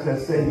signs that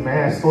say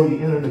mask before you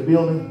enter the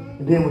building,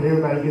 and then when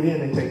everybody get in,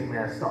 they take the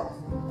mask off.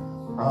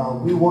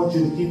 We want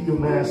you to keep your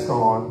mask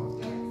on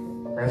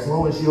as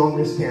long as you're on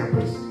this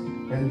campus.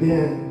 And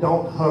then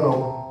don't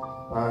huddle.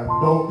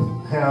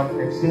 Don't have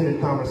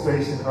extended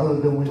conversation other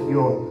than with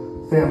your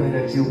family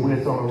that you're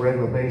with on a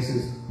regular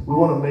basis, We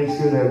want to make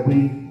sure that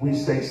we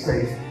stay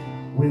safe.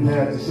 We've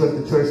had to shut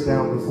the church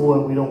down before,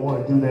 and we don't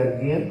want to do that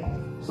again.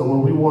 So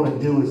what we want to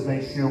do is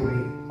make sure we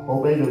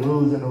obey the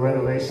rules and the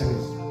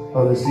regulations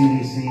of the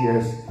CDC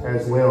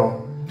as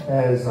well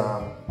as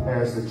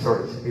the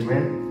church.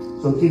 Amen.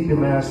 So keep your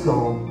mask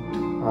on.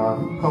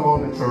 Come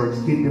on to church.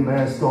 Keep your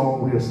mask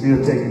on. We are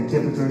still taking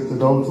temperatures. To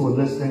those who are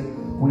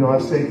listening, we are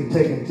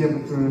taking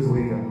temperatures.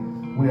 We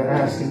are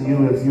asking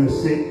you, if you're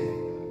sick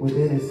with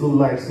any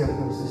flu-like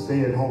symptoms, to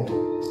stay at home.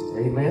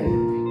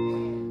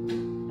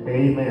 Amen.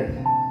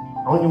 Amen.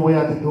 On your way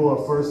out the door,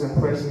 First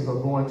Impressions are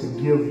going to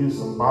give you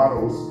some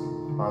bottles,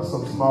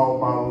 some small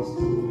bottles.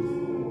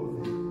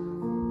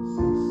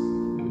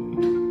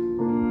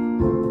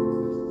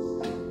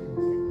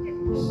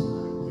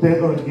 They're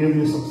going to give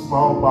you some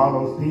small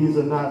bottles. These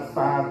are not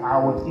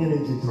 5-hour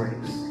energy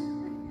drinks.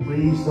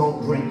 Please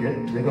don't drink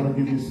it. They're going to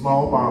give you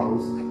small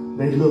bottles.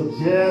 They look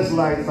just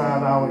like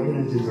 5-hour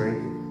energy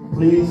drink.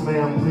 Please,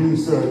 ma'am,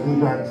 please, sir, do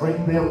not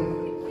drink them.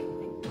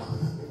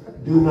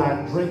 Do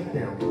not drink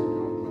them.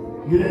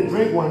 You didn't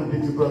drink one,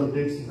 did you, Brother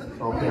Dixon?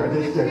 Okay, I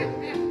just checked.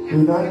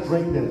 Do not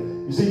drink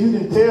them. You see, you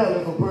can tell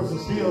if a person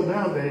steals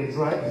nowadays,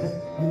 right?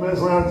 You mess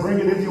around, drink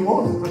it if you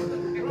want.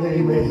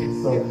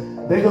 Amen. So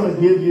they're going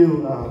to give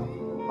you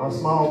a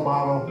small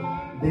bottle.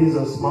 These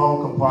are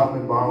small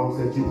compartment bottles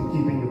that you can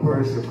keep in your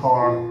purse, your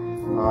car,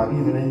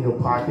 even in your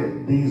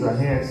pocket. These are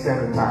hand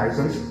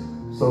sanitizers.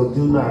 So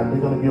do not. They're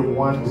going to give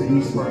one to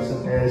each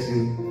person as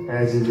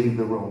you leave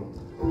the room.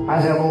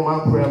 I have on my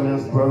prayer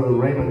list Brother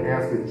Raymond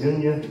Alfred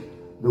Jr.,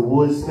 the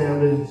Woods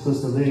family,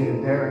 Sister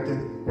Lillian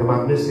Darrington. Am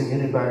I missing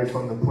anybody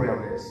from the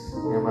prayer list?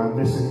 Am I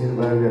missing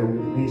anybody that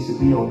needs to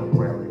be on the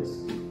prayer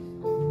list?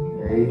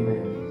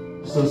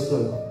 Amen.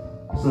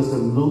 Sister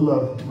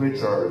Lula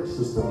Richard.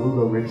 Sister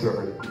Lula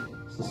Richard.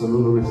 Sister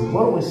Lula Richard.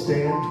 Why don't we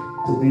stand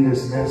to be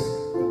dismissed?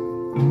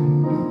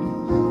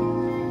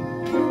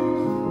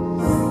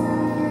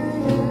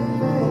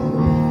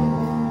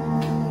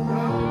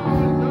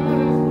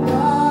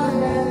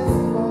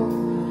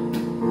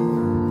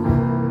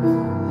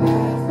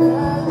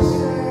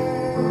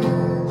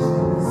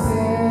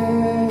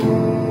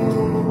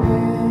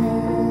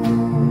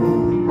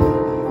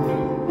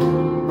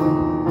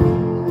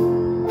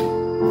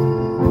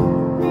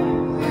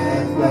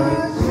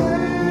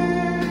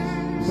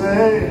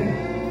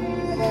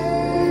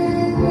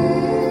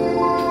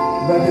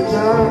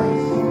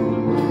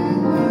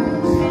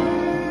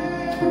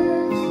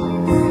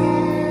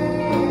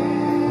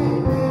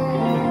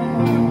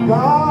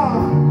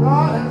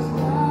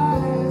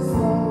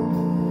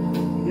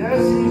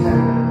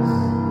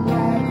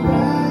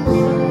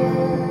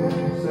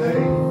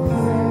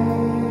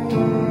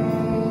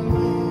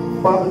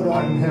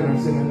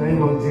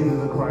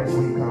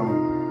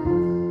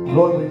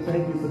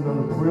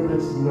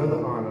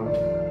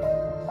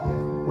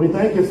 We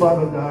thank you,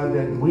 Father God,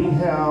 that we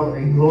have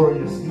a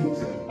glorious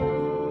future.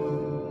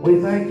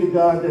 We thank you,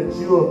 God, that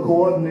you are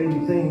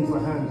coordinating things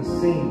behind the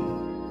scene.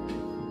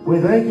 We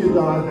thank you,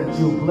 God, that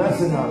you're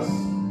blessing us.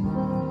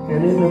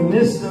 And in the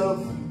midst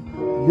of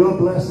your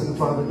blessing,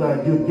 Father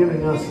God, you're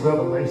giving us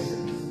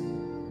revelations.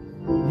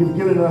 You've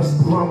given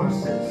us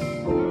promises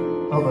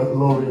of a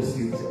glorious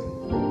future.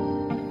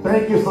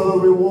 Thank you for the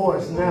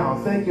rewards now.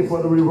 Thank you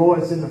for the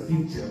rewards in the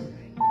future.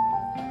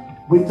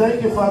 We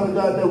thank you, Father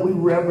God, that we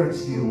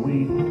reverence you,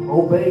 we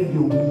obey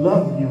you, we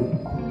love you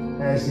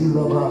as you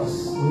love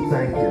us. We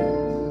thank you.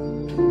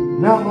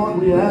 Now, Lord,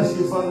 we ask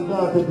you, Father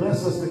God, to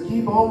bless us to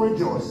keep on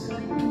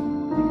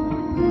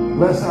rejoicing.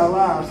 Bless our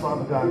lives,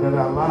 Father God, that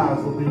our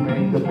lives will be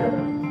made the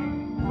better.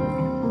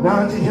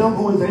 Now unto him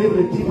who is able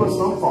to keep us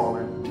from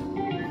falling,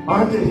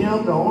 unto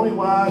him the only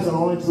wise and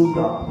only true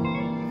God,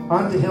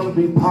 unto him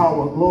be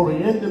power,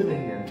 glory, and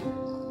dominion.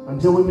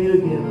 Until we meet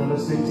again, let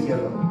us sing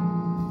together.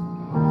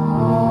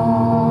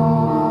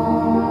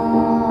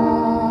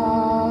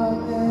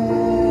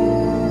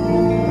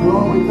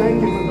 Lord, we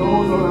thank you for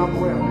those on our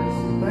prayer list.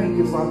 We thank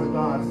you, Father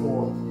God,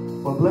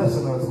 for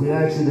blessing us. We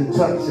ask you to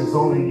touch as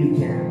only you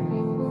can.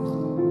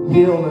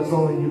 Heal as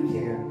only you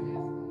can.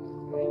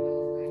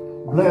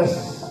 Bless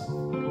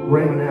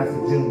Raymond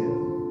Alfred Jr.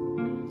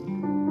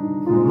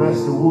 Bless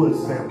the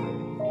Woods family.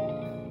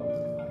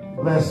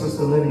 Bless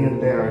Sister Lillian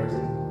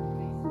Darrington.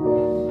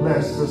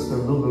 Bless Sister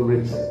Lula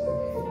Richard.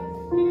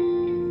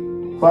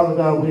 Father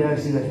God, we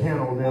ask you to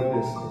handle their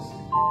business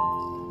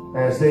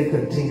as they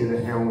continue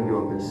to handle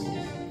your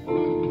business.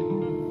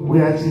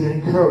 We ask you to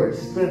encourage,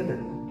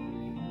 strengthen.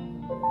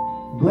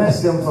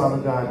 Bless them, Father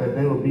God, that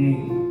they will be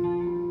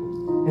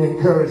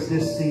encouraged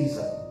this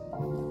season.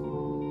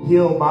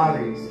 Heal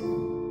bodies,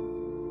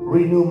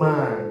 renew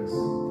minds,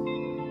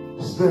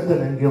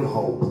 strengthen and give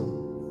hope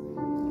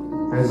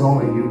as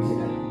only you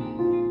can.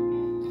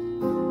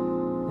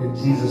 In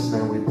Jesus'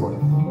 name we pray.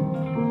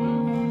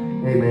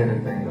 Amen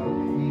and thank God.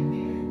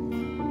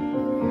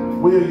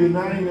 We are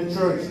uniting the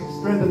church,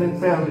 strengthening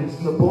families,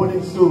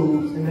 supporting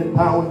schools, and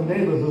empowering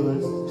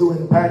neighborhoods to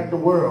impact the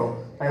world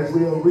as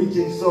we are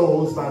reaching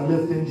souls by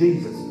lifting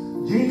Jesus.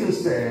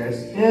 Jesus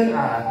says,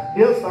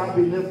 if I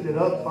be lifted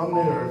up from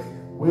the earth,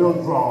 will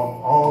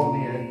draw all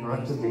men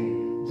unto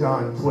me.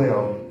 John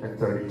 12 and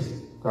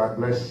 32. God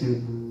bless you,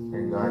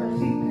 and God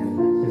keep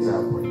you is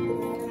our prayer.